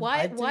why there another one?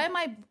 why am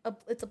I?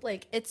 It's a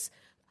blank. It's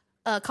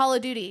Call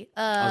of Duty.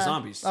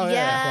 Zombies. Oh,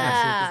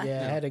 yeah.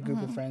 Yeah, I had a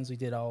group of friends. We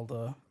did all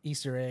the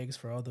Easter eggs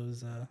for all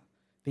those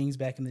things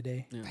back in the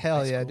day.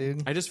 Hell yeah,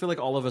 dude. I just feel like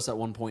all of us at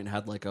one point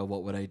had like a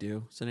what would I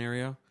do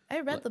scenario. I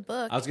read the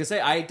book. I was gonna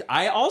say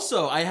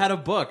I had a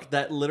book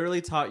that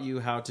literally taught you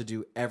how to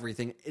do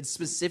everything. It's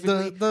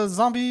specifically The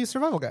zombie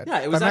survival guide. yeah,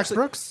 it was by Max actually,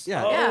 Brooks.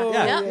 Yeah,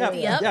 Yep.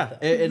 yeah.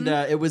 And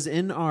it was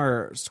in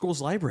our school's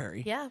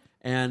library. Yeah.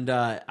 And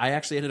I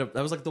actually ended up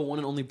that was like the one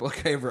and only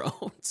book I ever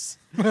owned.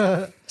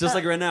 Just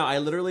like right now, I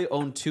literally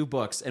own 2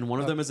 books, and one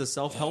of them is a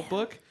self-help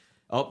book.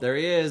 Oh, there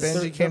he is.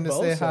 Benji came to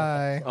both say so-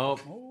 hi.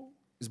 Oh,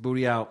 his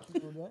booty out.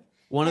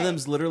 One of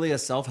them's literally a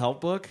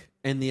self-help book,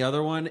 and the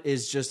other one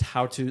is just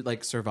how to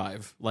like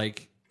survive.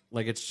 Like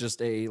it's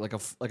just a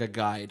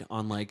guide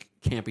on like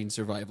camping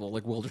survival,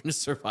 like wilderness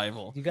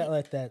survival. You got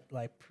like that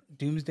like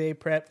doomsday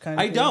prep kind of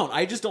I thing? don't.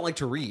 I just don't like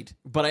to read.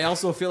 But I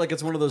also feel like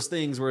it's one of those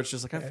things where it's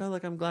just like I feel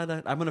like I'm glad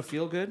that I'm gonna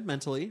feel good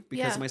mentally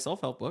because Yeah. of my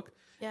self-help book,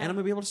 Yeah. and I'm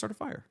gonna be able to start a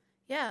fire.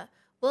 Yeah.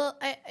 Well,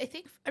 I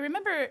think I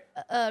remember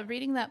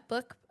reading that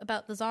book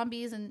about the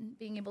zombies and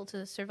being able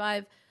to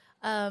survive.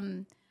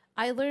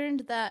 I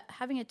learned that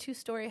having a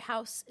 2-story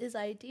house is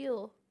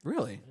ideal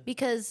Really?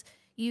 because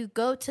you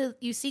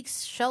seek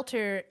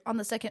shelter on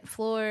the 2nd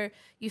floor.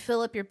 You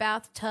fill up your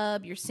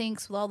bathtub, your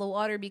sinks with all the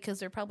water because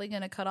they're probably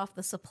going to cut off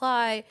the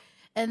supply.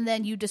 And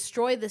then you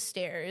destroy the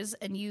stairs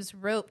and use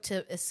rope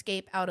to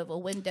escape out of a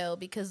window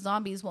because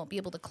zombies won't be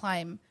able to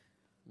climb.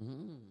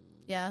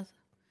 Yeah.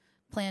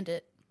 Planned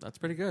it. That's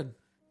pretty good.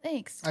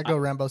 Thanks. I go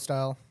Rambo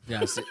style.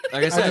 Yeah. See,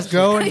 like I said, I just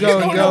go and go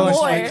and Go go. no And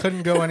more. I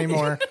couldn't go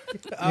anymore.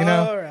 You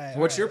know? All right.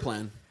 what's your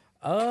plan?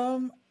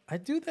 I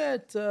do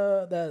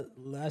that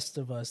Last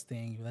of Us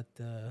thing.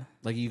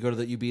 Like you go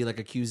to you be like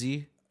a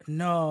QZ?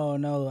 No.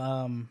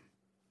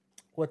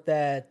 What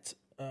that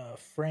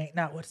Frank?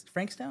 Not what's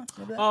Frankstown?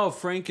 Remember that? Oh,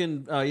 Frank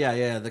and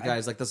the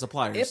guys like the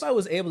suppliers. If I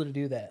was able to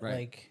do that, Right.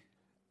 like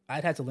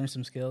I'd have to learn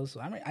some skills.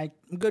 So I'm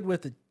good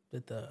with the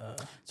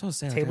So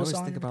sad. I table always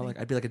song think and about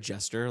everything? I'd be like a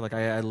jester. Like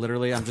I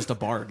literally, I'm just a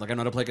bard. Like I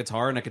know how to play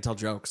guitar and I can tell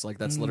jokes. Like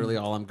that's literally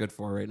all I'm good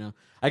for right now.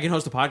 I can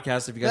host a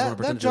podcast if you guys want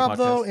to That pretend to do a job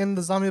though podcast. in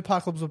the zombie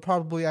apocalypse would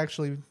probably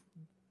actually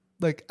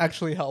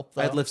help.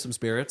 Though. I'd lift some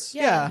spirits.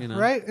 Yeah, you know?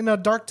 right. In a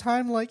dark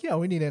time, like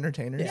we need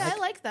entertainers. Yeah, I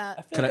like that.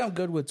 I feel like I'm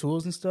good with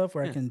tools and stuff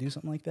where I can do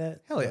something like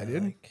that. Hell yeah, But,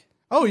 dude. like,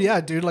 Oh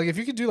yeah, dude. Like if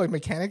you could do like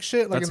mechanic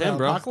shit, like That's in the him,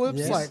 bro. apocalypse,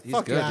 Yes. like He's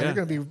fuck good, yeah, yeah. you're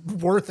gonna be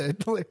worth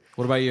it. Like,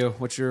 What about you?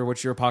 What's your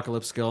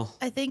apocalypse skill?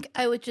 I think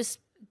I would just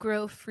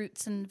grow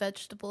fruits and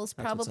vegetables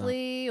That's what's up.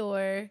 probably,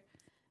 or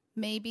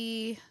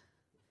maybe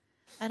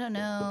I don't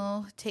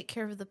know, take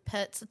care of the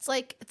pets. It's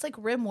like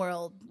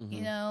RimWorld, Mm-hmm.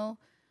 you know?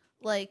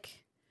 Like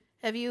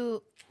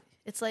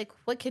it's like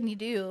what can you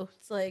do?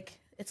 It's like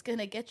it's going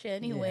to get you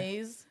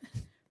anyways.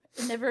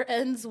 It never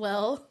ends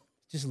well.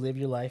 just live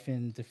your life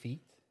in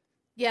defeat.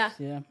 Yeah.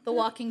 Yeah. The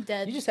Walking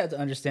Dead. You just have to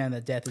understand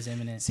that death is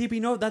imminent. See, but you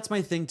know, that's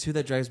my thing too.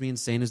 That drives me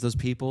insane. Is those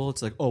people?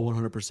 It's like, oh,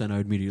 100%. I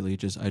would immediately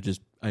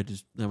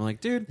I'm like,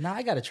 dude, Nah,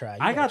 I gotta try.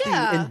 I got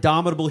Yeah. the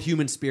indomitable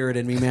human spirit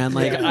in me, man.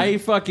 Like, I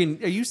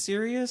fucking. Are you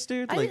serious,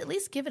 dude? I'd Like, at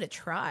least give it a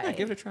try. yeah,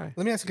 give it a try.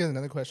 let me ask you guys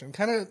another question.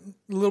 Kind of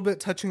a little bit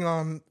touching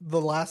on the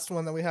last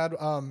one that we had.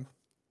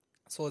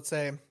 So let's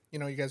say you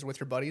guys are with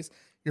your buddies.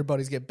 Your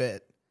buddies get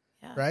bit,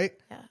 Yeah. right?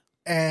 Yeah.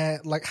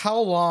 And like, how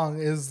long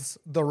is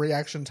the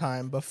reaction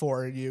time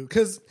before you?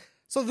 Because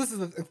so this is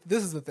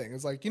the thing.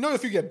 It's like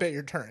if you get bit,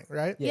 you're turning,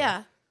 right?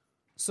 Yeah.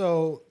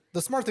 So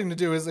the smart thing to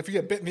do is if you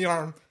get bit in the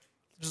arm,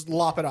 just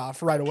lop it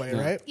off right away,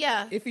 right?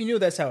 Yeah. If you knew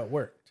that's how it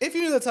worked. If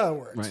you knew that's how it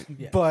works. Right.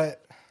 Yeah.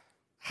 But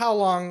how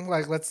long?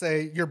 Like, let's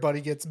say your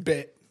buddy gets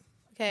bit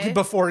Okay.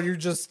 before you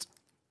just.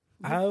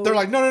 I would, They're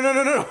like, no,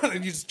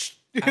 and you just.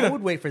 I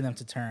would wait for them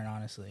to turn,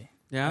 honestly.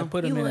 Yeah? I'd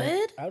put You them in.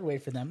 would? I would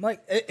wait for them.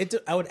 Like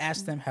I would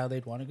ask them how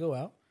they'd want to go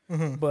out.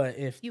 But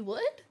if You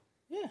would?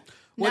 yeah,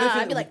 Nah,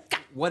 I'd be like, "Gah."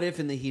 What if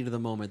in the heat of the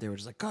moment they were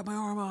just like, cut my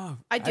arm off?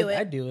 I'd do it.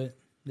 I'd do it.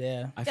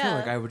 Yeah. I feel Yeah.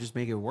 like I would just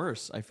make it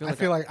worse. I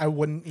feel like I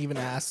wouldn't even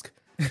ask.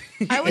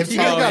 I would If you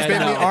too. guys Oh, got yeah,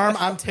 bit in the no. arm,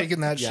 I'm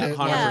taking that yeah, shit.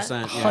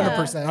 100%. Yeah.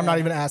 100%. I'm not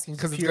even asking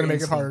because it's Pure gonna make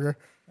it instinct. harder.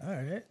 All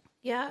right.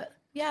 Yeah.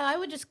 Yeah, I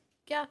would just,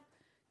 yeah.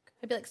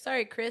 I'd be like,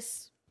 sorry,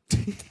 Chris.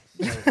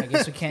 I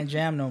guess we can't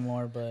jam no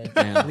more, but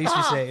Yeah. at least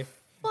you're safe.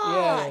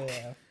 Fuck.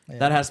 Yeah.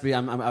 That has to be.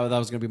 That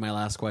was going to be my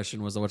last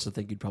question. Was what's the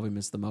thing you'd probably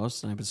miss the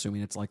most? And I'm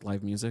assuming it's like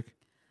live music.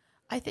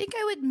 I think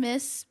I would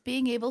miss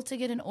being able to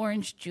get an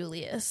Orange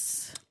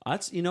Julius.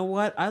 That's you know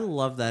what I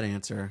love that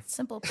answer.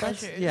 Simple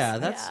pleasures. Yeah,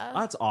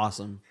 that's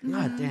awesome.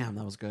 God damn,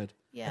 that was good.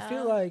 Yeah. I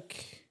feel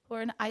like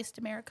Or an iced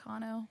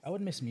Americano. I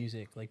would miss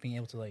music, like being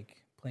able to like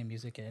play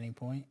music at any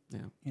point.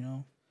 Yeah.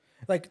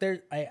 Like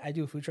I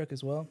do a food truck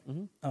as well.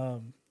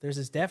 There's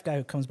this deaf guy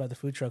who comes by the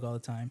food truck all the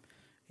time.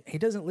 He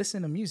doesn't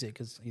listen to music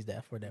because he's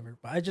deaf or whatever.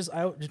 But I just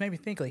made me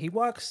think, like, he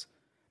walks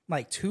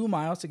like 2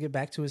 miles to get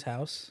back to his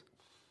house.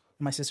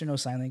 My sister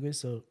knows sign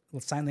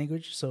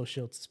language, so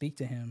she'll speak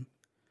to him.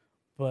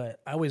 But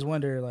I always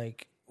wonder,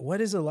 like,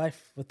 what is a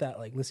life without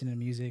like listening to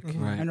music?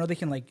 Right. I know they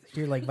can like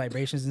hear like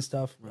vibrations and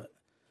stuff, but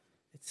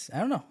I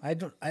don't know.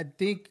 I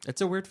think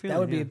It's a weird feeling. that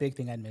would be yeah. a big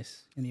thing I'd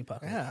miss in the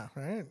apocalypse. Yeah,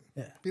 right.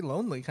 Yeah. Be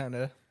lonely, kind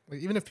of.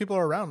 Like, even if people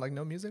are around, like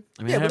no music.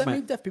 I mean, Yeah, I but have I my-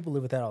 mean, deaf people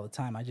live with that all the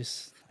time. I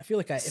feel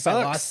like if I Sucks.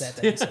 lost that,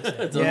 that'd be so sad.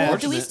 It's Yeah. Do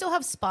unfortunate. we still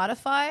have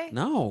Spotify?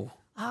 No,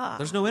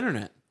 there's no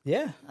internet.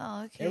 Yeah.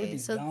 Oh, okay.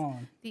 Everything's So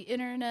gone. the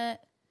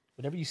internet.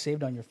 Whatever you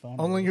saved on your phone.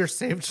 Only your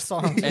saved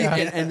songs.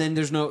 And then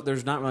there's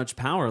not much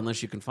power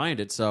unless you can find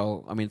it.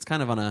 So I mean, it's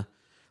kind of on a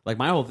like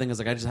my whole thing is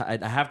like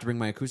I have to bring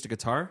my acoustic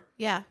guitar.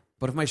 Yeah.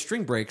 But if my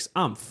string breaks,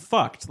 I'm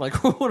fucked. Like,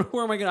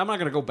 where am I gonna? I'm not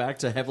gonna go back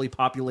to heavily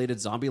populated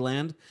zombie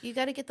land. You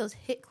got to get those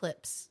hit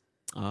clips.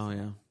 Oh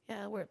yeah.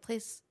 Yeah, where it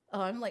plays.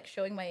 Oh, I'm like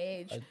showing my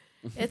age.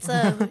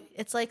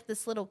 It's like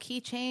this little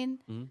keychain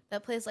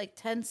that plays like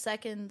 10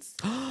 seconds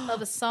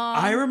of a song.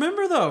 I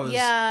remember those.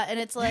 Yeah, and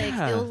it's like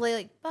Yeah. it'll play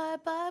like bye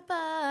bye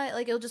bye.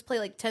 Like it'll just play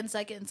like 10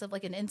 seconds of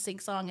like an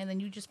NSYNC song, and then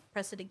you just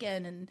press it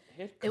again, and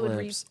it would.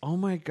 Clips. Oh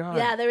my god.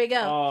 Yeah, there we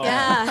go. Oh.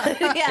 Yeah,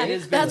 yeah. It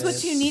has been That's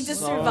what you need to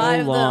so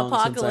survive the long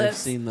since I've apocalypse.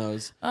 seen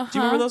those. Do you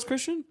remember those,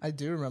 Christian? I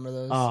do remember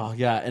those. Oh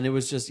yeah, and it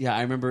was just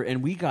I remember,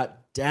 and we got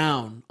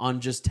down on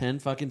just 10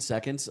 fucking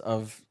seconds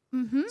of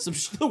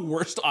the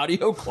worst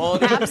audio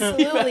quality.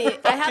 Absolutely.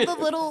 I had the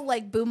little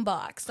like boom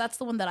box. That's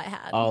the one that I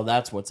had. Oh,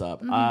 that's what's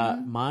up.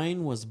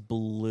 Mine was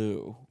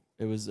blue.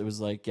 It was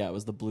like it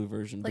was the blue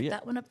version. like but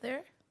that one up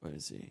there. What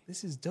is he?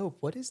 This is dope.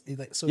 What is it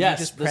like? So Yes,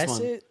 you just this press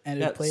one. it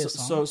and it'll play a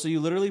song. So you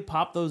literally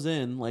pop those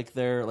in like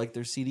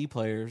they're CD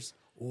players,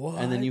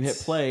 and then you hit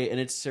play, and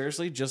it's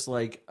seriously just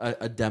like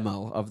a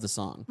demo of the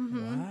song.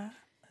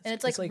 And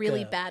it's like, like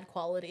really a- bad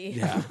quality.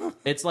 Yeah,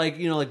 it's like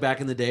like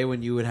back in the day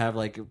when you would have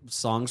like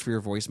songs for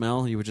your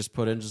voicemail, you would just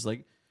put in just like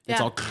it's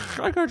Yeah. all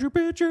I got your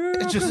picture.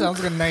 It just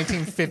sounds like a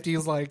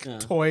 1950s like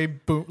toy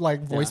boot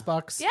like voice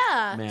box.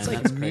 Yeah. Man, it's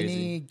like that's mini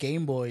crazy.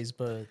 Game Boys,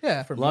 but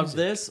Yeah. for Love music.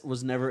 this.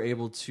 Was never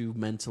able to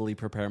mentally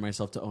prepare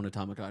myself to own a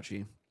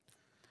Tamagotchi.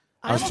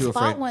 I was almost too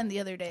bought afraid. one the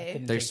other day.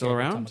 Couldn't They're take still care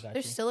of a around? Tamagotchi.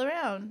 They're still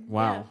around.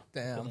 Wow.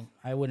 Damn.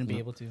 I wouldn't be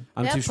able to.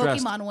 I'm They too have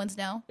stressed. Pokemon ones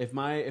now. If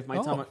my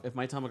Oh.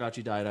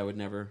 Tamagotchi died, I would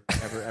never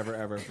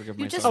ever forgive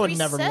You myself. just I would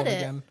never reset move it.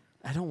 again.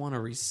 I don't want to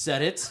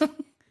reset it.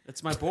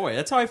 That's my boy.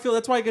 That's how I feel.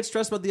 That's why I get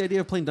stressed about the idea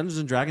of playing Dungeons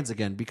and Dragons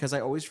again, because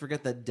I always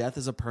forget that death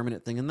is a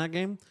permanent thing in that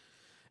game.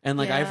 And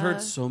like I've Yeah.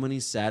 heard so many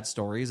sad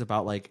stories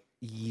about like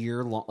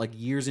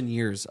years and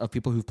years of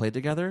people who've played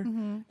together,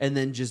 Mm-hmm. and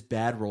then just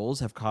bad rolls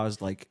have caused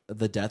like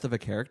the death of a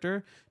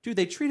character. Dude,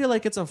 they treat it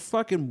like it's a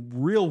fucking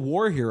real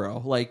war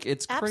hero. Like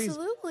it's crazy.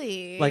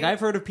 Absolutely. Like I've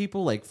heard of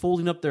people like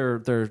folding up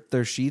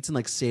their sheets and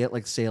like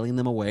sailing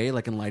them away,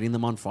 like and lighting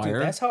them on fire.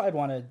 Dude, that's how I'd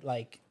want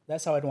to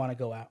That's how I'd want to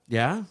go out.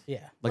 Yeah, Yeah.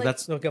 like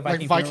that's Like a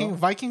Like Viking funeral.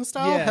 Viking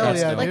style? Yeah. Hell That's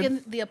yeah, dope. like dude.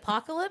 in the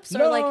apocalypse or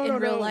No, like in no,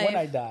 real no, life? When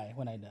I die.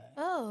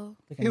 Oh.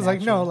 Like a He's like,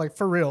 no, natural- like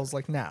for reals,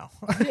 like now.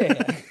 Yeah.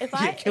 If Yeah,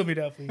 I kill me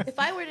now, please. if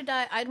I were to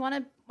die, I'd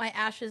want my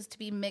ashes to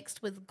be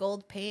mixed with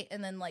gold paint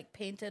and then like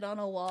painted on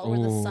a wall where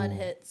the sun Ooh.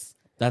 hits.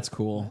 that's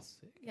cool.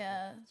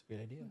 Yeah.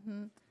 Good idea.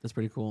 That's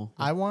pretty cool.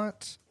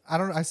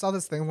 I saw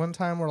this thing one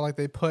time where like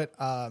they put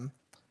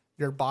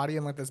your body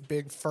in like this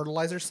big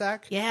fertilizer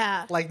sack.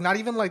 Yeah. Like not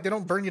even like they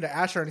don't burn you to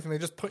ash or anything. They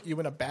just put you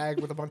in a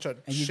bag with a bunch of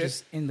And you shit.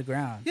 just in the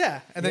ground.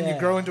 Yeah, and then you Yeah.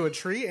 grow into a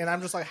tree, and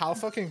I'm just like, how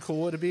fucking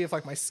cool would it be if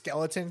like my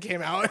skeleton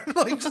came out and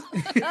like just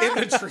in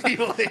the tree,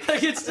 like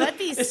Like it's That'd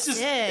be it's just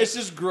sick. it's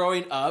just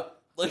growing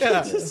up. Like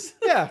yeah, it's just-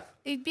 yeah,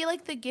 It'd be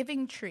like the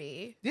giving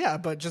tree. yeah,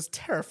 but just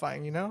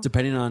terrifying, you know.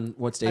 depending on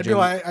what stage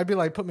I'd be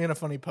like, put me in a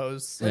funny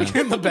pose, like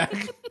in the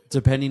back.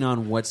 depending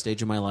on what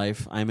stage of my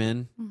life I'm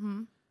in,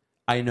 Mm-hmm.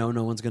 I know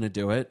no one's gonna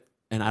do it,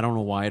 and I don't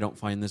know why I don't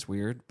find this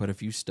weird. But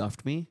if you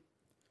stuffed me,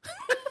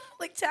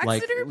 Like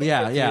like taxidermy.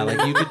 yeah,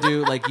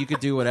 like you could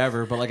do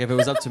whatever. But like if it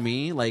was up to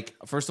me, like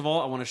first of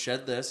all, I want to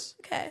shed this,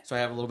 Okay. so I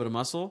have a little bit of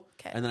muscle,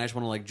 Okay. and then I just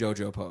want to like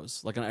JoJo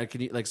pose, like I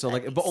can like so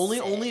That'd like, be but only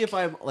sick. if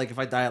I'm like if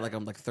I die at like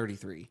I'm like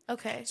 33.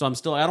 Okay. So I'm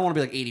still I don't want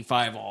to be like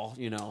 85 all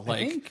like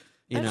think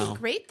you That'd know be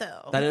great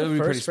though. that it would be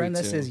pretty First friend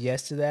sweet that too. says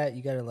yes to that,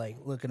 you gotta like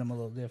look at him a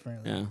little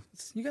different. Like, Yeah.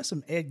 You got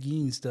some Ed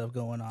Gein stuff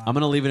going on. I'm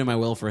gonna leave it in my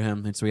will for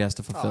him, and so he has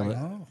to fulfill it.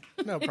 Oh.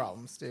 No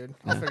problems, dude.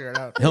 I'll figure it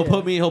out. He'll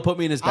put me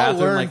in his I'll bathroom.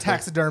 learn like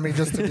taxidermy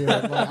just to do it.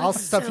 Like, I'll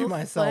stuff you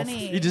myself.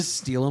 Funny. You just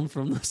steal him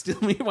from steal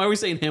me. Why are we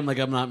saying him like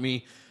I'm not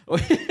me?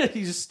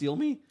 You just steal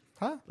me?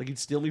 Huh? Like you'd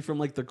steal me from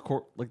like the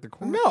court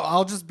No,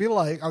 I'll just be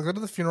like, I'll go to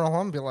the funeral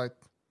home and be like,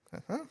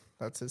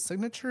 that's his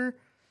signature.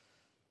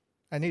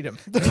 I need him.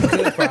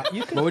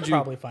 You could What would you-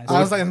 probably find I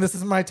was something. like, and this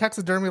is my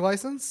taxidermy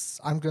license.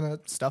 I'm gonna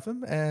stuff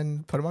him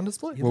and put him on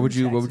display. What would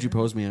you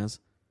pose me as?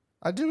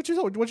 I do what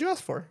you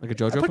asked for. Like a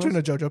JoJo I put you pose? in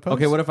a JoJo pose.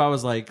 Okay, what if I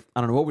was like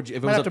I don't know, what would you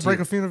if it Might was have up to break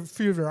you? a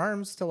few of your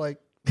arms to like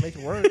make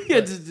it work.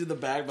 Yeah, but, just do the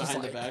bag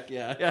behind the back.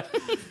 Yeah.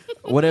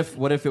 What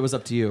if it was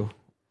up to you?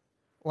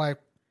 like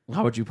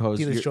How would you pose?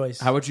 Dealer's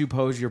choice. How would you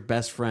pose your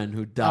best friend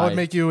who died? I would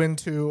make you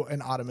into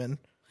an ottoman.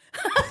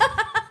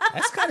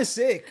 That's kind of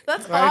sick.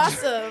 That's Right?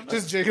 awesome.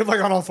 Just Jacob like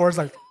on all fours,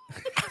 like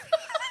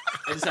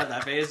I just have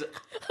that phase.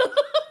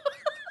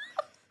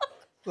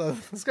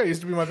 this guy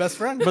used to be my best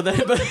friend, But then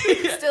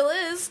Still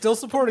is. still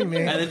supporting me.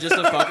 and then just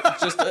to fuck,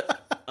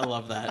 I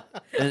love that.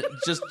 And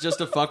just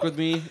to fuck with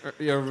me,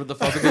 or the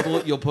fuck with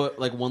people, you'll put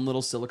like one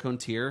little silicone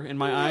tear in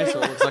my eye,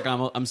 so it looks like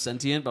I'm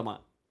sentient.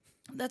 But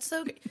That's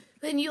so great.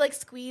 Then you like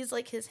squeeze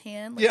like his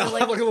hand. Like, Yeah, the, I'll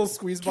have like a little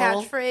squeeze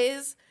bottle.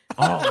 catchphrase.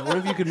 what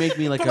if you could make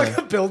me like Like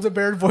a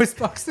Build-A-Bear voice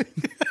boxing.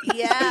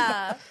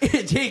 Yeah.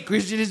 Hey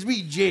Christian, it's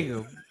me,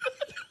 Jacob.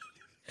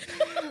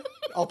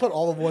 I'll put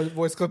all the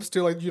voice clips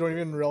too. Like you don't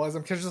even realize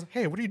them. Kids just,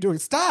 hey, what are you doing?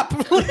 Stop!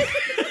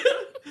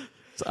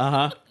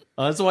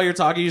 That's why you're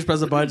talking. You just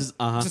press a button. Just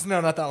Just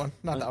no, not that one.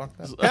 Not that one.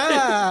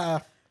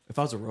 Ah! If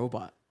I was a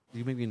robot,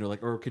 you make me into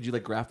like, or could you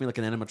like graph me like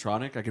an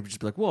animatronic? I could just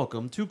be like,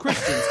 "Welcome to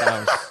Christian's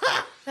house.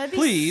 That'd be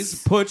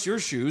Please put your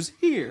shoes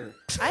here."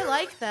 I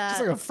like that.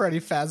 It's like a Freddy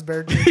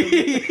Fazbear.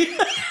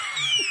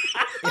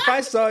 If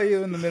I saw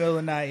you in the middle of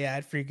the night, yeah,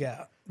 I'd freak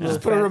out.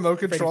 Just put a remote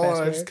control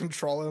and I Fazbear. just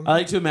control him. I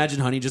like to imagine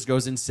Honey just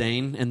goes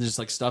insane and just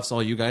like stuffs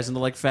all you guys into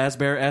like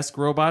Fazbear-esque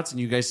robots, and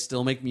you guys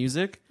still make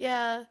music.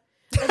 Yeah.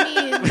 I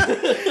mean,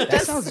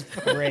 That sounds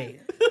great.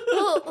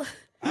 well,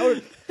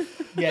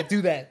 Yeah,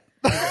 do that.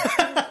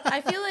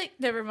 I feel like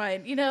never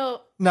mind. You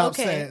know. No,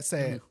 okay.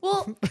 say it.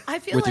 Well, I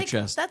feel With your like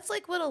chest. that's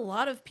like what a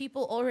lot of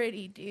people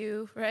already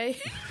do, right?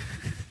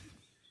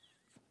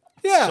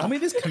 Yeah. Show me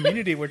this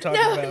community we're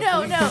talking No,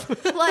 about.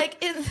 no. Like,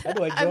 do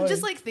I I'm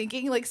just join? like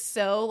thinking like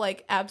so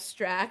like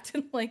abstract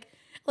and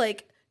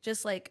like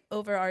just like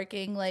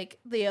overarching like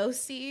the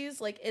OCs.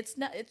 Like it's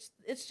not.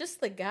 It's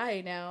just the guy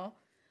now.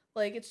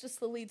 Like it's just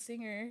the lead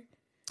singer.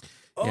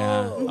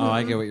 Yeah. Oh,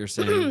 I get what you're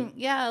saying.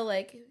 Yeah,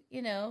 like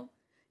you know,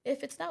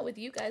 if it's not with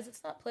you guys,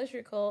 it's not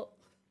Pleasure Cult.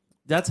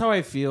 That's how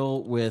I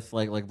feel with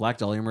like Black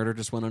Dahlia Murder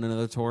just went on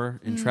another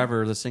tour, and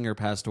Trevor, the singer,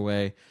 passed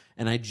away,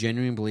 and I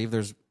genuinely believe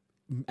there's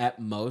at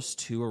most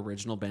 2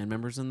 original band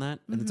members in that,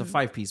 and it's a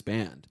 5-piece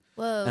band.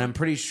 Whoa. And I'm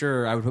pretty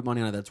sure I would put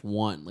money on it. That's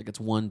one. Like it's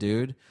one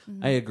dude.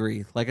 I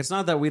agree. Like it's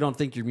not that we don't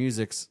think your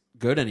music's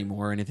good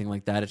anymore or anything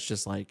like that. It's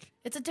just like,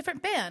 It's a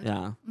different band.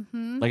 yeah,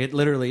 like it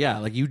literally, yeah.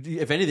 Like you,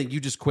 if anything, you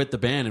just quit the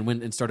band and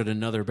went and started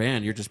another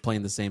band. You're just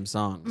playing the same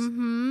songs.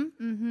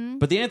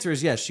 But the answer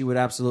is yes. She would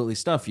absolutely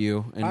stuff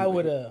you. And, I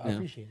would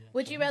appreciate it.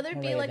 Would you rather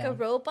be write it like a down.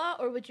 robot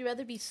or would you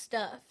rather be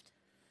stuffed?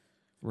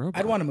 Robot.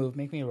 I'd want to move.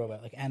 Make me a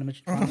robot, like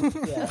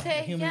animatronic. Yeah.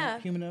 Okay, yeah.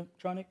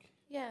 Humanatronic.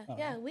 Yeah,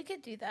 yeah, we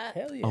could do that.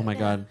 Hell yeah. Oh my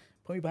god,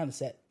 Put me behind the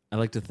set. I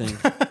like to think.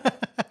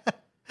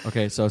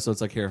 Okay, so it's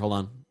like here. Hold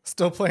on.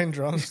 Still playing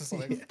drums, just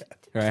like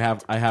Here,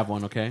 I have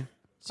one. Okay,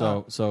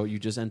 so you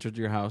just entered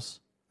your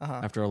house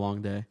after a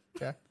long day,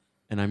 yeah,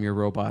 and I'm your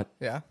robot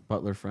yeah,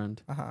 butler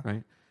friend,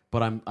 right?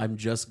 But I'm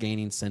just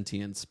gaining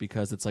sentience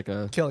because it's like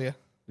a kill you.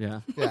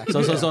 yeah. Yeah. So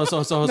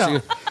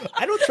you-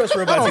 I don't trust I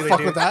robots. don't either, fuck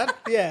dude. with that.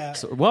 Yeah.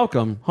 so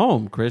welcome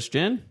home,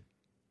 Christian.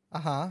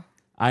 Uh-huh.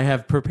 I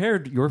have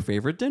prepared your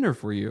favorite dinner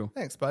for you.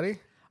 Thanks, buddy.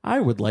 I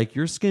would like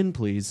your skin,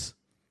 please.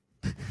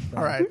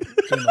 All right.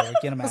 Game over.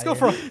 Get 'em Let's out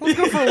go of for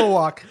here. a little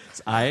walk.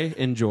 I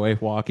enjoy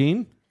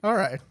walking. All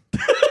right.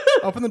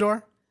 Open the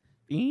door.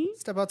 Eh?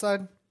 Step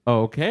outside.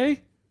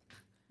 Okay.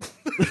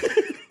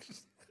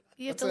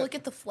 You have to look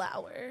at the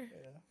flower.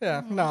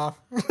 Yeah. No.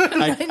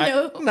 I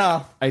know.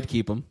 No. I'd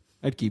keep him.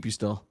 I'd keep you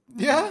still.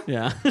 Yeah.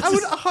 Yeah. I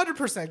would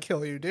 100%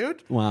 kill you,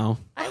 dude. Wow.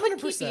 I would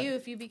keep 100%. you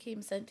if you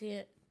became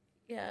sentient.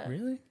 Yeah.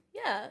 Really?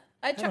 Yeah.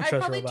 I'd don't I'd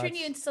trust probably turn robots.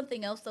 you into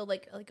something else though,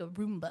 like a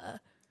Roomba.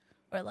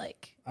 Or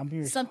like I'm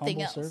your something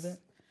humble else. servant.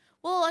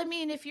 Well, I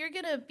mean, if you're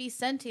gonna be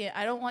sentient,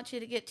 I don't want you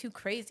to get too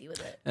crazy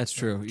with it. That's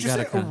true. You Did you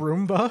say gotta a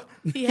Roomba?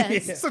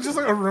 Yes. So just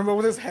like a Roomba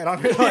with his head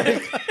on it,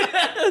 like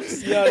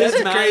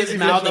his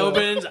mouth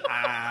opens.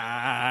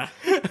 Ah.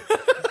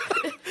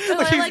 So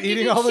Like I he's like give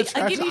eating you all the I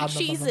trash. give you Nom, nom,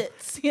 nom,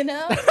 Cheez-Its, you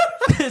know?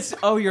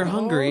 Oh, you're Oh,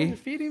 hungry. you're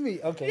feeding me.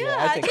 Okay. Yeah,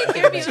 Yeah. I take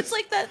care of you. It's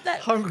like that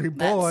Hungry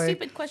that boy.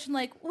 stupid question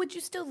like, would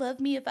you still love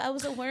me if I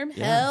was a worm?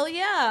 Hell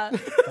yeah.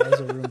 That was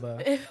a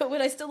Roomba.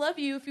 Would I still love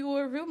you if you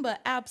were a Roomba?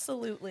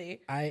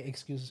 Absolutely. I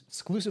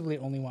exclusively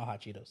only want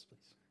hot Cheetos,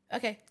 please.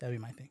 Okay. That'd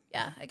be my thing.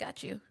 Yeah, I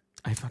got you.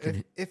 I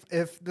fucking.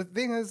 if the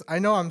thing is, I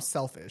know I'm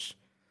selfish.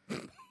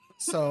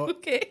 So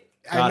Okay.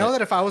 I Got know it.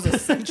 that if I was a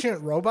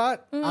sentient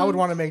robot, I would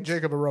want to make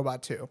Jacob a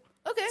robot too.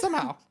 Okay.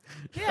 Somehow.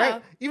 Yeah.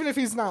 Right? Even if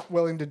he's not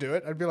willing to do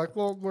it, I'd be like,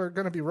 well, we're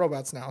going to be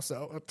robots now.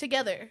 So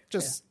Together.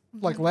 just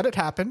like let it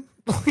happen.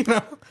 You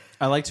know?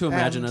 I like to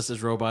imagine And- us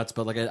as robots,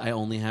 but like I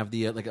only have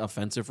the like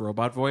offensive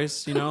robot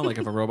voice. You know, like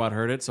if a robot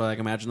heard it, so I like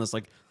imagine us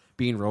like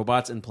being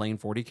robots and playing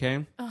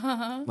 40K.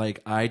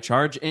 Like I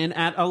charge in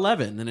at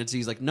 11, and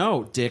he's like,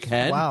 no,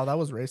 dickhead. Wow, that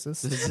was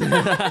racist.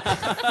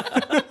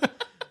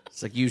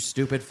 It's like, you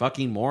stupid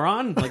fucking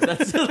moron. Like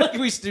that's like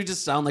we do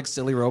just sound like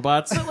silly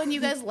robots. But when you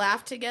guys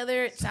laugh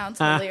together, it sounds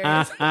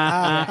hilarious.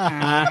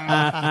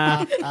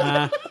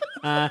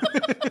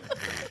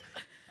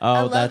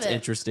 Oh, love that's it.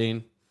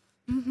 interesting.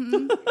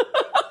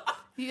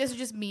 You guys are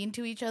just mean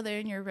to each other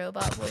in your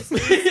robot voices.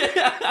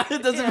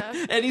 It doesn't.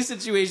 Yeah. Any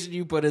situation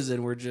you put us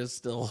in, we're just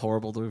still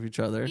horrible to each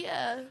other.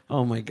 Yeah.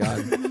 Oh my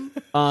god.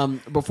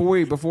 Before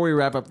we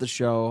wrap up the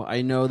show,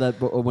 I know that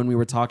when we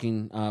were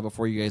talking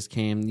before you guys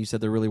came, you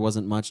said there really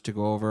wasn't much to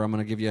go over. I'm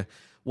going to give you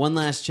one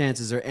last chance.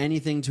 Is there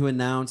anything to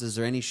announce? Is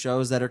there any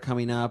shows that are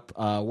coming up?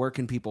 Where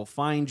can people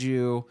find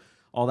you?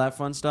 All that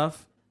fun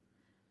stuff.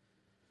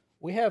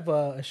 We have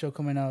a show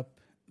coming up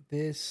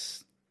in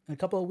a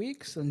couple of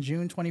weeks on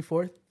June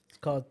 24th. It's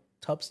called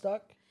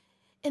Tubstock.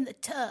 In the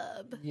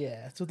tub.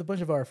 Yeah, it's with a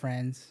bunch of our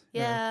friends.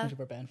 Yeah. A bunch of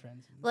our band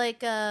friends.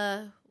 Like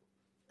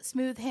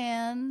Smooth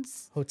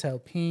Hands, Hotel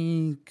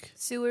Pink,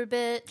 Sewer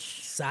Bitch.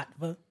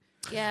 Satva.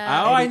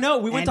 Yeah. Oh, I know.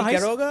 We went to Andy high.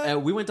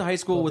 Quiroga? We went to high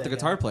school with the that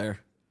guitar guy. player,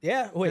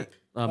 Yeah, wait.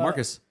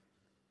 Marcus,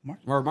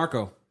 or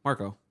Marco.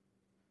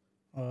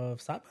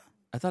 Satva?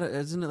 I thought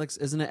isn't it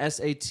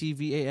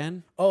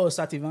Satvan? Oh,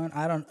 Sativan.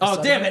 I don't.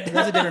 Oh, damn it.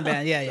 That's a different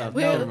band. Yeah, yeah.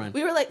 we, never mind.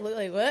 we were like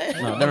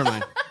what? No, never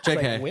mind. JK.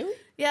 Like, really?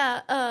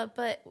 Yeah,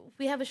 but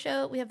we have a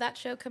show. We have that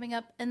show coming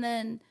up, and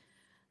then,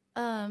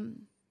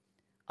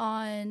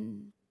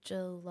 on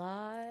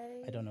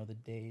July I don't know the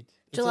date.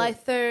 It's July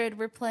 3rd,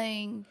 we're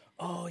playing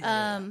Oh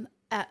yeah.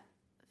 at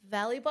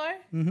Valley Bar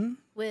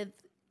with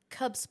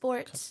Cub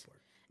Sports.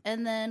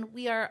 And then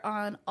we are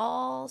on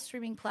all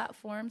streaming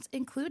platforms,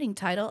 including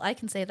Tidal. I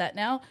can say that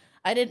now.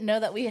 I didn't know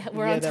that we're yeah,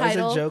 on that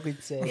Tidal. was a joke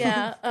we'd say.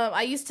 Yeah,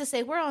 I used to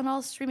say we're on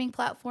all streaming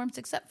platforms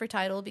except for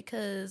Tidal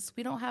because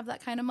we don't have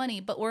that kind of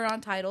money, but we're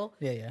on Tidal.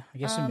 Yeah, yeah. I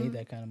guess you made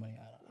that kind of money. I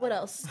don't know. What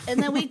else?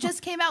 And then we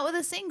just came out with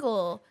a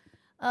single,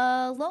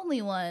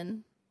 Lonely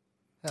One.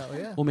 Hell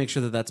yeah. We'll make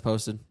sure that that's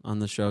posted on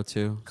the show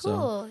too.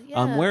 Cool, So,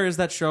 yeah. where is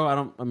that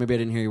show? Maybe I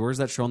didn't hear you. Where's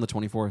that show on the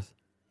 24th?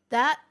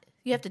 That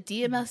you have to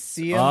DM us.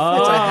 See, Oh.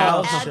 it's a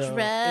house show.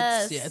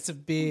 Address. It's a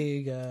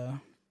big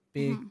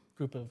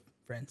group of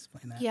friends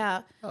playing that.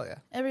 Yeah, Hell yeah.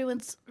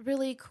 everyone's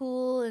really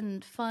cool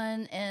and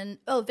fun, and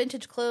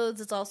Vintage Clothes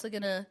is also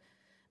gonna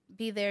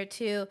be there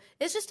too.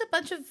 It's just a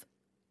bunch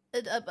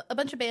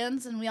of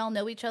bands, and we all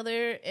know each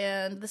other,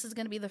 and this is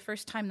gonna be the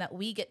first time that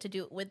we get to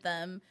do it with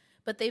them.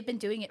 But they've been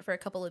doing it for a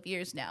couple of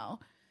years now.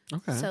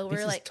 Okay. So This we're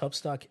is like,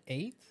 Tubstock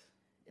 8?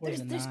 Or is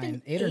it there's 9?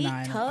 been 8 or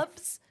 9?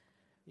 tubs.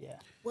 Yeah.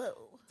 Whoa.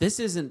 This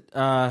isn't.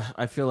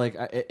 I feel like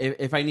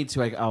if I need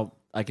to,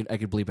 I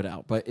could bleep it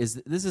out. But this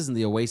isn't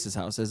the Oasis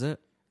house, is it?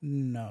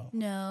 No.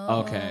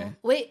 No. Okay.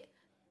 Wait.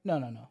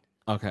 No.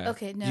 Okay.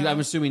 Okay, no. I'm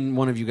assuming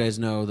one of you guys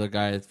know the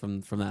guy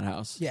from that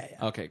house. Yeah.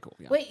 Okay. Cool.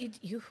 Yeah. Wait.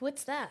 You.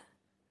 What's that?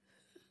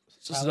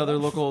 It's just another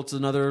local. It's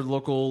another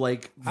local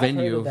like I've heard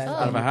venue of that.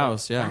 out of a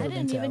house. Yeah. I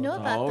didn't even know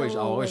about I'll always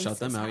the shout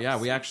them Oasis out. Yeah,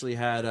 house. we actually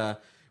had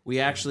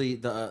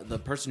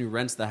the person who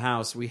rents the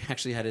house. We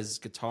actually had his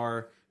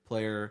guitar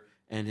player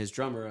and his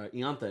drummer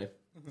Iante.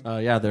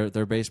 Yeah,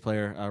 their bass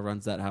player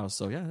runs that house.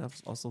 So yeah,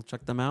 also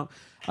check them out.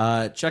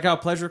 Check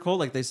out Pleasure Cult,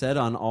 like they said,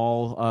 on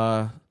all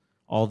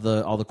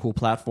the cool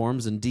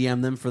platforms, and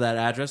DM them for that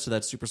address to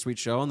that super sweet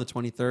show on the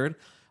 23rd.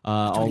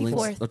 All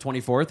links, the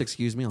 24th.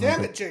 Excuse me.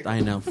 Damn it, Jake. I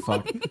know.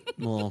 Fuck.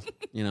 Well,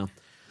 you know.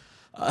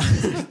 I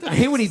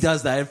hate when he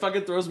does that. It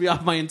fucking throws me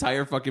off my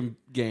entire fucking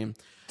game.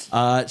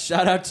 Shout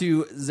out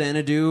to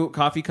Xanadu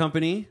Coffee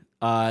Company.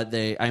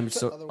 There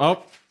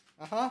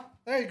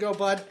you go,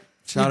 bud.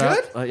 Shout you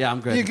out. Good? Yeah, I'm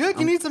good. You good?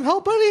 You need some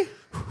help, buddy?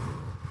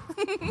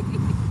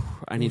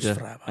 I need to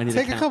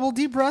Take a couple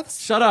deep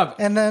breaths. Shut up.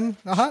 And then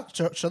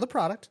show the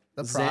product.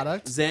 The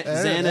product.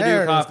 Xanadu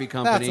there it Coffee is.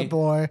 Company. That's a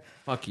boy.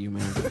 Fuck you,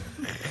 man.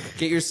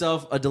 Get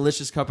yourself a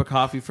delicious cup of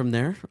coffee from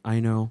there. I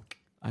know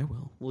I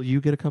will. Will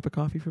you get a cup of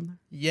coffee from there?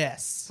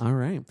 Yes. All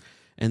right.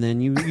 And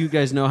then you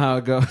guys know how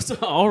it goes.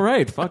 All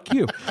right. Fuck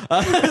you.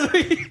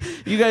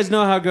 You guys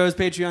know how it goes.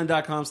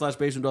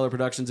 Patreon.com/Basement Dweller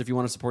Productions. If you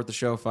want to support the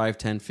show, $5,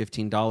 $10,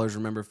 $15.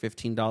 Remember,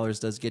 $15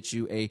 does get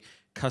you a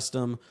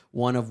custom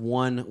one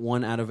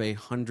out of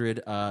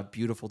 100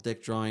 beautiful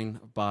dick drawing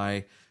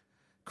by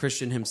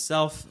Christian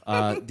himself,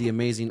 the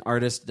amazing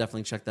artist.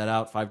 Definitely check that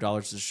out.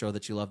 $5 to show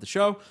that you love the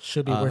show.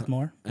 Should be worth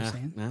more.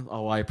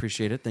 Oh, I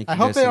appreciate it. Thank you. I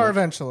hope guys they so are much.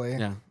 eventually.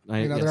 Yeah.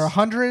 There are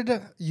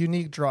 100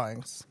 unique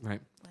drawings.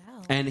 Right.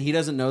 Wow. And he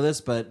doesn't know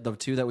this, but the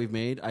two that we've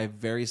made, I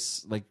very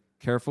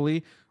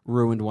carefully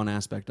ruined one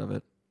aspect of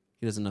it.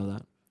 He doesn't know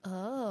that.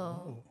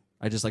 Oh.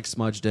 I just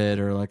smudged it,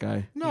 or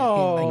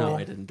No.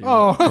 I didn't do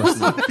Oh. that. Of course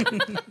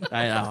not.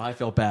 I know. I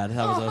felt bad.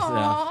 That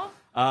was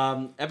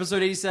yeah.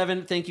 Episode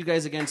 87. Thank you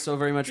guys again so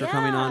very much for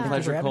coming on. Yeah.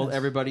 Pleasure having Cult. us.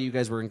 Everybody, you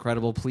guys were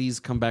incredible. Please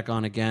come back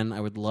on again. I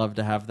would love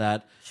to have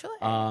that.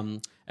 Sure.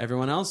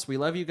 Everyone else, we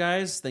love you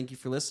guys. Thank you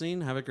for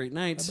listening. Have a great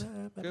night.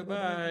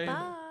 Goodbye.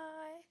 Bye.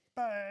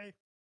 Bye.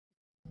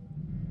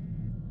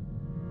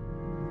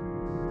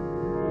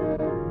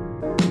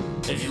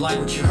 If you like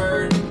what you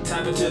heard,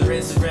 type it to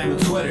their Instagram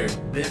and Twitter.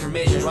 The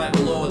information's right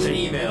below with their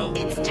email.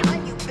 It's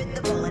time you bit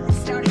the bullet and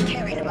started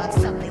caring about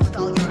something with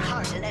all your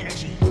heart and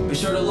energy. Be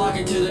sure to log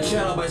into the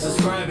channel by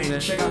subscribing and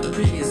check out the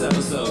previous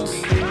episodes.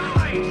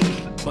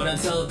 But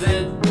until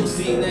then, we'll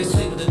see you next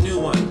week with a new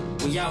one.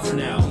 We out for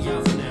now.